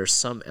to where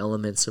some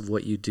elements of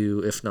what you do,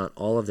 if not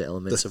all of the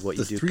elements of what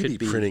you do, could be.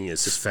 The 3D printing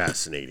is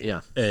fascinating.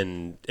 Yeah.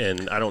 And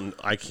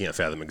I can't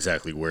fathom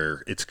exactly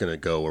where it's going to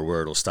go or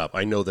where it'll stop.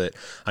 I know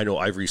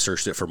I've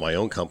researched it for my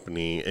own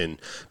company, and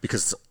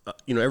because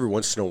every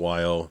once in a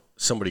while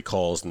somebody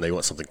calls and they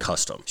want something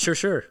custom.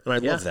 Sure. And I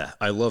love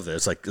that.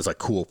 It's like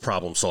cool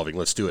problem solving.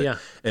 Let's do it. Yeah.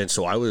 And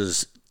so I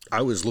was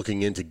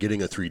looking into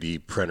getting a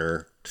 3D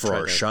printer for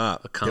our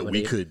shop that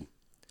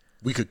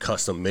we could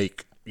custom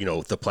make,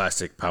 the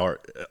plastic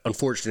power.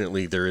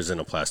 Unfortunately, there isn't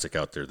a plastic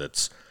out there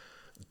that's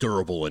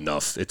durable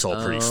enough. It's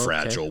all pretty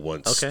fragile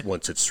once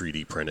it's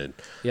 3D printed.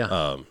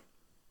 Yeah.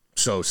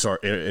 So sorry,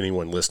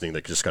 anyone listening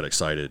that just got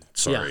excited.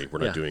 Sorry, we're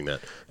not doing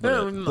that.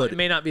 But it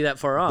may not be that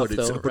far off,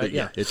 though. Right?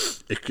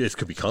 It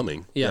could be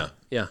coming. Yeah.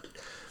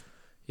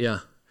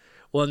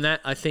 Well, and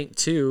that I think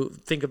too.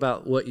 Think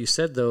about what you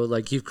said though.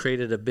 Like you've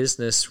created a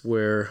business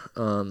where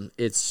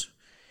it's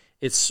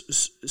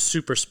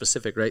super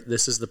specific, right?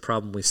 This is the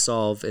problem we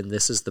solve, and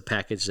this is the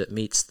package that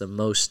meets the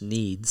most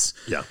needs.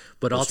 Yeah,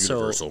 but also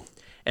universal.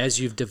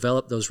 As you've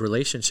developed those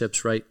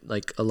relationships, right?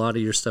 Like a lot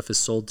of your stuff is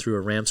sold through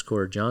a Ramsco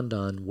or John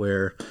Don,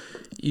 where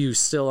you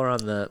still are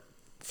on the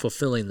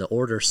fulfilling the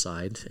order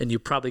side, and you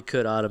probably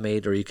could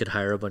automate or you could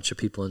hire a bunch of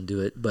people and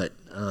do it, but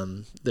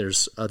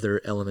there's other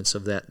elements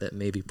of that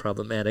may be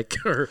problematic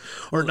or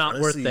not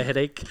honestly, worth the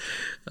headache.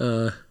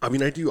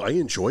 I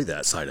enjoy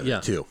that side of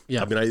it too.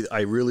 Yeah.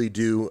 I really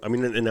do.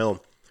 And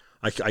now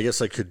I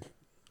guess I could.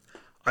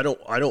 I don't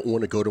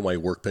want to go to my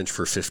workbench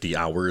for 50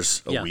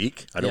 hours a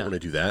week. I don't want to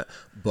do that,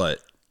 but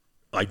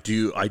I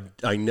do.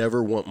 I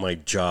never want my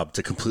job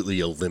to completely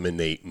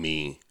eliminate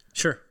me.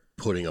 Sure.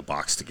 Putting a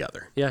box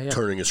together. Yeah.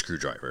 Turning a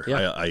screwdriver.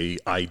 Yeah.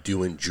 I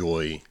do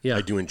enjoy. Yeah.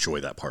 I do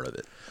enjoy that part of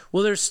it.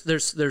 Well,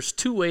 there's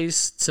two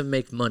ways to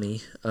make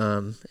money,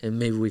 and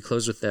maybe we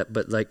close with that.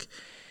 But like,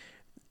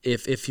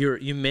 if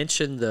you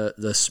mentioned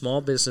the small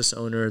business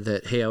owner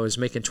that, hey, I was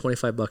making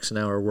 $25 an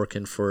hour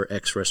working for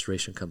X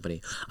restoration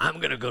company.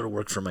 I'm gonna go to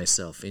work for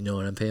myself. You know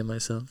what I'm paying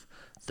myself?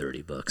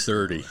 $30.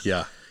 30.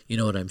 Yeah. You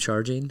know what I'm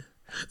charging?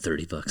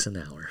 $30 an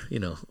hour.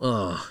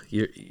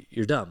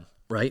 You're dumb,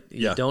 right?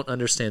 You don't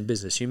understand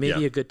business. You may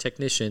be a good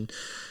technician,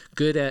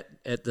 good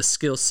at the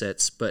skill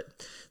sets,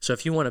 but so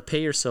if you want to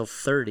pay yourself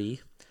 $30,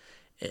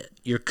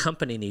 your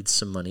company needs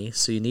some money,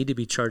 so you need to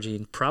be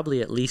charging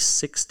probably at least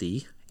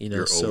 $60.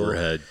 Your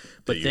overhead.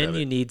 But then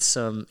you need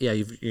some. Yeah,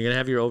 you're gonna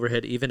have your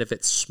overhead, even if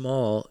it's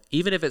small.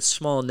 Even if it's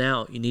small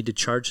now, you need to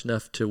charge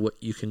enough to what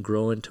you can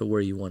grow into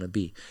where you want to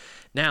be.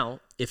 Now,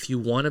 if you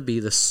want to be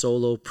the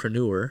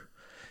solopreneur,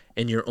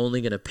 and you're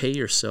only going to pay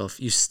yourself,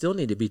 you still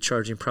need to be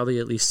charging probably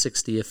at least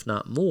 60, if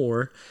not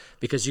more,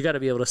 because you got to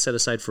be able to set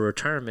aside for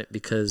retirement,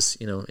 because,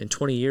 in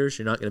 20 years,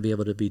 you're not going to be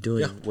able to be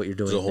doing what you're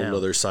doing now. There's a whole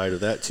other side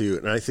of that too.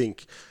 And I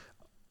think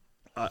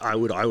I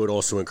would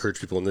also encourage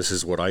people, and this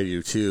is what I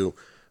do too.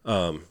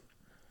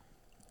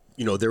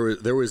 You know,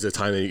 there was a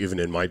time even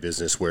in my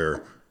business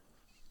where,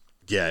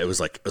 yeah, it was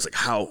like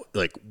how,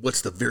 like,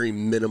 what's the very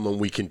minimum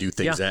we can do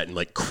things at, and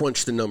like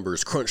crunch the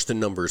numbers.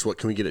 What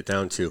can we get it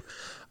down to?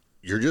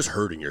 You're just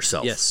hurting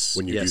yourself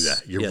when you do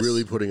that. You're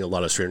really putting a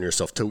lot of strain on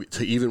yourself to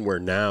even where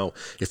now,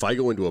 if I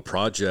go into a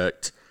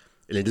project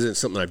and it isn't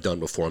something I've done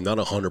before, I'm not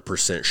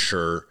 100%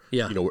 sure.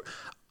 Yeah. You know,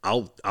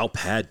 I'll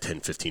pad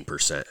 10,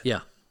 15%.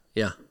 Yeah.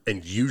 Yeah.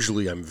 And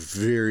usually I'm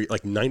very,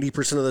 like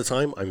 90% of the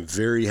time, I'm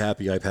very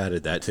happy I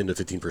padded that 10 to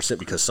 15%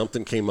 because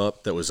something came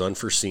up that was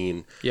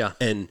unforeseen. Yeah.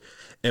 And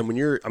when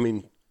you're, I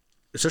mean,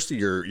 especially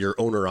your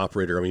owner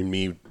operator, I mean,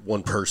 me,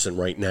 one person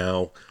right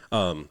now,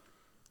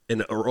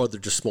 or other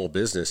just small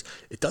business,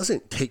 it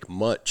doesn't take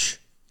much.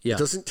 Yeah. It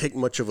doesn't take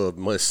much of a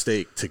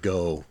mistake to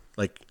go,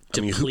 like, I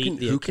mean,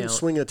 who can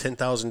swing a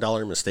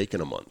 $10,000 mistake in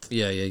a month?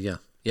 Yeah.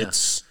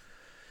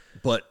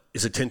 But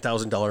is a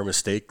 $10,000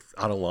 mistake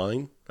out of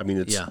line? I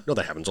mean, no,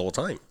 that happens all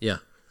the time. Yeah.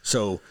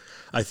 So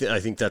I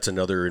think that's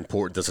another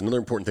important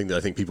thing that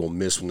I think people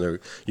miss when they're,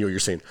 you know, you're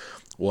saying,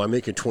 well, I'm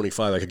making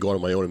 25, I could go out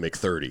on my own and make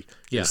 30.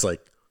 Yeah. It's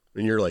like,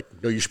 and you're like,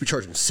 no, you should be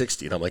charging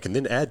 60. And I'm like, and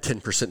then add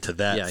 10% to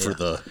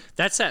that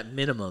that's at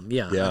minimum.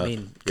 Yeah. I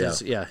mean,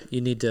 because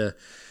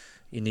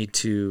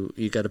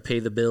you got to pay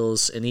the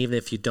bills, and even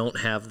if you don't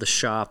have the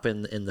shop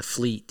and the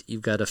fleet,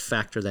 you've got to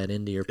factor that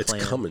into your plan.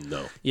 It's coming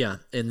though. Yeah,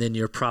 and then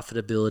your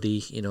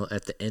profitability, you know,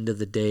 at the end of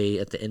the day,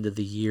 at the end of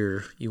the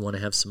year, you want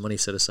to have some money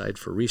set aside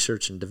for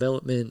research and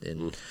development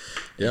and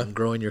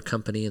growing your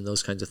company and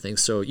those kinds of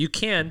things. So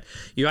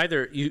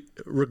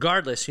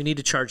regardless, you need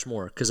to charge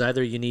more, because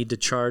either you need to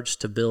charge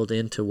to build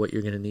into what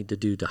you're going to need to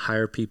do to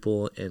hire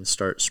people and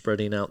start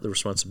spreading out the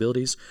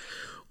responsibilities,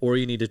 or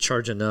you need to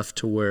charge enough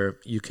to where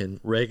you can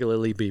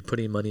regularly be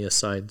putting money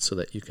aside so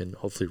that you can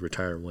hopefully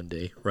retire one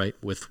day, right?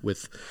 With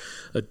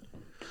a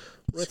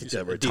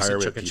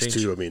retirement piece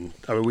too. I mean,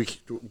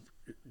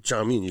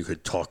 John, me and you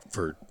could talk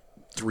for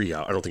 3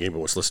 hours. I don't think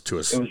anyone wants to listen to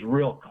us. It was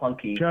real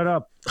clunky. Shut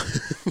up.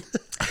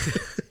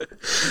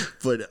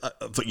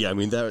 But yeah, I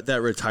mean that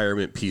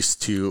retirement piece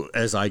too.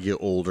 As I get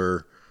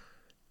older.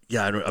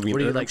 Yeah, I mean,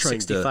 what are you, like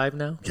 65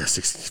 now? Yeah,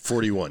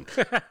 41.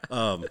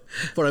 But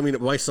I mean,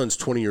 my son's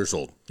 20 years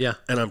old. Yeah.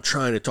 And I'm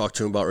trying to talk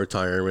to him about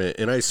retirement,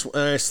 and I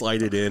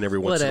slide it in every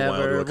once in a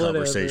while to a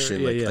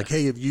conversation. Like,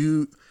 hey, have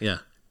you? Yeah.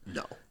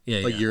 No. Yeah.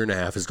 A year and a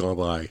half has gone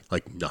by,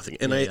 like nothing.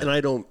 And I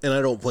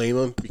don't blame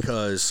him,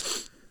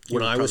 because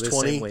when I was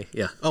 20,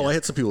 I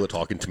had some people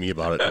talking to me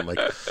about it. I'm like,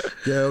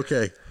 yeah,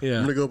 okay. Yeah.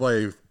 I'm gonna go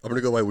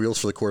buy wheels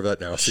for the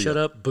Corvette now. Shut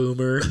up,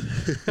 boomer.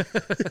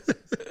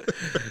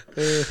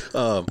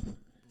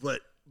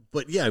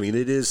 But yeah, I mean,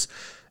 it is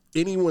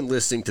anyone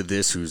listening to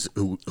this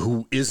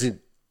who isn't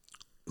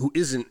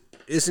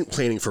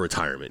planning for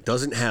retirement,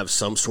 doesn't have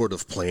some sort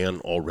of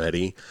plan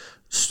already.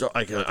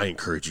 I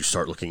encourage you,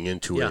 start looking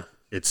into it.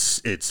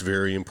 It's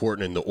very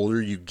important, and the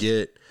older you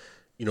get,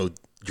 you know,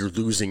 you're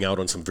losing out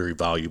on some very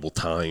valuable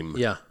time.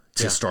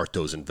 To start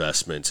those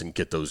investments and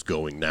get those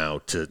going now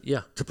to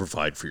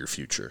provide for your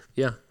future.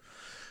 Yeah.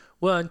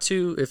 Well, and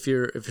two, if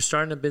you're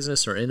starting a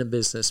business or in a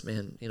business,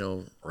 man, you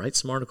know, write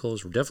some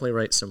articles, definitely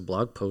write some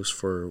blog posts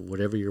for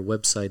whatever your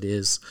website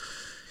is,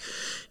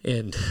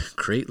 and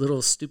create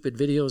little stupid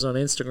videos on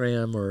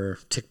Instagram or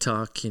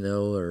TikTok, you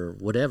know, or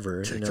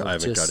whatever. TikTok, you know, I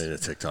haven't got into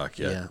TikTok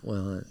yet. Yeah,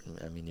 well,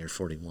 I mean, you're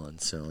 41,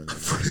 so I mean,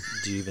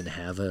 do you even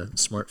have a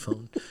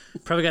smartphone?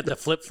 Probably got the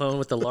flip phone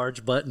with the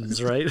large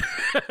buttons, right?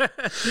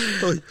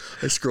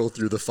 I scroll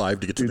through the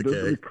 5 to get to the K.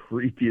 Those are the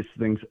creepiest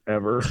things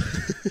ever.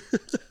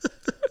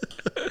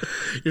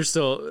 You're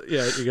still, you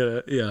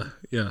gotta,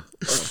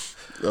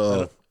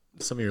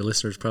 some of your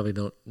listeners probably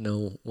don't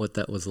know what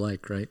that was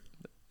like, right?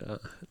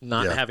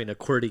 Not having a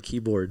QWERTY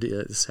keyboard,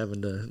 is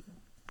having to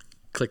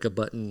click a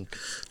button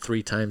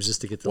 3 times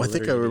just to get the. Well, I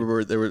think I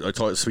remember I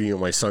talked speaking of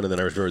my son, and then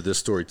I remember this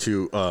story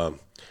too. I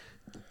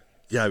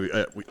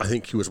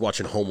think he was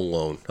watching Home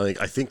Alone. I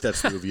think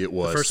that's the movie it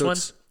was. First one?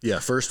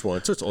 First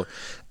one. So it's old.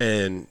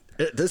 And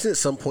doesn't at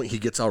some point he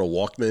gets out a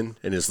Walkman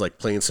and is like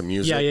playing some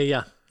music?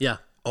 Yeah.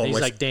 Oh,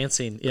 he's like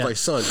dancing. Yeah. My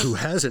son, who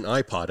has an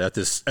iPod at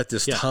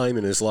this time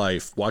in his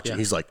life, watching,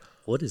 he's like,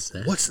 "What is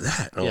that? What's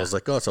that?" And I was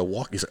like, "Oh, it's a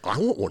walk." He's like, "I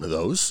want one of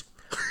those."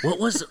 What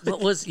was?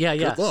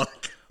 Good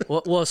luck.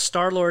 Well,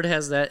 Star-Lord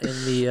has that in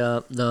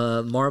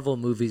the Marvel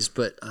movies,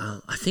 but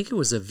I think it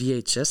was a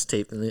VHS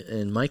tape,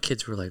 and my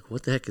kids were like,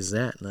 "What the heck is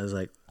that?" And I was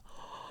like,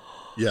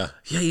 Yeah,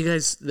 you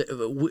guys.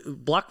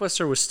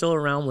 Blockbuster was still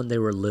around when they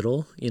were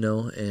little, you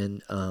know,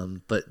 and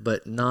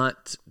but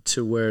not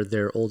to where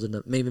they're old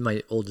enough. Maybe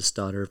my oldest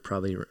daughter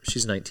probably,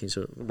 she's 19,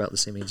 so about the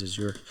same age as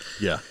your.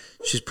 Yeah.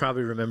 She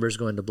probably remembers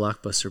going to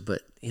Blockbuster,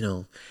 but you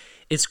know,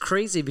 It's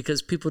crazy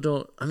because people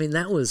don't. I mean,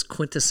 that was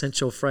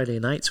quintessential Friday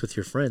nights with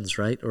your friends,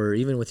 right? Or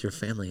even with your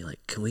family.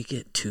 Like, can we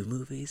get 2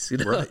 movies? You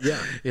know? Right?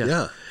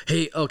 Yeah.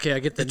 Hey, okay, I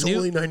get the It's new.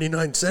 only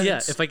 99 cents. Yeah,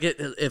 if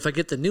I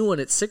get the new one,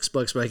 it's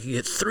 $6, but I can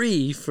get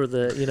 3 for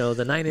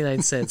the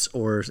 99 cents,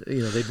 or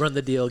they'd run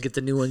the deal, get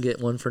the new one,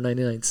 get one for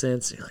 99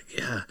 cents. And you're like,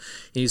 yeah.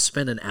 And you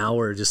spend an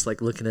hour just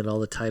like looking at all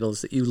the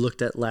titles that you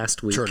looked at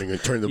last week,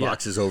 turning the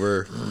boxes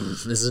over.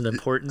 This is an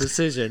important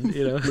decision.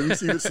 Let me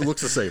see if it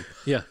looks the same.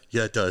 Yeah,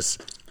 it does.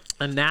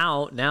 And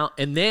now,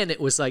 and then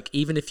it was like,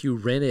 even if you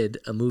rented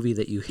a movie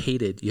that you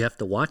hated, you have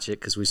to watch it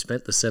because we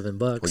spent the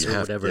 $7 or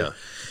whatever. Yeah.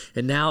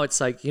 And now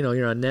it's like,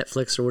 you're on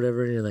Netflix or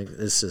whatever, and you're like,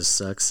 this just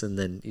sucks. And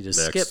then you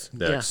just skip.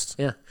 Next.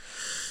 Yeah.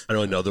 I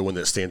know another one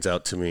that stands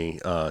out to me,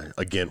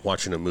 again,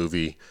 watching a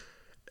movie,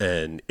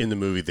 and in the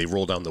movie, they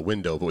roll down the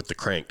window, but with the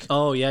crank.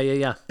 Oh,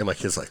 yeah. And my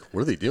kid's like,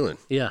 what are they doing?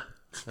 Yeah.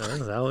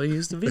 That's how it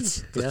used to be.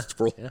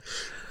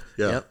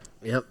 Yeah.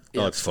 Yep.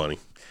 Oh, it's funny.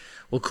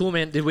 Well, cool,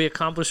 man. Did we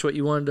accomplish what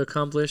you wanted to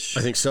accomplish?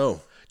 I think so.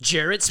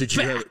 Jarrett's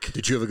back.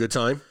 Did you have a good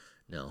time?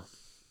 No.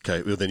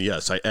 Okay, well then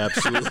yes, I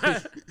absolutely.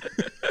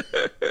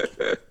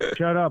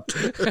 Shut up.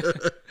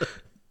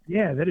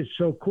 Yeah, that is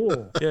so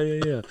cool.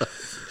 Yeah.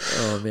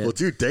 Oh, man. Well,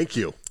 dude, thank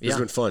you. It's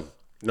been fun.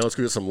 Now let's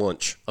go get some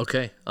lunch.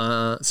 Okay.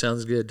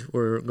 Sounds good.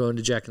 We're going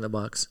to Jack in the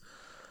Box.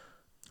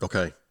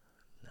 Okay.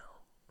 No.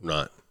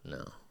 Not.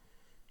 No.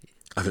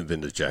 I haven't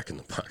been to Jack in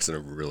the Box in a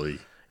really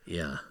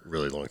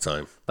long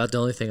time. About the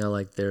only thing I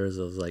like there is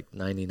those like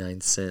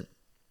 99-cent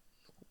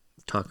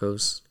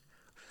tacos.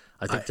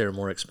 I think they're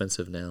more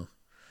expensive now.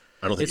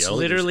 I don't think it's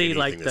literally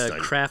like the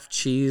Kraft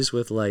cheese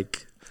with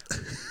like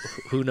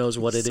who knows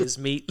what it is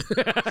meat.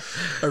 I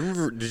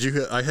remember.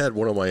 I had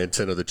one on my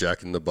antenna, the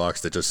Jack in the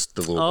Box, that just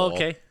the little ball.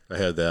 Okay. I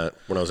had that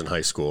when I was in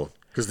high school,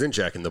 because then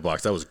Jack in the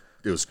Box, it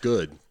was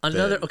good.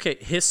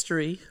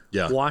 History.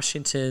 Yeah.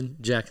 Washington,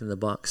 Jack in the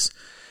Box.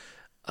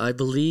 I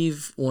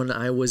believe when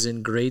I was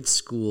in grade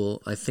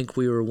school, I think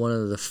we were one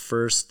of the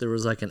first. There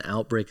was like an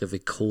outbreak of E.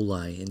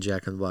 coli in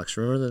Jack in the Box.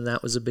 Remember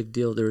that was a big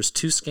deal? There was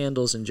 2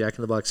 scandals in Jack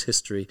in the Box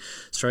history.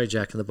 Sorry,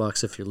 Jack in the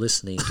Box, if you're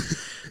listening.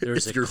 There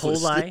was E.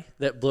 coli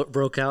that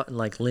broke out in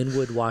like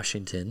Linwood,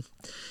 Washington,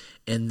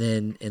 and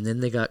then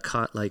they got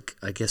caught, like,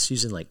 I guess,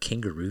 using like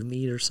kangaroo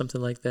meat or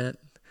something like that.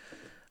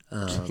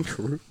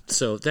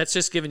 So that's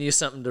just giving you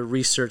something to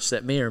research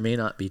that may or may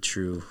not be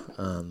true.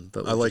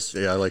 But I like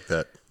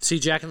that. See,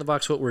 Jack in the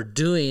Box, what we're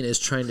doing is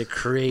trying to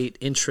create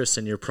interest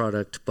in your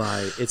product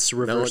by its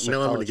reverse psychology.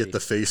 Now I'm going to get the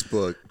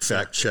Facebook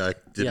fact check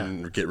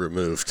didn't get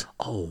removed.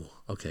 Oh,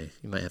 okay.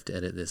 You might have to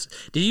edit this.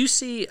 Did you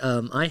see,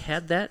 I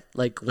had that,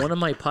 like one of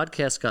my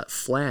podcasts got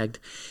flagged,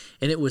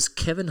 and it was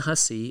Kevin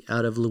Hussey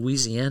out of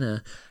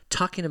Louisiana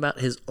talking about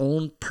his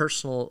own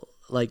personal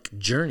like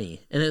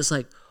journey. And it's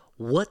like,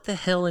 what the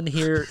hell in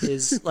here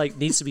is like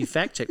needs to be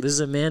fact checked? This is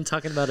a man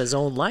talking about his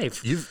own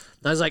life.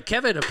 I was like,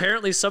 Kevin,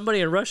 apparently somebody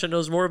in Russia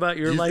knows more about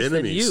your life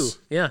than you.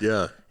 Yeah.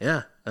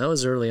 That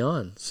was early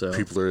on. So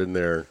people are in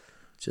there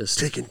just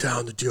taking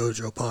down the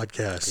JoJo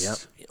podcast.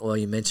 Yep. Well,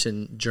 you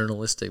mentioned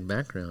journalistic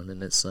background,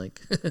 and it's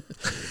like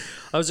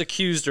I was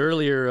accused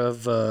earlier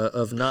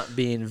of not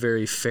being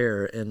very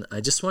fair, and I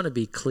just want to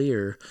be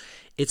clear.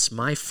 It's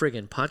my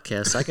friggin'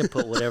 podcast. I can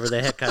put whatever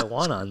the heck I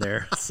want on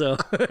there. So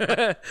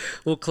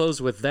we'll close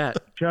with that.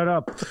 Shut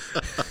up.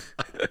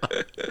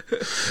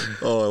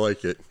 Oh, I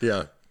like it.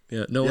 Yeah.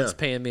 Yeah. No one's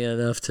paying me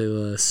enough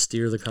to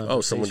steer the conversation.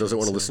 Oh, someone doesn't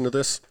want to listen to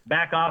this?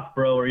 Back off,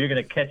 bro, or you're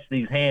going to catch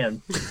these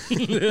hands.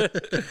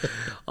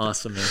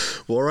 Awesome, man.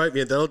 Well, all right,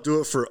 man. That'll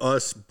do it for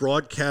us.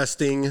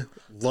 Broadcasting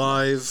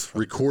live,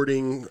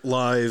 recording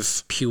live.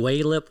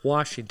 Puyallup,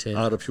 Washington.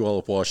 Out of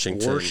Puyallup,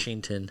 Washington.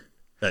 Washington.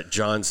 At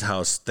John's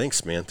house.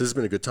 Thanks, man. This has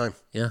been a good time.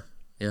 Yeah.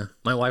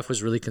 My wife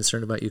was really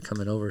concerned about you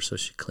coming over, so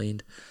she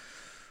cleaned.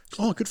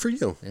 Oh, good for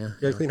you. Yeah.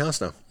 You got a clean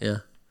house now. Yeah.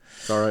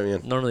 All right,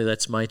 man. Normally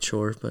that's my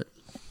chore, but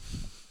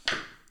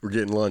we're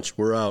getting lunch.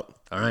 We're out.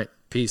 All right.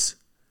 Peace.